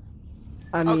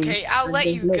 I mean, Okay, I'll let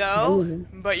there's you no go, reason.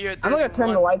 but you're. I'm gonna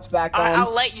turn the lights back on.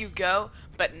 I'll let you go,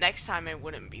 but next time it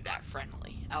wouldn't be that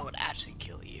friendly. I would actually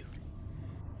kill you.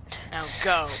 Now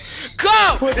go,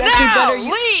 go Would that be now, better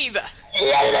you- leave.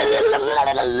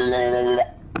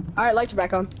 Alright, lights are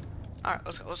back on. All right,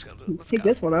 let's go. Take Go.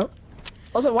 this one out.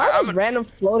 Also, why Alright, are I'm those gonna- random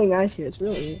floating eyes here? It's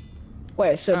really weird.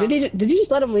 Wait, so Oh. did you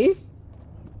just let him leave?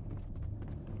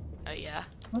 Yeah,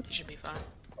 you should be fine.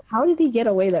 How did he get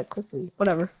away that quickly?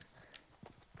 Whatever.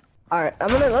 Alright,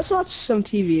 let's watch some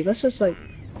TV. Let's just like,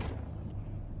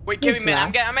 Wait, give me a minute.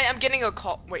 Who's that? I'm getting a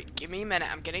call. Wait, give me a minute.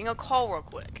 I'm getting a call real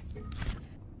quick.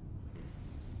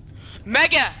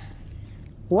 Mega,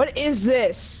 what is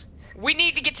this? we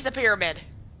need to get to the pyramid.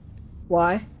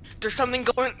 Why? There's something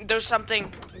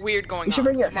weird going on. You should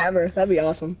bring your Come on. hammer. That'd be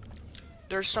awesome.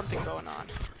 There's something going on.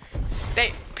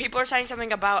 People are saying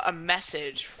something about a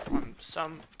message from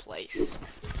some place.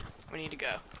 We need to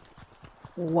go.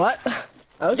 What?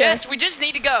 Okay. Yes, we just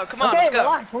need to go. Come on, Okay, let's go.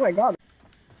 relax. Oh my god.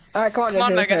 Alright, come on, Come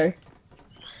on, okay, Megan. sorry.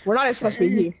 We're not even supposed to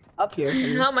be here. Up here.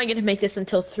 How am I gonna make this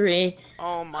until 3?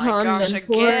 Oh my Come gosh, and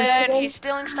pour. again. He's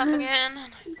stealing stuff again.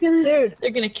 Dude, They're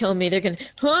gonna kill me. They're gonna.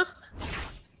 Huh?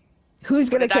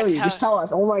 who's gonna did I kill you? tell- Just tell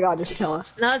us. Oh my god, just tell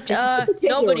us. Not Just put the taser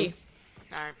nobody. away.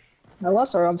 Alright. Tell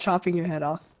us or I'm chopping your head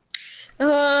off.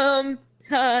 The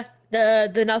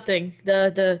nothing.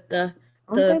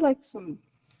 Aren't they like some...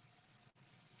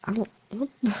 I don't...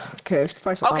 Okay,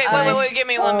 first of all, Okay,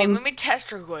 wait, let me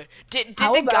test real quick. Did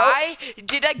how the about-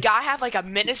 guy have like a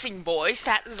menacing voice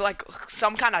that is like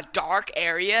some kind of dark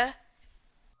area?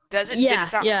 Did Yeah, it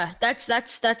sound... yeah. That's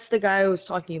the guy I was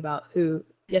talking about who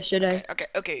yesterday.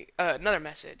 Okay, another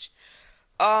message.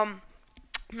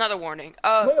 Another warning.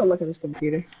 I'm gonna look at this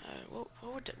computer. What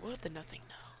would the nothing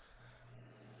know?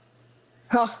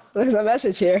 Oh, there's a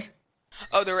message here.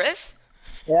 Oh, there is?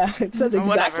 Yeah, it says Oh,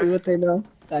 exactly whatever. what they know,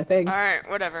 I think. Alright,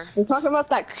 whatever. We're talking about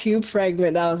that cube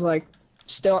fragment that was like,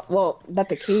 still, well, that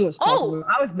the king was talking Oh! about.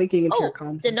 I was leaking into your Oh,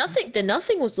 conscience. the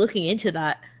nothing was looking into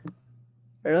that.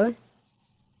 Really?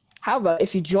 How about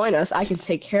if you join us, I can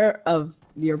take care of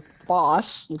your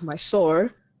boss with my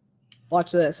sword.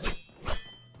 Watch this.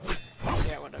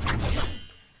 Yeah, whatever.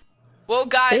 Well,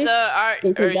 guys, See? alright,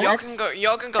 You think y'all that- can go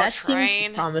That train.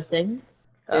 seems promising.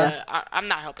 Yeah. I'm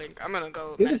not helping. I'm gonna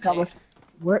go You can come meditate.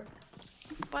 with. Where?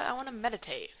 But I want to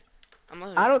meditate. I'm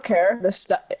literally... I don't care. The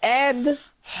stuff. And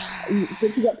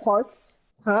did you get parts?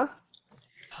 Huh?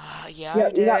 Yeah, Yeah, I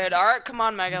you got- did. Alright, come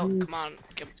on, Mega. Come on.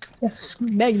 Yes.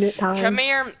 Magnet time. Come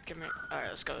here. Alright,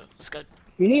 let's go.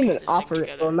 You need Piece an this thing operator,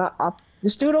 together. or not op.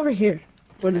 Just do it over here,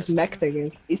 where this mech thing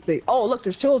is. These things. Oh, look,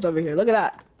 there's tools over here. Look at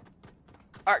that.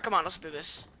 Alright, come on, let's do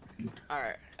this.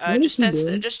 Alright. What is he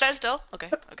doing? Just stand still. Okay.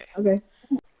 Okay.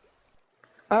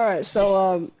 All right.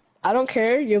 So I don't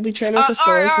care. You'll be training us with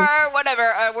swords. Alright,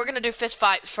 whatever. We're gonna do fist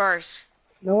fights first.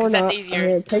 No, we're 'cause that's not. easier.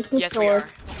 Okay, take the Yes, we sword. are.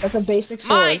 That's a basic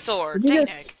sword. My sword. You Dang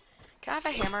just- it. Can I have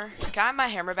a hammer? Can I have my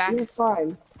hammer back? It's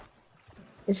fine.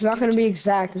 It's not gonna be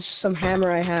exact. It's just some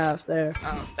hammer I have there.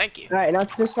 Oh, thank you. All right, now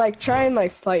just like try and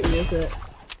like fight me with it.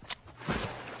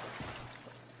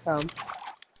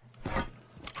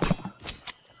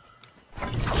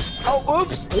 Oh,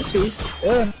 oops! Oopsies.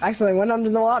 Ugh, accidentally went under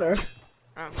the water.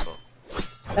 Oh, cool.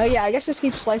 Oh yeah, I guess just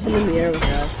keep slicing in the air with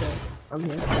that. So I'm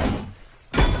here.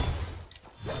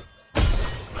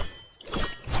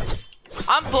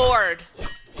 I'm bored.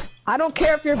 I don't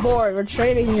care if you're bored. We're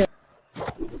training here.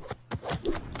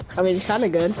 I mean, it's kind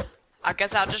of good. I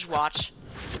guess I'll just watch.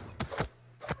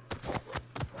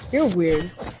 You're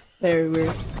weird. Very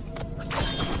weird.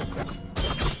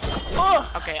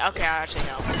 Okay, I actually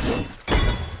know.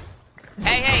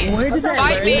 Hey, Where did I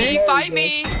fight learn me, this? fight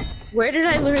me. Where did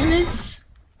I learn this?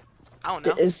 I don't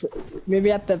know. Is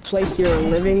maybe at the place you're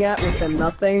living at with the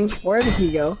nothing? Where did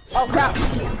he go? Oh crap!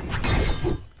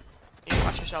 You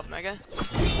watch yourself, Mega.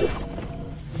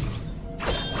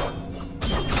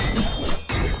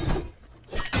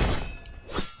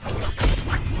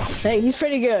 Hey, he's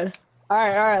pretty good. All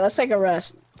right, let's take a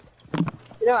rest.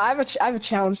 You know, I have a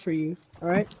challenge for you. All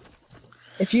right,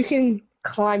 if you can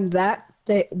climb that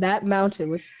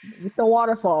mountain with the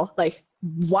waterfall, like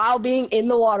while being in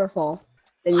the waterfall,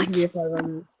 then you can be a part of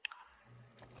it.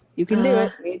 You can do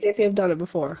it. Me and JP have done it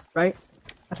before, right?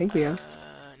 I think we have.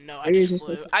 No, Maybe you just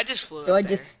I just flew Do up I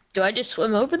there. do I just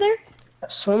swim over there?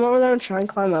 Swim over there and try and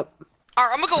climb up.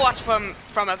 Alright, I'm gonna go watch from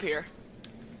up here.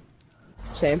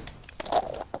 Same.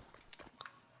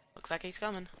 Looks like he's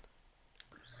coming.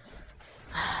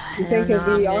 You think he'll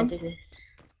be on? Do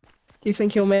you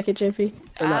think he'll make it, JP?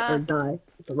 Or not, or die?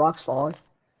 With the rocks falling.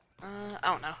 I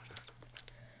don't know.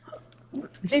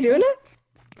 Is he doing it?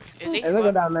 Is he? Hey, look,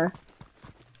 go down there.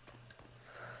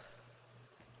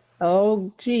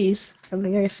 Oh, jeez. I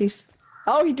think I see.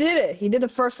 Oh, he did it. He did the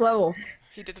first level.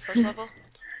 He did the first level?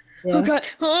 Yeah. Okay.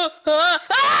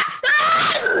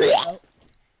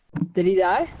 Did he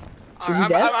die? Is he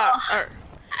dead?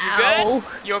 You good?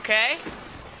 You okay?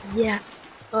 Yeah.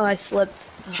 Oh, I slipped.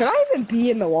 Should I even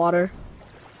be in the water?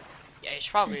 Yeah, you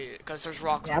should probably, because there's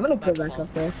rocks. Yeah, I'm gonna go back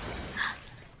up there.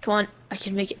 Come on, I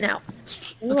can make it now.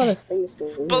 I don't want to sting this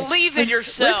thing. Believe in What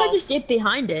yourself. if I just get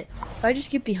behind it? If I just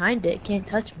get behind it, it can't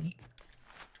touch me.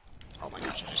 Oh my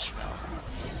gosh, I just fell.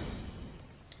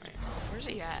 Wait, where's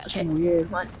he at? That's weird.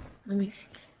 Come on, let me.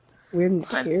 Weird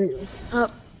material.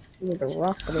 Up. It's like a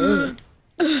rock banana.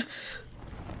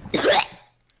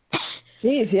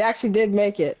 Jeez, he actually did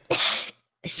make it.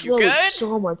 I swallowed good?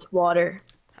 so much water.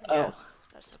 Yeah,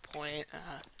 that's the point.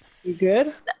 You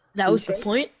good? That was the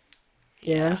point.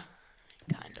 Yeah.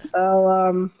 Kinda.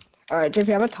 Oh, alright, JP,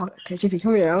 I'm gonna talk. Okay, JP,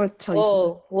 come here. I'm gonna tell you something.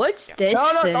 Whoa, what's this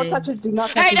No, thing? don't touch it. Do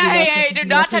not touch Hey, it. hey, do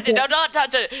not touch it. Do not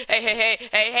touch it.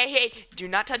 Hey. Do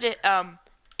not touch it.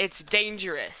 It's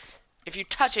dangerous. If you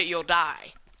touch it, you'll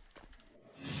die.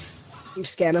 You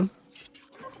scan him.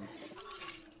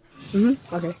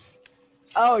 Okay.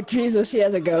 Oh, Jesus, he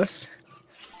has a ghost.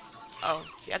 Oh,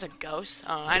 he has a ghost?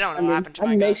 Oh, I don't know what happened to that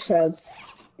my makes ghost. sense.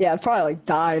 Yeah, it probably like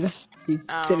died. He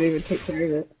didn't even take care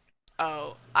of it.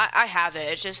 Oh, I have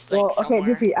it. It's just like Well, okay,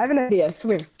 somewhere. JP, I have an idea.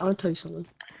 Come here. I want to tell you something.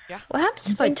 What happens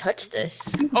if I touch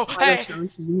this? Oh, Final hey!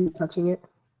 challenge for you touching it.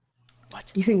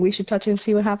 What? You think we should touch it and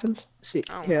see what happens? See,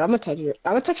 Oh. here, I'm gonna touch it.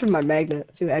 I'm gonna touch it with my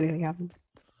magnet. See if anything happens.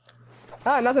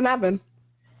 Ah, nothing happened.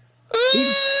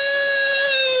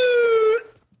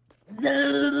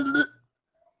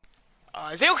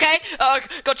 Is he okay?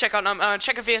 Go check on him.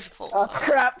 Check if he has a pulse. Oh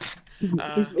crap! He's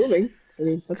moving. I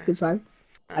mean, that's a good sign.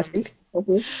 I think.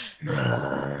 Hopefully.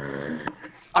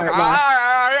 Alright,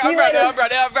 bye. See you later. I'm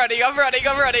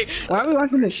ready. Why are we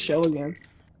watching this show again?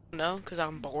 No, because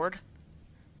I'm bored.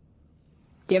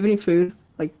 Do you have any food?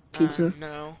 Like pizza?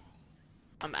 No.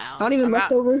 I'm out. Not even I'm out.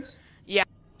 leftovers?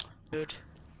 Dude.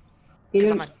 You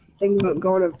 'Cause didn't think about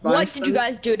going to buy What did you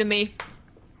guys do to me?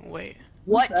 Wait.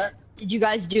 What that? did you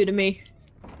guys do to me?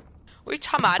 What are you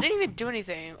talking about? I didn't even do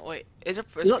anything. Wait, is it?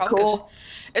 You look cool.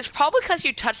 It's probably because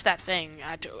you touched that thing.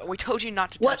 We told you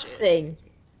not to What touch it. thing?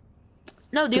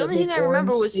 No, the The only thing big I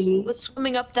remember orange thingy. was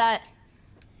swimming up that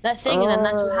thing, and then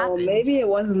that's what happened. Maybe it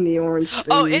wasn't the orange thing.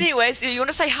 Oh, anyways, you want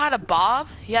to say hi to Bob?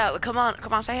 Yeah, come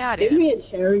on, say hi to Did him. we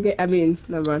interrogate? I mean,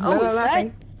 never mind. Oh, no, is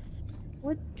nothing.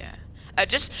 Yeah.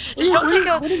 Just don't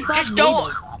take just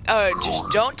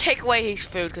don't take away his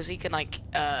food because he can like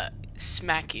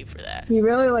smack you for that. He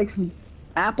really likes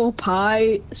apple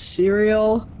pie,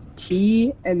 cereal,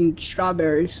 tea, and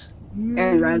strawberries.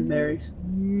 And raspberries.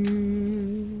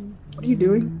 What are you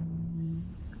doing?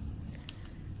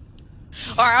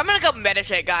 Alright, I'm gonna go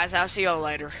meditate, guys. I'll see y'all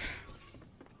later.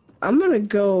 I'm gonna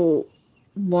go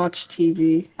watch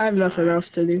TV. I have nothing else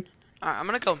to do. Alright, I'm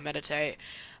gonna go meditate.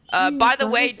 By the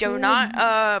way, do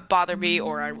not bother me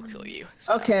or I will kill you.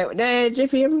 So. Okay,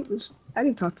 JP, I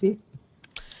didn't talk to you.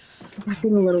 He's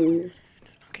acting a little weird.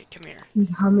 Okay, come here.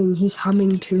 He's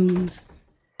humming tunes.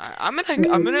 I'm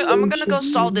gonna go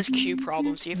solve this Q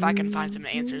problem, see if I can find some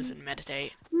answers and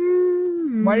meditate.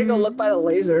 Why do you go look by the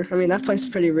laser? I mean, that place is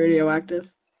pretty radioactive.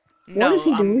 No, What is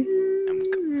he doing?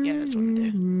 Yeah, that's what I'm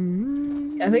gonna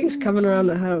do. I think he's coming around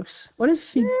the house. What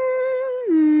is he?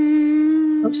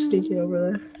 I'm sneaking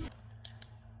over there.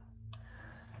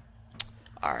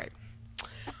 Alright.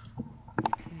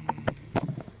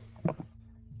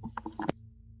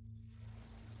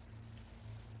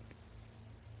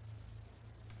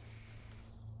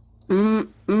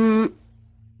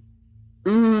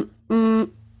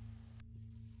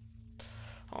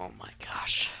 Oh my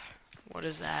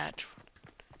is that?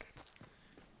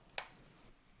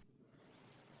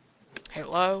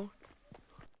 Hello?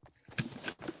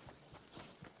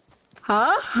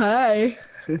 Huh? Hi.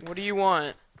 What do you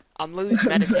want? I'm literally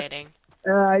meditating.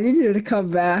 I need you to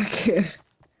come back.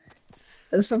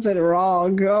 There's something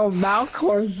wrong. Oh,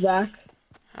 Malcor's back.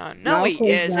 No, he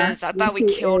Malcolm's back. isn't. I thought we Yes,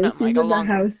 he killed him is. like He's a in the long.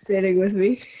 house sitting with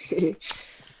me.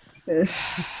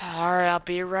 Alright, I'll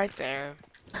be right there.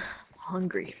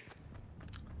 Hungry.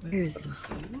 Where's the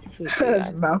food?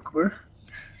 That's Malcor.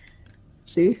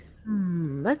 See?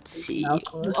 Let's see.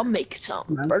 Malcor. I'll make some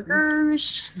Malcor.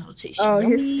 burgers. That'll taste Oh,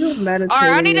 yummy. he's still meditating.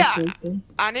 Alright, I need or to. something.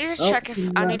 I need to Oh, check if he's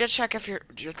I not. need to check if your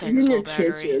He's thing's in low your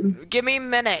battery. kitchen. Give me a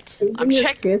minute. He's I'm in your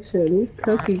check. kitchen. He's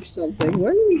cooking something.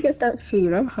 Where did you get that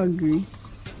food? I'm hungry.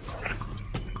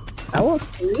 I want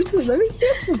food. Let me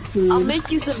get some food. I'll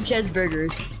make you some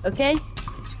cheeseburgers, okay?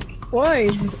 Why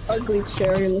is this ugly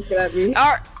cherry looking at me?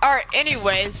 Alright.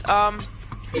 Anyways, No,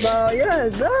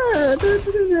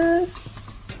 yeah.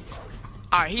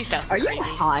 Alright, he's Are definitely you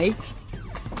crazy. high?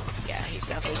 Yeah, he's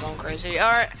definitely going crazy.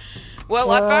 Alright. Well,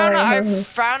 I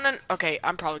found an. Okay,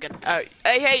 I'm probably gonna.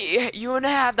 Hey, you wanna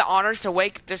have the honors to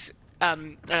wake this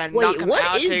and knock Wait, him what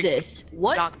out is to this?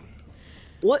 What? knock-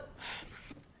 What?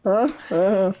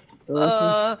 Huh?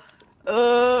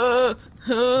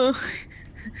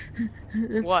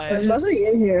 What? There's nothing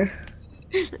in here.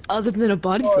 Other than a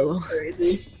body Oh, pillow.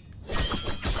 crazy.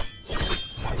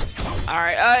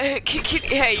 Alright, hey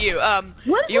you,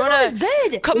 What is you this wanna- on his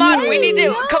bed? come on, we need to,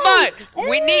 no. come on,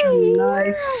 we need,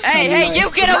 Nice. hey, you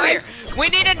Nice. get over here, we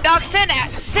need to knock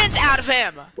sense out of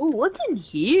him. Ooh, what's in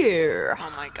here? Oh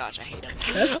my gosh, I hate him.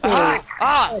 That's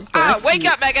Wake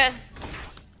up, Megan.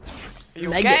 Are you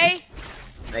Megan. okay?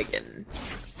 Megan.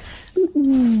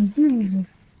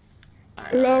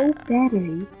 Low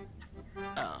battery.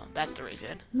 Oh, that's the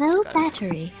reason. Low Okay.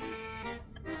 battery.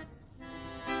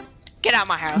 Get out of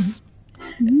my house.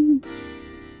 I'm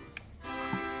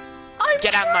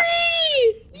Get out of my-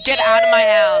 free! Get out of my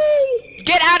house.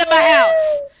 Get out of my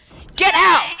house. Get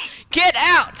out. Get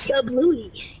out. The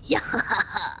bluey. Yeah.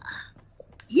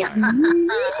 Yeah.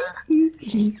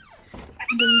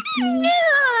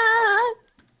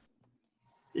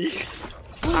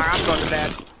 Alright, I'm going to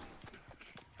bed.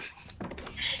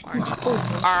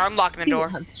 Alright, I'm locking the We door.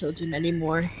 don't have children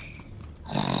anymore.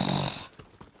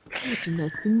 It's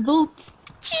nothing but.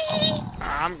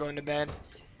 I'm going to bed.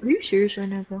 Are you serious right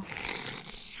now, bro?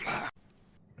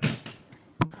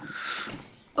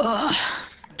 Ugh.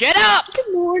 Get up!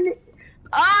 Good morning.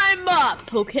 I'm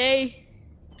up, okay?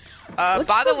 What's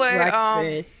By the for way,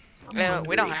 breakfast? I'm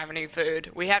we don't hungry. have any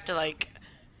food. We have to, like,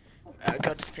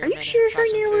 go to the Are pyramid you sure and find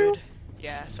it's some on your food. room?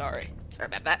 Yeah, sorry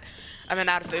about that. I'm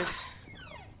out of food.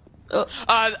 Oh.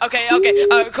 Okay,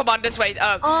 come on, this way.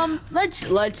 I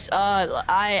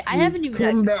haven't even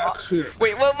Come had. back here.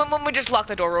 Wait, let me just lock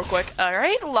the door real quick.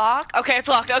 Alright, lock. Okay, it's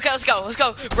locked. Okay, let's go.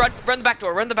 Run the back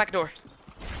door,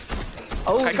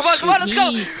 Oh, Okay, come on, let's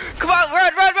go. shit. Come on,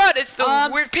 run. It's the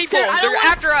weird people. Sir, I don't They're want-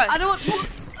 after us. I don't want.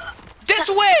 This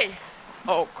way!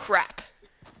 Oh, crap.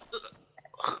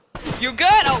 You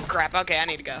good? Oh, crap. Okay, I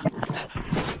need to go.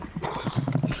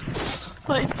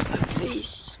 My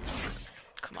face.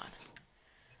 Come on.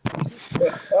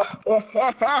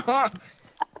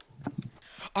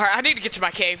 Alright, I need to get to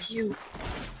my cave. You.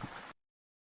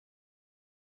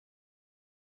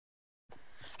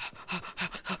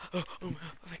 Oh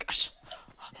my gosh.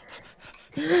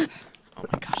 Oh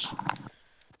my gosh.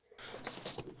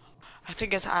 I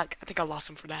think I lost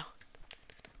him for now.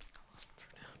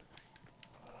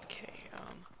 Okay,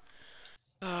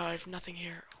 I have nothing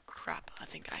here. Oh crap, I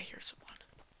think I hear someone.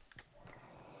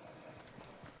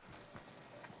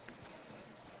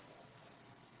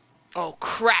 Oh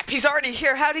crap, he's already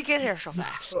here. How'd he get here so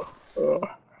fast?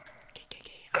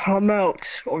 Come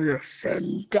out, or your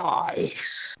friend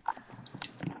dies.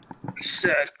 I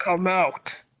said, come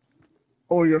out,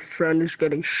 or your friend is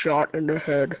getting shot in the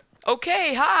head.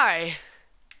 Okay, hi.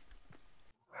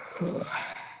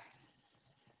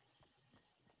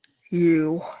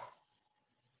 You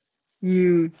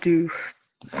do.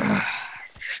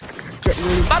 Get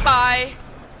me. Bye-bye.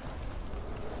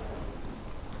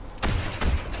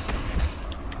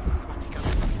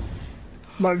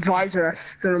 My visor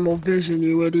has thermal vision,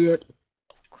 you idiot.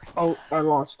 Oh, I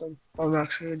lost him. I'm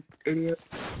actually an idiot.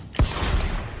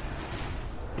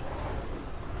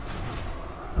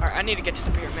 Alright, I need to get to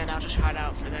the pyramid. I'll just hide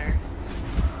out for there.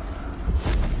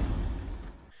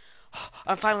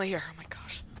 I'm finally here. Oh my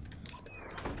gosh.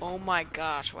 Oh my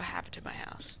gosh, what happened to my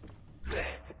house?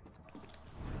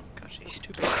 Gosh, these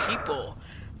stupid people.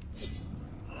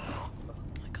 Oh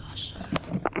my gosh.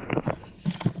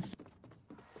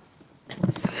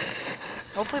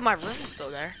 Hopefully my room is still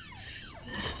there.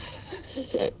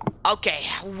 Okay,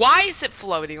 why is it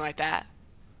floating like that?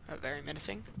 Oh, very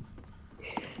menacing.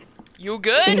 You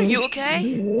good? Are you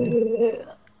okay?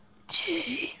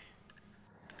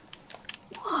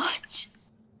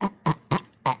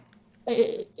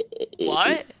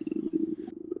 What?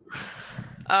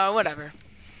 Whatever.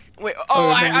 Wait,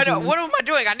 I know. What am I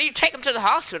doing? I need to take him to the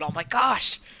hospital. Oh my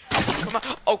gosh. Come on.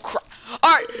 Oh crap.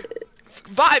 Alright.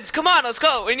 Vibes, come on, let's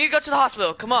go. We need to go to the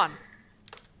hospital. Come on.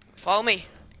 Follow me.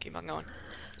 Keep on going.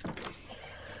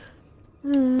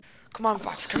 Come on,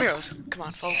 Vibes. Come here. Come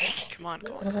on, follow me. Come on,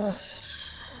 come on.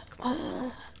 Come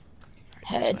on.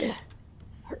 Head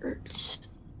hurts.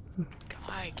 Come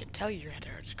on, I can tell you your head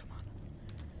hurts. Come on.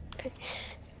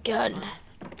 Gun.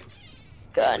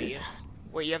 Gun.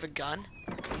 Wait, you have a gun?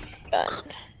 Gun.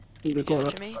 Give it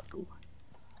to me?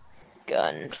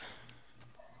 Gun.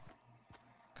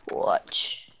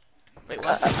 Watch. Wait,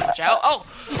 what? Watch out. Oh!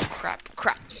 Crap.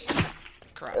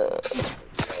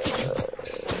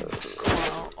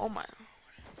 Oh my.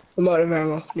 I'm out of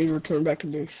ammo. Need to return back to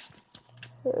base.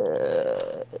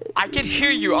 I can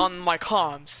hear you on my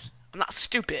comms. I'm not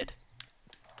stupid.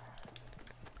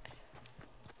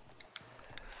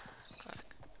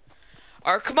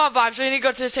 Alright, come on, Vibes. We need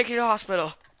to take you to the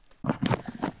hospital.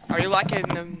 Are you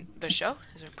liking the show?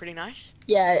 Is it pretty nice?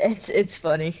 Yeah, it's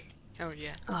funny. Oh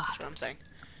yeah, that's what I'm saying.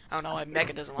 I don't know why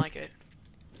Mega doesn't like it.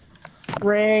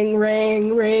 Ring. Oh,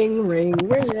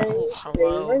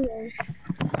 hello. Ring.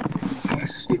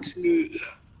 Yes, it's me,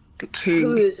 the king.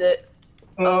 Who is it?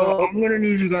 I'm gonna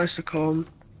need you guys to come.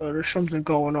 There's something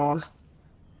going on.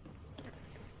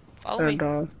 Follow me.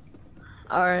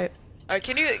 Alright.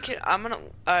 Can you get a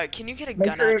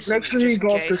gun out? Make sure you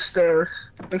go up the stairs.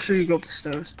 Make sure you go up the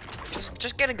stairs.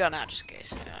 Just get a gun out just in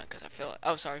case. Because I feel like,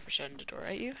 oh, sorry for shutting the door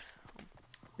at you.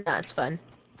 Nah, it's fine.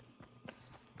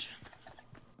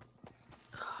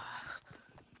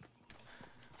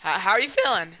 How are you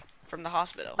feeling from the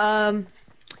hospital?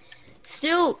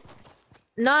 Still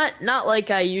not like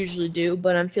I usually do,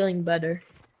 but I'm feeling better.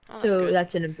 Oh, So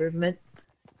that's an improvement.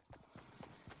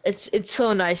 It's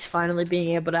so nice finally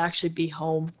being able to actually be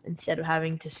home instead of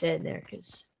having to sit in there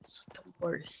because it's like the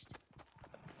worst.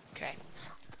 Okay.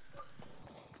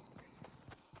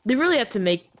 They really have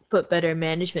to put better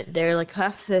management there. Like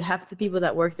half the people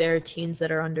that work there are teens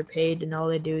that are underpaid, and all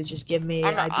they do is just give me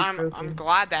ibuprofen. I'm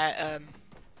glad that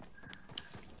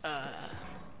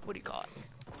what do you call it?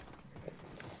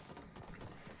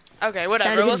 Okay,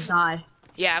 whatever. Let's die.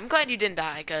 Yeah, I'm glad you didn't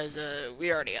die, because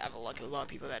we already have a lot of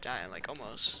people that die like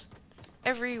almost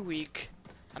every week.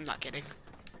 I'm not kidding.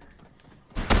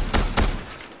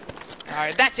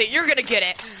 Alright, that's it. You're gonna get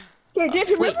it. Yeah, Jeff,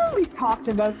 remember we talked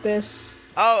about this?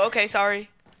 Oh, okay, sorry.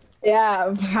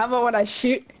 Yeah, how about when I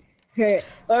shoot? Wait,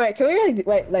 can we really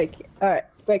alright,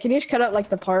 wait, can you just cut out like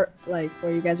the part like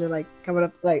where you guys are like coming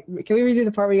up, like can we redo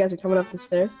the part where you guys are coming up the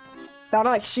stairs? So I wanna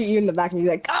like shoot you in the back and you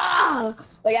like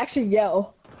like actually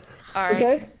yell. Alright.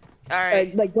 Okay?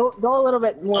 Alright. Like go a little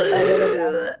bit more down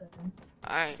the stairs.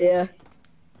 Alright. Yeah.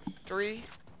 3.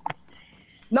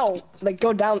 No, like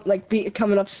go down, like be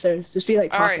coming upstairs. Just be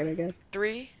like talking again.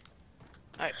 3.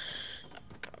 Alright.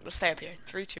 Let's stay up here.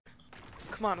 3, 2.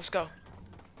 Come on, let's go.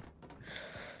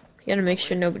 You gotta make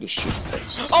sure nobody shoots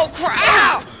us. Oh crap!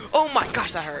 Ow! Oh my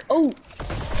gosh, that hurt. Oh.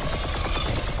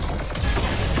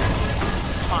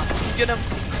 Come on, get him.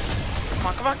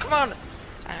 Come on.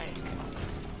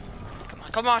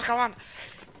 Alright, come on.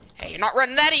 Hey, you're not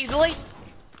running that easily.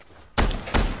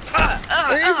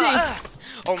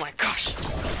 Oh my gosh.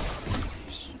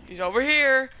 He's over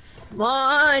here. Come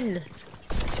on.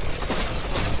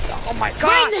 Oh my gosh.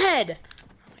 Brain head. Oh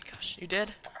my gosh, you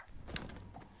did?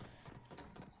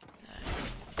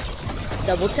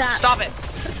 Double tap. Stop it.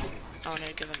 Oh, I need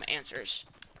to give him answers.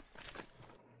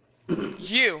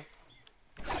 You.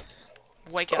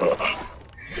 Wake up.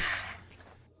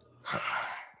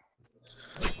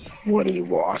 What do you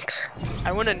want?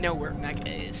 I want to know where Mega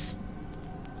is.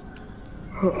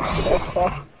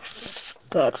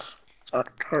 That's a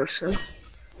person.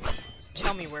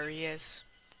 Tell me where he is.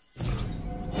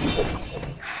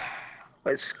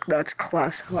 That's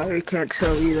classified. We can't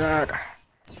tell you that.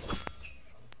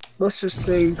 Let's just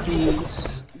say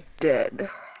he's dead.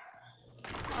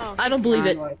 Oh, I don't believe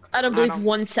it. I don't believe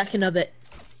 1 second of it.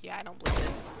 Yeah, I don't believe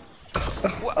it.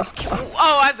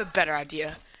 Oh, I have a better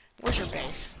idea. Where's your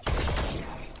base?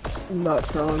 I'm not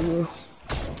telling you.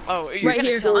 Oh, you're right gonna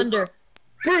here, tell under.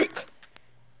 Freak!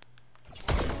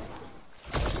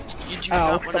 You do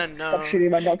not want to know. Stop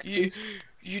shooting my ducks, please.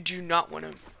 You do not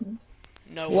want to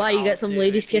know. Why, you got some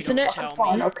ladies kissing it?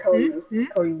 Fine, I'll tell you. I'll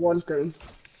tell you one thing.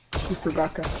 You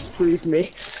forgot to breathe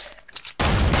me.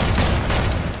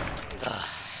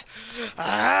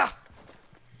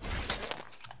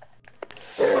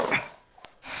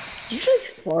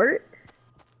 Fart?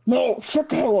 No, shut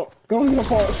the hell up. Go in the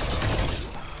fart.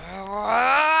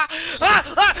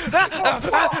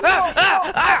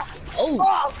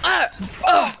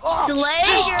 Slayer!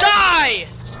 Just die!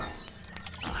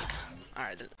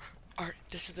 Alright,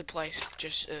 this is the place.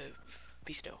 Just,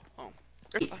 be still. Oh.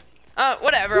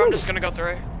 Whatever, I'm just gonna go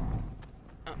through.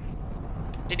 Oh.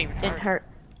 Didn't even hurt. It hurt.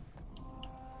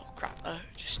 Oh, crap.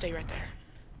 Just stay right there.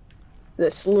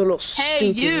 This little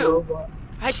stupid robot.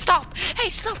 Hey, stop! Hey,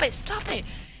 stop it! Stop it!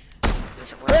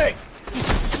 Hey!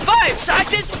 Vibes! I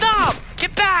did stop!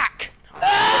 Get back!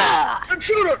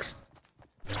 Intruders!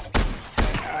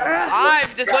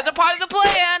 Vibes, this wasn't part of the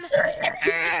plan!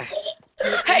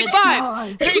 Hey,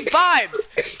 Vibes! Hey, Vibes!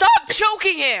 Stop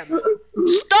choking him!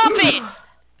 Stop it!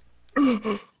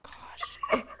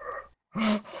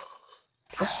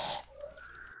 Gosh.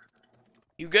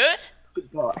 You good?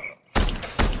 Goodbye.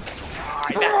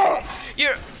 Alright, that's it.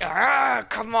 You're...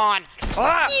 come on.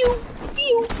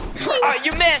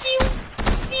 You missed!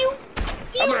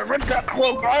 I'm gonna rip that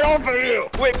cloak right off of you!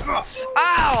 Wait, ow!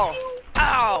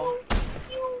 Ow!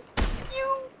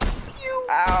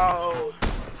 Ow!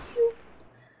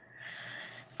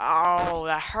 Oh,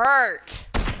 that hurt!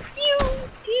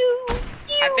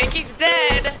 I think he's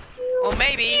dead! Well,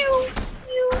 maybe.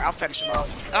 Alright, I'll finish him off.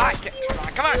 Alright,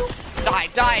 come on!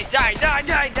 Die!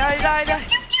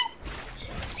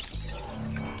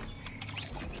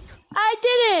 I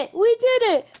did it! We did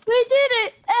it! We did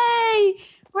it! Hey!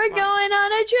 We're going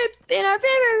on a trip in our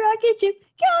favorite rocket ship,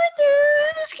 going through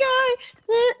the sky.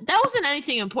 That wasn't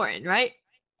anything important, right?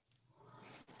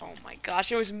 Oh my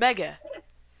gosh, it was mega.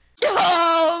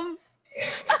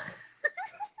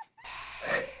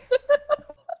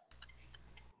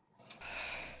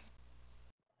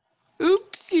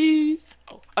 Oopsies.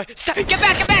 Oh, stop it! Get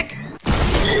back!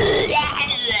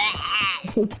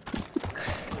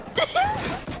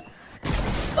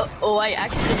 Oh, I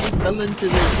accidentally fell into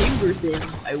the chamber thing.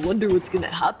 I wonder what's gonna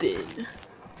happen.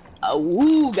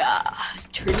 Awooga!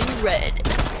 Turning red.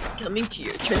 Coming to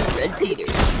your turning red theater.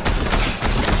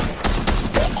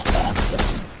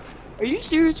 Are you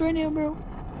serious right now, bro?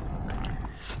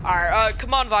 Alright,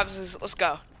 come on, Vibes, let's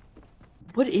go.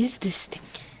 What is this thing?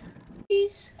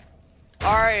 Please?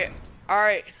 Alright,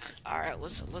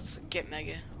 let's get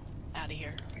Mega out of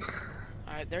here.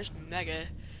 Alright, there's Mega.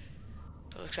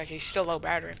 It looks like he's still low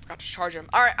battery. I forgot to charge him.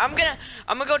 Alright, I'm gonna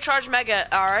go charge Mega,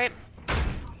 alright?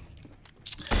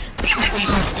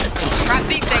 Grab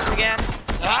these things again.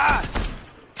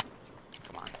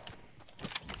 Come on.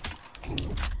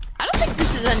 I don't think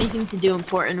this is anything to do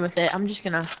important with it. I'm just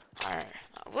gonna... Alright,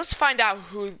 let's find out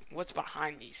what's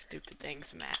behind these stupid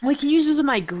things, Max. We can use this as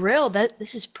my grill.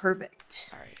 This is perfect.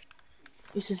 Alright.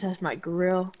 Use this as my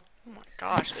grill. Oh my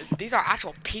gosh, these are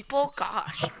actual people?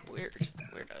 Gosh,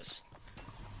 weirdos.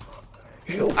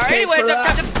 Alright, anyways, I'm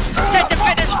time to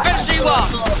finish you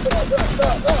off.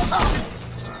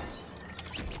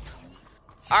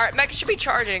 Alright, Mega should be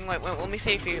charging. Wait, let me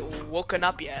see if he woken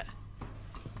up yet.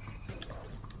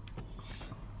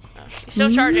 He's still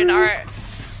charging, alright.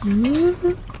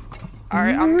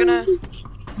 Alright, I'm gonna...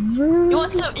 You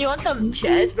want some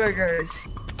cheeseburgers?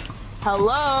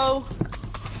 Hello?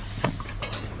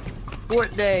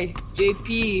 Fort Day,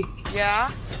 JP.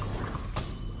 Yeah?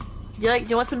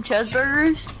 You want some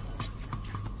cheeseburgers?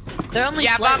 They're only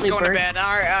but I'm slightly going burnt. to bed.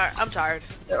 Alright, I'm tired.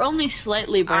 They're only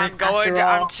slightly burnt.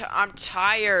 I'm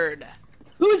tired.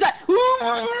 Who's that?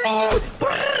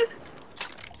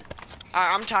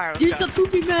 I'm tired, let's Here's go. the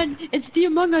poopy man. It's the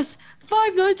Among Us.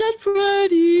 Five Nights at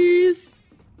Freddy's.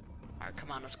 Alright,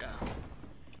 come on, let's go.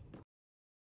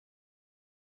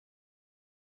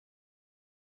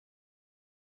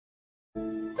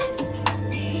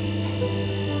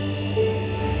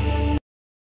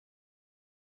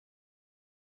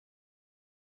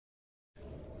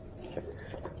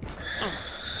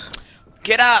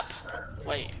 Get up!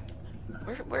 Wait,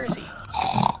 where is he?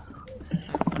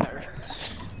 Whatever.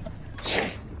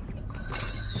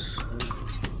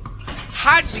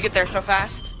 How did you get there so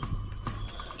fast?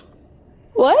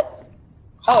 What?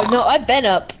 Oh no, I've been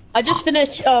up. I just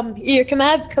finished. Here, come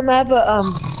have a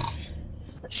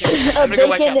a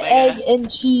bacon, egg, and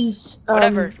cheese.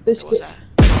 Whatever. Biscuit. What was that?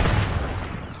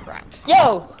 Crap.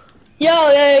 Yo,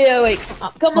 wait.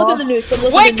 Come look at the news. Come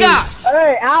look at the news. Wake up!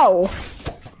 Hey, ow!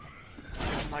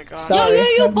 Oh my god. Sorry.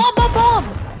 Yo, bomb!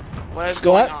 What is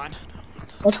going on?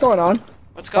 What's going on?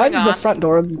 What's Why going does on? the front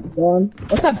door go on?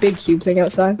 What's that big cube thing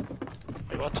outside?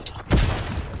 Wait, what the...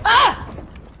 Ah!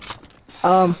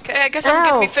 Okay, I guess I'm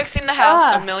gonna be fixing the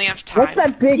house a millionth time. What's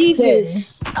that big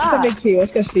Jesus. thing? What's that big cube?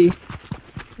 Let's go see. You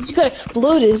just got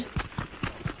exploded.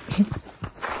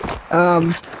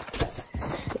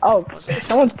 Oh,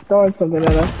 someone's throwing something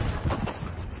at us.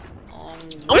 I'm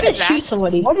What gonna is that? shoot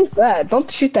somebody. What is that? Don't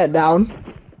shoot that down.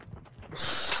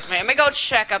 Wait, let me go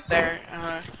check up there.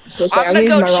 Yes, I'm gonna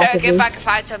using go my check rocket if I boost. can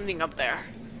find something up there.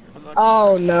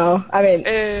 Oh no! I mean,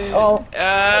 oh.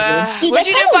 Dude, What'd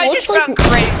you do if I just found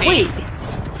Crazy? Wait.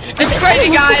 This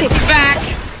crazy guy is back!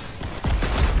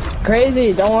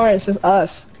 Crazy! Don't worry, it's just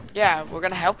us. Yeah, we're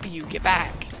gonna help you get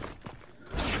back.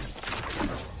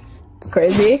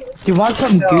 Crazy? Do you want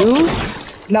some No. goo?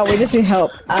 No, we just need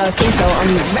help. Please don't. I'm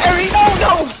very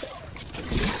no.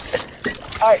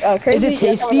 Alright, Crazy. Is it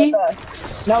tasty? You gotta come with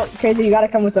us. No, Crazy, you gotta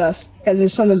come with us because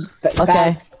there's something Okay.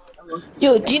 bad.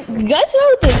 Yo, do you guys know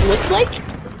what this looks like? It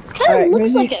kind of Alright,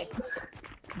 looks Crazy. like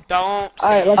Don't say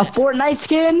Alright, A let's. Fortnite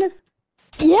skin?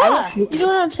 yeah. You know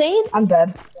what I'm saying? I'm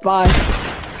dead. Bye.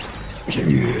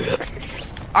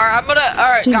 Alright,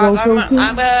 alright guys, I'm gonna,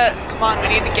 come on, we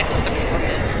need to get to the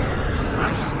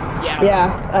Yeah.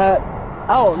 Yeah.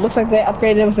 Oh, looks like they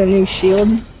upgraded with a new shield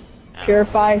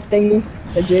purify thingy.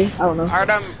 The G. I don't know. Alright,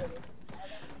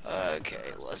 okay,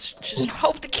 let's just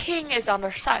hope the king is on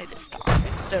our side this time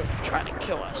instead of trying to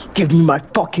kill us. Give me my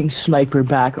fucking sniper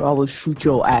back or I will shoot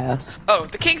your ass. Oh,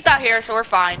 the king's not here, so we're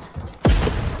fine.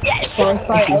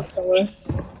 Purify out somewhere.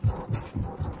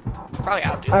 Probably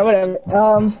out, dude. Alright,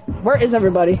 whatever. Where is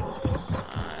everybody?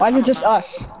 Why is it just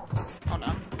us? Oh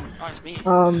no. Oh, it's me.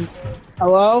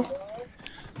 Hello?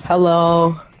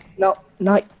 Hello. No,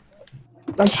 not.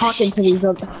 I'm talking to these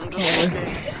other.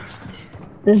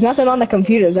 There's nothing on the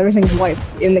computers. Everything's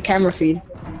wiped in the camera feed.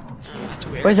 That's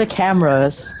weird. Where's the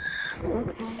cameras?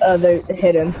 They're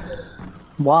hidden.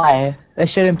 Why? They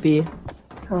shouldn't be.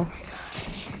 Oh,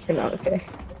 you're not okay.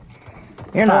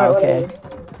 You're not Alright, okay.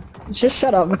 whatever. Just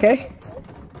shut up, okay?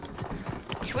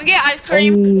 Can we get ice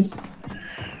cream?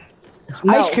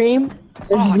 No. Ice cream?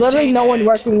 There's Oh, literally dang no one it.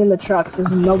 working in the trucks.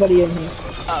 There's nobody in here.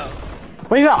 Oh.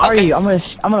 Where even are Okay. you? I'm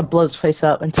gonna blow this place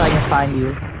up until I can find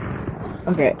you.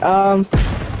 Okay.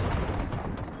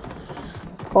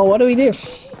 Well, what do we do?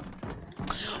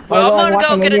 Well, I'm gonna watch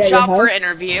go get movie a at your job for house?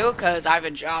 interview, because I have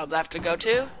a job left to go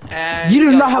to. And You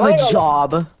do so- not have Oh, a yeah.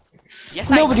 job. Yes,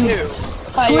 Nobody- I do.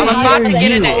 I'm I'm about to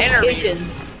get in an you. interview.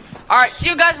 Alright, see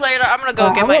you guys later. I'm gonna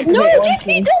go get I'm my. gonna No, get one JP,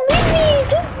 soon. don't leave me!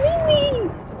 Don't leave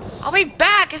me! I'll be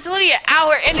back. It's only an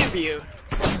hour interview.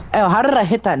 Oh, how did I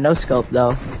hit that no scope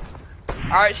though?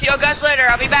 Alright, see you guys later.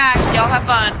 I'll be back. Y'all have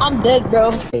fun. I'm dead,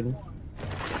 bro.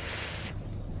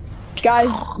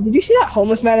 Guys, did you see that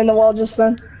homeless man in the wall just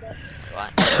then?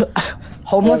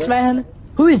 Homeless man?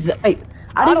 Who is that? Wait,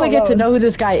 I didn't even don't get to know. know who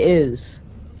this guy is.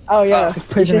 Oh yeah,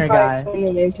 prisoner you should probably guy. explain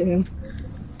your name to him.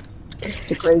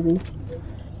 You're crazy.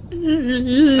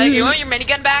 Hey, you want your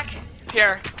minigun back?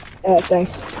 Here. Yeah,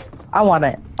 thanks. I want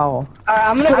it. Oh, Alright,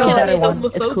 I'm gonna I go. want better I'm one. It's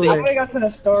cooler. gonna go to the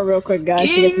store real quick, guys,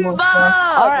 to get some more stuff.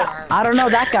 Alright, I don't know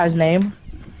that guy's name.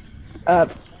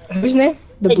 Whose name?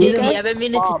 The Hey, blue JP, guy? I've been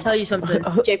meaning to tell you something.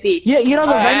 JP. You know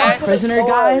the Alright, random go to the prisoner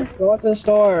guy? Go to the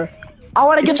store. I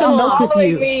want to get some milk with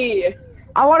Following you. me.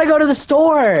 I want to go to the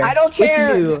store. I don't with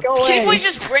care. you. Just go Can you away. please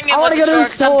just bring him I wanna with go to the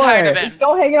 'cause I'm tired of store. him. Just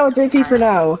go hang out with JP for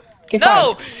now. Okay,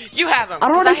 No, fine. you have him. I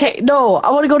don't want 'cause to take. No, I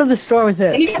want to go to the store with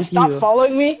him. Can you just with stop you.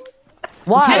 following me?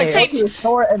 Why? Just Go take- to the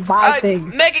store and buy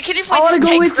things. Megan, can you please I want to just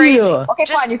go take with Crazy? you. Okay,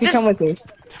 Just- fine. You can just- come with me.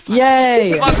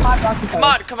 Yay! Come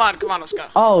on. Come Come on, let's go.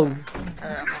 Oh,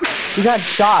 you got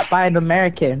shot by an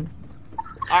American.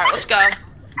 Alright, let's go.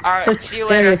 Alright, So see you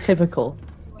later. stereotypical.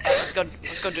 Yeah,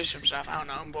 let's go do some stuff. I don't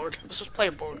know, I'm bored. Let's just play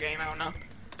a board game, I don't know.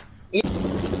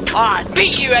 Ah, I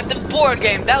beat you at the board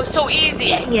game. That was so easy.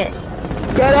 Dang it.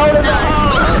 Get out of the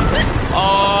house!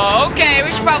 Oh, okay,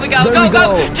 we should probably go. There Go, we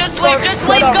go. go. Just leave, Get up, go,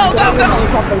 get go, out of the go.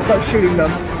 helicopter and start shooting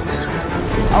them.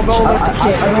 I'll go lift the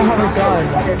kid. I don't have a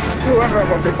gun. It's whoever I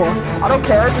went before. I don't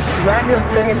care. Just ram your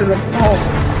thing into the hole.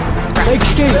 Make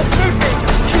escape.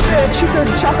 Just shoot the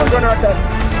chopper gunner at them.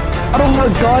 I don't have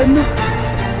a gun.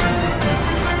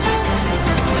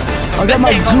 I got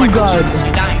my Oh my glue gosh, gun.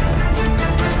 you're dying.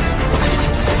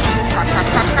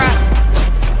 Crap.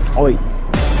 Oh wait.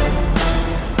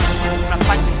 I'm gonna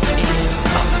fight this idiot.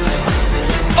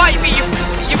 Fight me,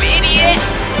 you idiot!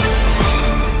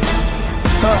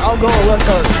 I'll go lift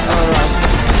the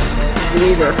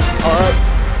leader. Alright.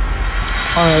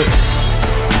 Alright.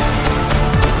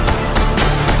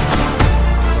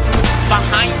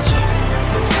 Behind you.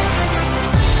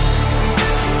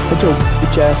 Put your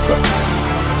bitch ass up.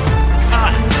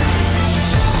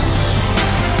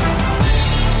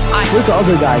 Where'd the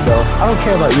other guy go? I don't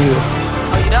care about you.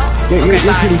 Oh, you don't? You're Okay,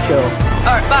 bye. pretty chill.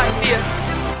 Alright, bye, see ya.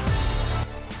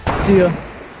 See ya.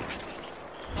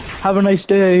 Have a nice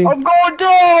day. I'm going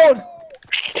down!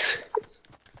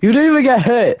 You didn't even get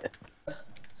hit.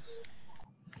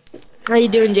 How you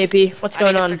doing, JP? What's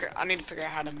going on? I need to figure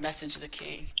out how to message the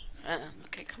king.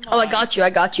 Okay, come on. Oh, I got you.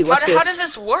 Watch this. How does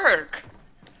this work?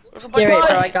 Get right,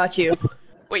 bro. I got you.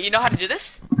 Wait, you know how to do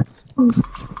this?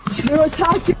 They're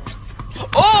attacking.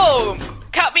 Oh!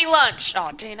 Cut me lunch!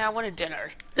 Oh, dang, I wanted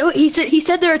dinner. No, he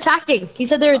said they're attacking. He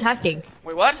said they're attacking.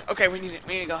 Wait, what? Okay, we need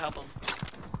to go help him.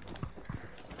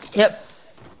 Yep.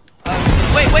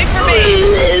 Wait for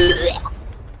me!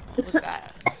 What was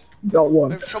that? Got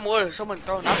one. Someone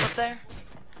throwing up there?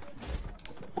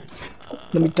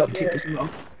 Let me duct tape his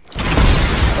mouth.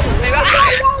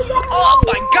 Oh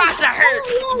my gosh, that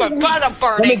hurt! My butt, I'm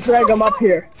burning! Let me drag him up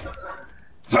here.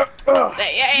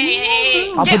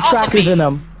 Hey, I'll get put off trackers of me. in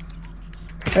him.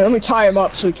 Hey, let me tie him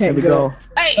up so he can't There we go.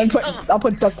 Hey! I'll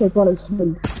put duct tape on his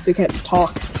head so he can't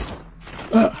talk.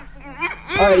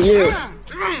 Alright, you.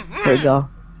 There we go.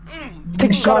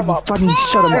 Shut him up. Fucking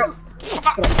shut him up.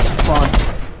 Fine.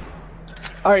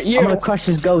 Alright, you. I'm gonna crush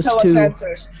his ghost Tell us too.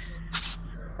 answers.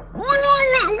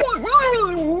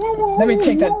 Let me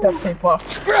take that duct tape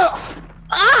off.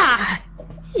 Ah!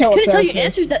 Tell us Couldn't tell you answers.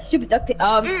 answers that stupid duct tape.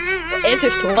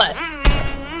 Answers to what?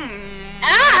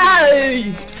 Ah!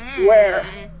 Where?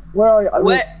 Where are you?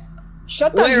 What?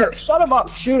 Shut that. Where? Shut him up.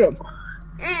 Shoot him.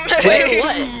 Where?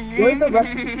 What? Where's the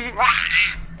rest?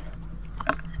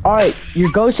 Alright,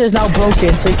 your ghost is now broken,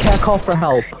 so you can't call for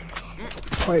help.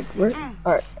 Wait, where?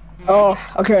 Alright. Oh,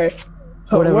 okay.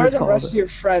 Whatever Where are it's the called. rest of your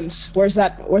friends? Where's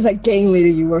that gang leader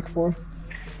you work for?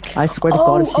 I swear to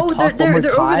God, if you talk they're one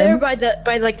more over there time,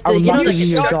 by like the I'm you know not the giving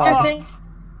you a structure job. thing.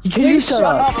 Can you shut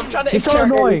up? I'm trying to You're so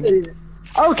interrogate annoying. this idiot.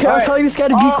 Okay, I'm Alright. telling this guy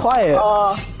to be quiet.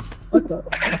 What the?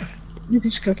 You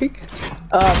just cooking?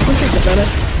 Please take the minute.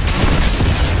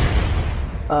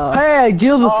 Hey,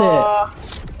 deal with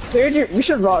it. Dude, we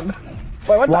should run.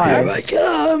 Wait, what Why? the heck?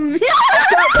 Come.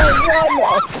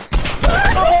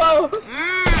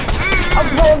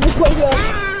 I'm blowing this place up.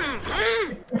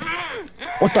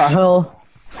 What the hell?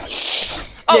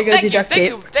 Oh, There goes thank your you, duct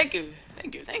tape. thank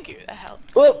you, that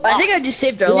helped. Well, I think I just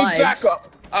saved their We need lives. back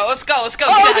up. Oh, let's go. Oh, Get they're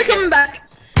out of here. coming back.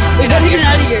 We gotta get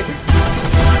out of here.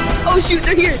 Oh shoot,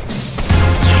 they're here.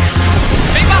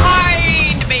 Be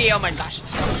behind me! Oh my gosh.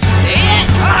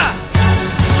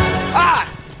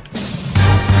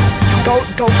 Don't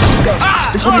shoot them.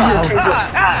 Just use your taser.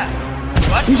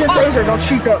 What? Use your taser, don't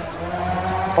shoot them.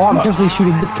 Oh, I'm definitely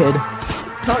shooting this kid.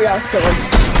 Oh yeah, let's go.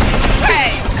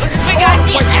 Hey! We got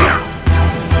you!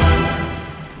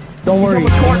 Don't worry, we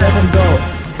almost can cornered. let him go.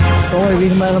 Don't worry, we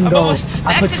can let him go. Almost.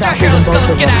 I put Exits are trackers here. in Let's go. both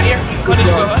Let's of get them. out of here.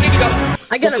 I need to go.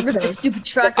 I gotta rip this stupid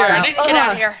tracker Alright, I out. need to get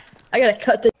out of here. I gotta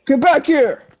cut the. Get back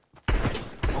here.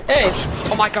 Hey.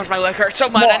 Oh my gosh, my leg hurts so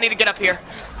much. I need to get up here.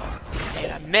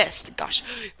 Man, I missed. Gosh.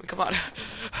 Come on.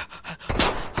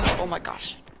 Oh my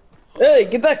gosh. Hey,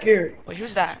 get back here. Wait,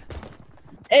 who's that?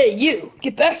 Hey, you,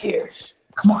 get back here.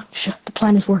 Come on, shut. The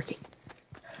plan is working.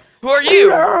 Who are you?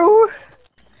 Hello.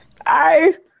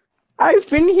 I've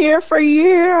been here for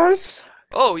years.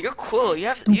 Oh, you're cool. You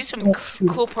have some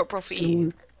cool purple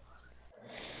feet.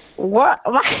 What?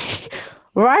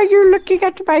 Why are you looking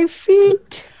at my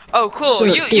feet? Oh, cool. Sir,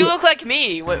 You look like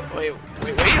me. Wait, what are you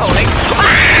holding?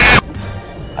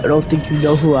 I don't think you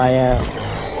know who I am.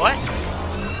 What?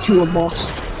 To a boss.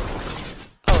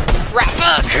 Oh,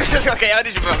 crap. Okay, I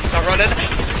need to start running.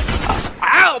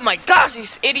 Ow, my gosh,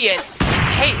 these idiots.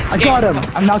 Hey, I got him.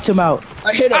 I knocked him out.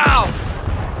 I hit him.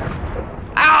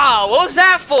 Ow. Ow, what was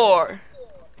that for?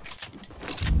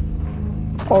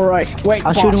 Alright, wait,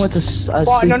 I'll boss. shoot him with a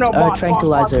Boss, boss,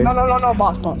 tranquilizer. Boss. No,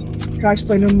 boss. Can I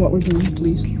explain to him what we're doing,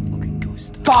 please?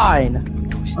 Fine.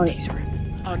 Ghost Alright.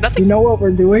 taser. Oh, You nothing. know what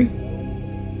we're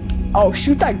doing? Oh,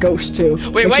 shoot that ghost too.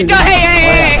 Wait, Make sure no, you-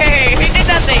 hey, he did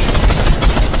nothing.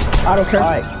 I don't care.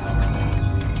 Alright.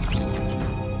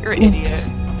 You're an idiot.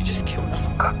 You just killed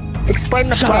him. Explain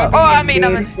the Shut plan. up. Oh, I mean,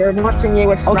 dude. We're watching you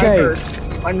with Okay. snipers.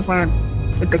 Explain the plan.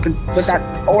 With that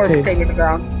orb Okay. thing in the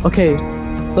ground. Okay,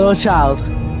 little child.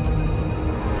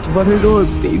 Do you want to know where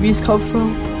babies come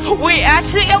from? Wait,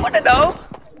 actually, I want to know.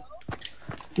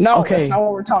 No, Okay. that's not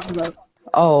what we're talking about.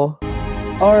 Oh.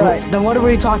 Alright. Then what are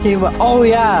we talking about? Oh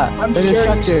yeah, I'm the sure you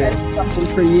instructor. said something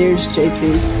for years,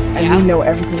 JP, and Yeah. we know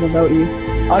everything about you.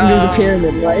 Under the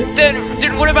pyramid, right?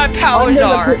 Then what my powers Under the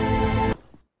are?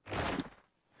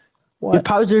 What? Your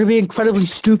powers are gonna be incredibly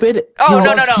stupid. Oh, You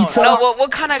no. love pizza? No,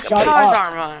 what kind of Shut powers up.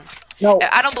 are mine? No,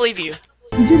 I don't believe you.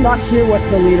 did you not hear what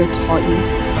the leader taught you?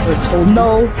 Or told you?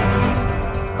 No.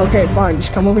 Okay, fine,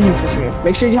 just come over here for a second.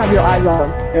 Make sure you have your eyes on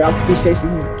him. Here, I'll be facing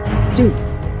you. Dude,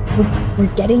 we're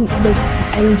getting the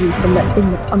energy from that thing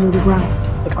that's under the ground.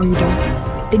 Like, are you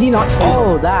done? Did he not tell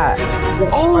you? Oh, that.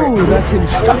 Yes, Oh, right. that's I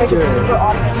wanna make it instructor. super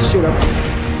obvious. Shoot him.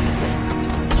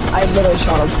 I literally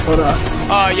shot him, but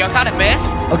Oh, you kind of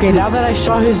missed. Okay, now that I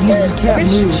shot his knee, he can't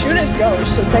move. shoot his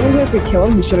ghost. So technically, if we kill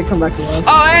him, he shouldn't come back to life.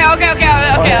 Oh, hey, okay.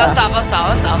 yeah. I'll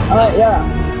stop.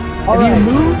 Yeah. If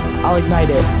you move, I'll ignite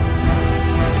it.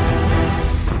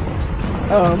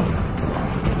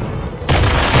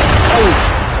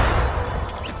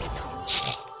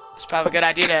 It's probably a good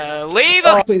idea to leave.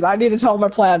 Please, I need to tell him my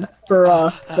plan for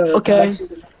the next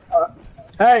season.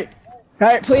 Hey,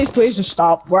 please just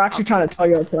stop. We're actually trying to tell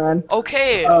you our plan.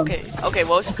 Okay. What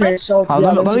was the plan? Okay, so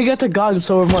Let me get the gun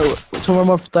so we're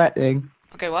more threatening.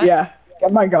 Okay, what? Yeah,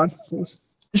 get my gun, please.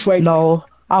 Just wait. No,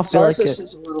 I'll feel like this it.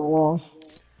 is a little long.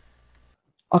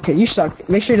 Okay, you suck.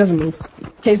 Make sure he doesn't move.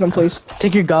 Tase them, please.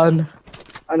 Take your gun.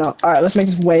 I know. All right, let's make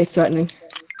this way threatening.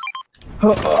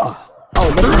 Oh,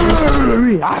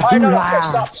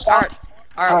 stop.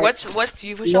 Alright, what's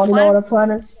your You wanna know plan? what our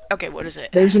plan is? Okay, what is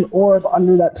it? There's an orb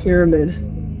under that pyramid,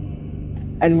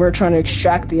 and we're trying to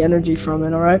extract the energy from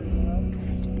it. All right?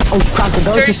 Oh crap! The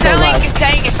So ghost you're is still alive.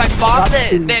 saying if I bomb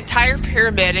the entire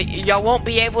pyramid, y'all won't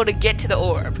be able to get to the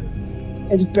orb?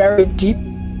 It's buried deep.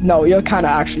 No, you'll kind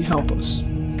of actually help us.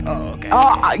 Oh, okay.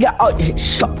 Yeah.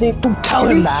 Don't tell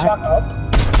him that. Shut up.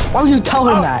 Why would you tell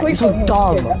him that? Please He's so don't.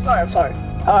 dumb. Okay, I'm sorry.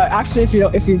 Actually,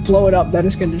 if you blow it up, then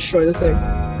it's gonna destroy the thing.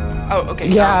 Oh, okay.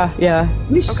 Yeah.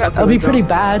 You suck That'll at be it, pretty though.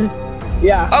 bad.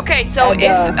 Yeah. Okay, so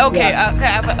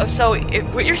And, so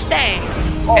what you're saying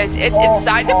is it's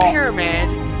inside the pyramid.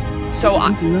 So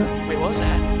Did you hear that? wait, what was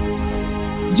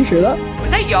that? Did you hear that?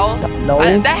 Was that y'all? No.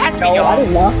 That has to be No, I y'all.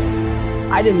 didn't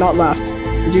laugh. I did not laugh.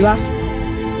 Did you laugh?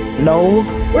 No.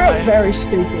 We're very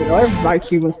stupid. Our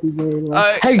IQ must be very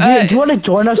low. Hey, do you want to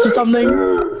join us or something?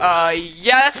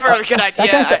 Yeah, that's a really good That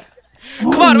idea. guy's-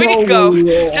 Come on, we need to go.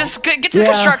 Yeah. Just get to the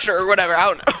constructor or whatever. I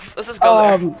don't know. Let's just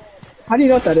go there. How do you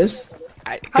know what that is?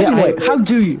 How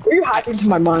do you? Are you hacking into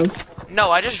my mind?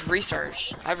 No, I just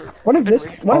researched. What if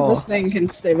this thing can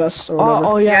save us or whatever?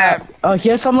 Oh yeah. He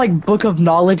has some like book of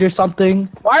knowledge or something.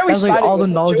 Why are we Has, like, siding all the with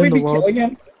him? knowledge Should we in be the world. killing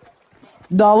him?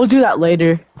 No, we'll do that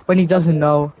later when he doesn't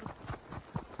know.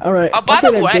 All right. By okay,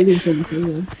 the they're way- digging for the thing,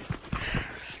 then.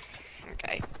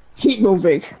 Okay. Keep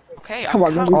moving. Okay. Come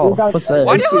on, I'm- we gotta. what's that?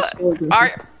 Why it's do just so aggressive.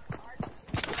 Alright,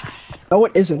 No,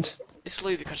 it isn't. it's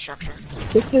Lou the constructor.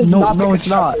 This is No, not the it's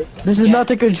not. constructor. This is not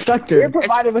the We're constructor.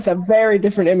 provided with a very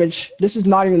different image. This is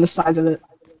not even the size of it.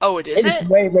 Oh, it It is is it?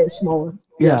 way, way smaller.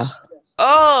 Yeah. Yes.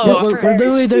 Oh. Yes, okay.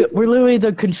 We're literally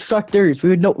the constructors. We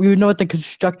would know what the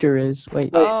constructor is.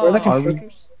 Wait, Wait, we're the Oh.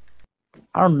 constructors?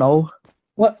 I don't know.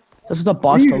 What? This is the What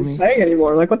boss are you told even me. saying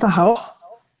anymore? Like, what the hell?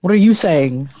 What are you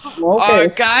saying? Well, okay.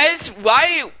 Guys,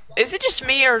 why is it just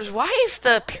me or why is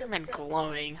the pyramid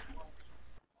glowing?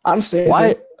 I'm saying.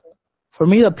 Why? For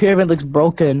me, the pyramid looks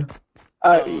broken.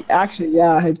 Actually,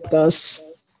 yeah, it does.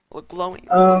 Well, glowing.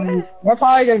 We're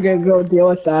probably gonna go deal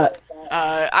with that.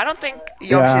 I don't think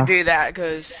y'all Yeah. should do that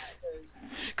because.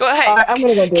 Go ahead. I'm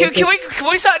gonna go do it. Can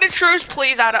we sign the truce,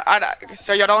 please? I don't,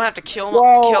 so y'all don't have to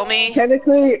kill me.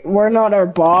 Technically, we're not our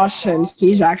boss, and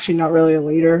he's actually not really a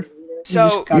leader.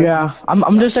 So Yeah,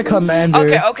 I'm just a commander.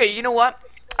 okay. You know what?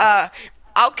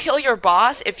 I'll kill your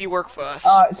boss if you work for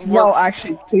us. No,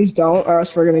 actually, please don't, or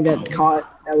else we're gonna get caught.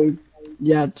 And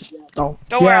just don't.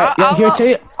 Don't worry. I'm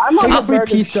Take on a free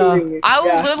pizza. I'll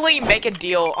literally make a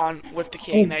deal with the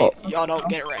king that y'all don't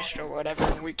get arrested or whatever.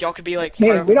 Y'all could be like. Hey,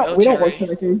 part of we the don't work military. for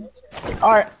the king.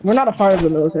 All right, we're not a part of the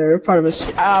military. We're part of a.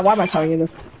 Why am I telling you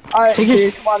this? All right, Take your,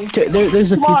 dude, come on. there's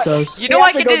the Come on. pizzas. You know We I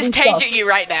have to can go just do tase stuff. you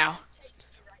right now.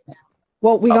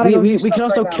 Well, we gotta go do we stuff can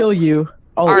also right now. kill you.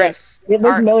 Oh, Alright. Yes, there's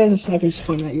Alright. millions of snipers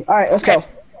pointing at you. All right, let's Okay.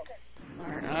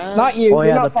 go. Not you. Oh,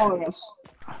 You're yeah, not following us.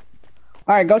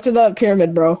 All right, go to the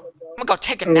pyramid, bro. I'm gonna go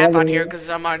take a nap on here because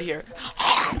I'm out here.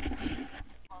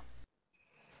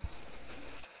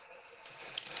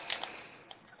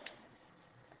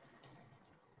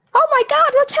 Oh my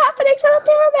god, what's happening to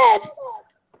the pyramid?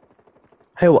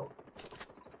 Hey, what?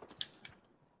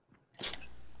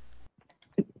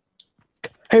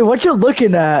 Hey, what you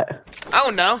looking at? I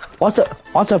don't know. What's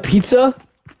a pizza?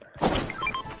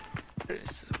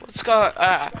 Let's go.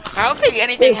 I don't think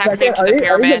anything Wait a happened second. to Are the you the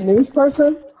pyramid. news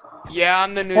person? Yeah,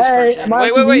 I'm the news Hey, person. am I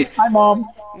on Wait. TV? Hi, mom.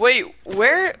 Wait,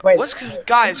 where? Wait.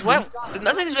 Guys? What?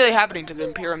 Nothing's really happening to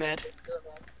the pyramid.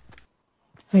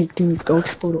 Hey, dude, go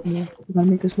explode it more. We gotta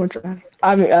make this more dramatic.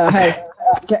 I mean, hey,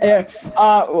 get here.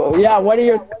 Yeah, what are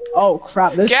you? Oh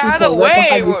crap! This. Get out C4, of the right way!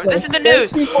 behind you, This is sir. the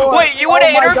There's news. C4. Wait, you want Oh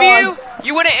an my interview? God.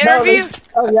 You want an No, interview?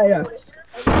 oh yeah.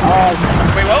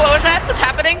 Wait, what was that? What's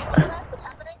happening?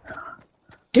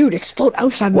 Dude, explode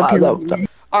outside the Wow, pyramid.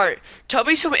 Alright, tell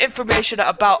me some information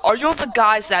about. Are you the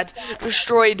guys that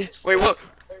destroyed? Wait, what?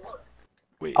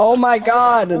 Wait. Oh my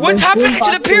God! What's those happening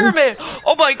boom to the pyramid? boxes.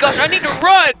 Oh my gosh, I need to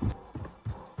run!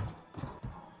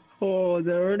 Oh,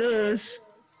 there it is.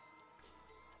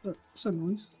 What's that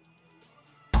noise?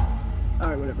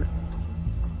 Alright, whatever.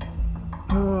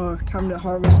 Oh, time to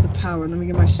harvest the power. Let me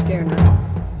get my scanner.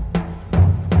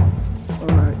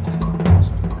 Alright.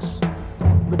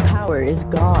 The power is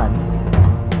gone.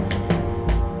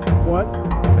 What?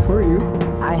 Who are you?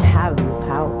 I have the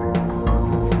power.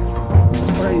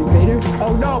 What are you, Vader?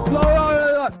 Oh no! Blow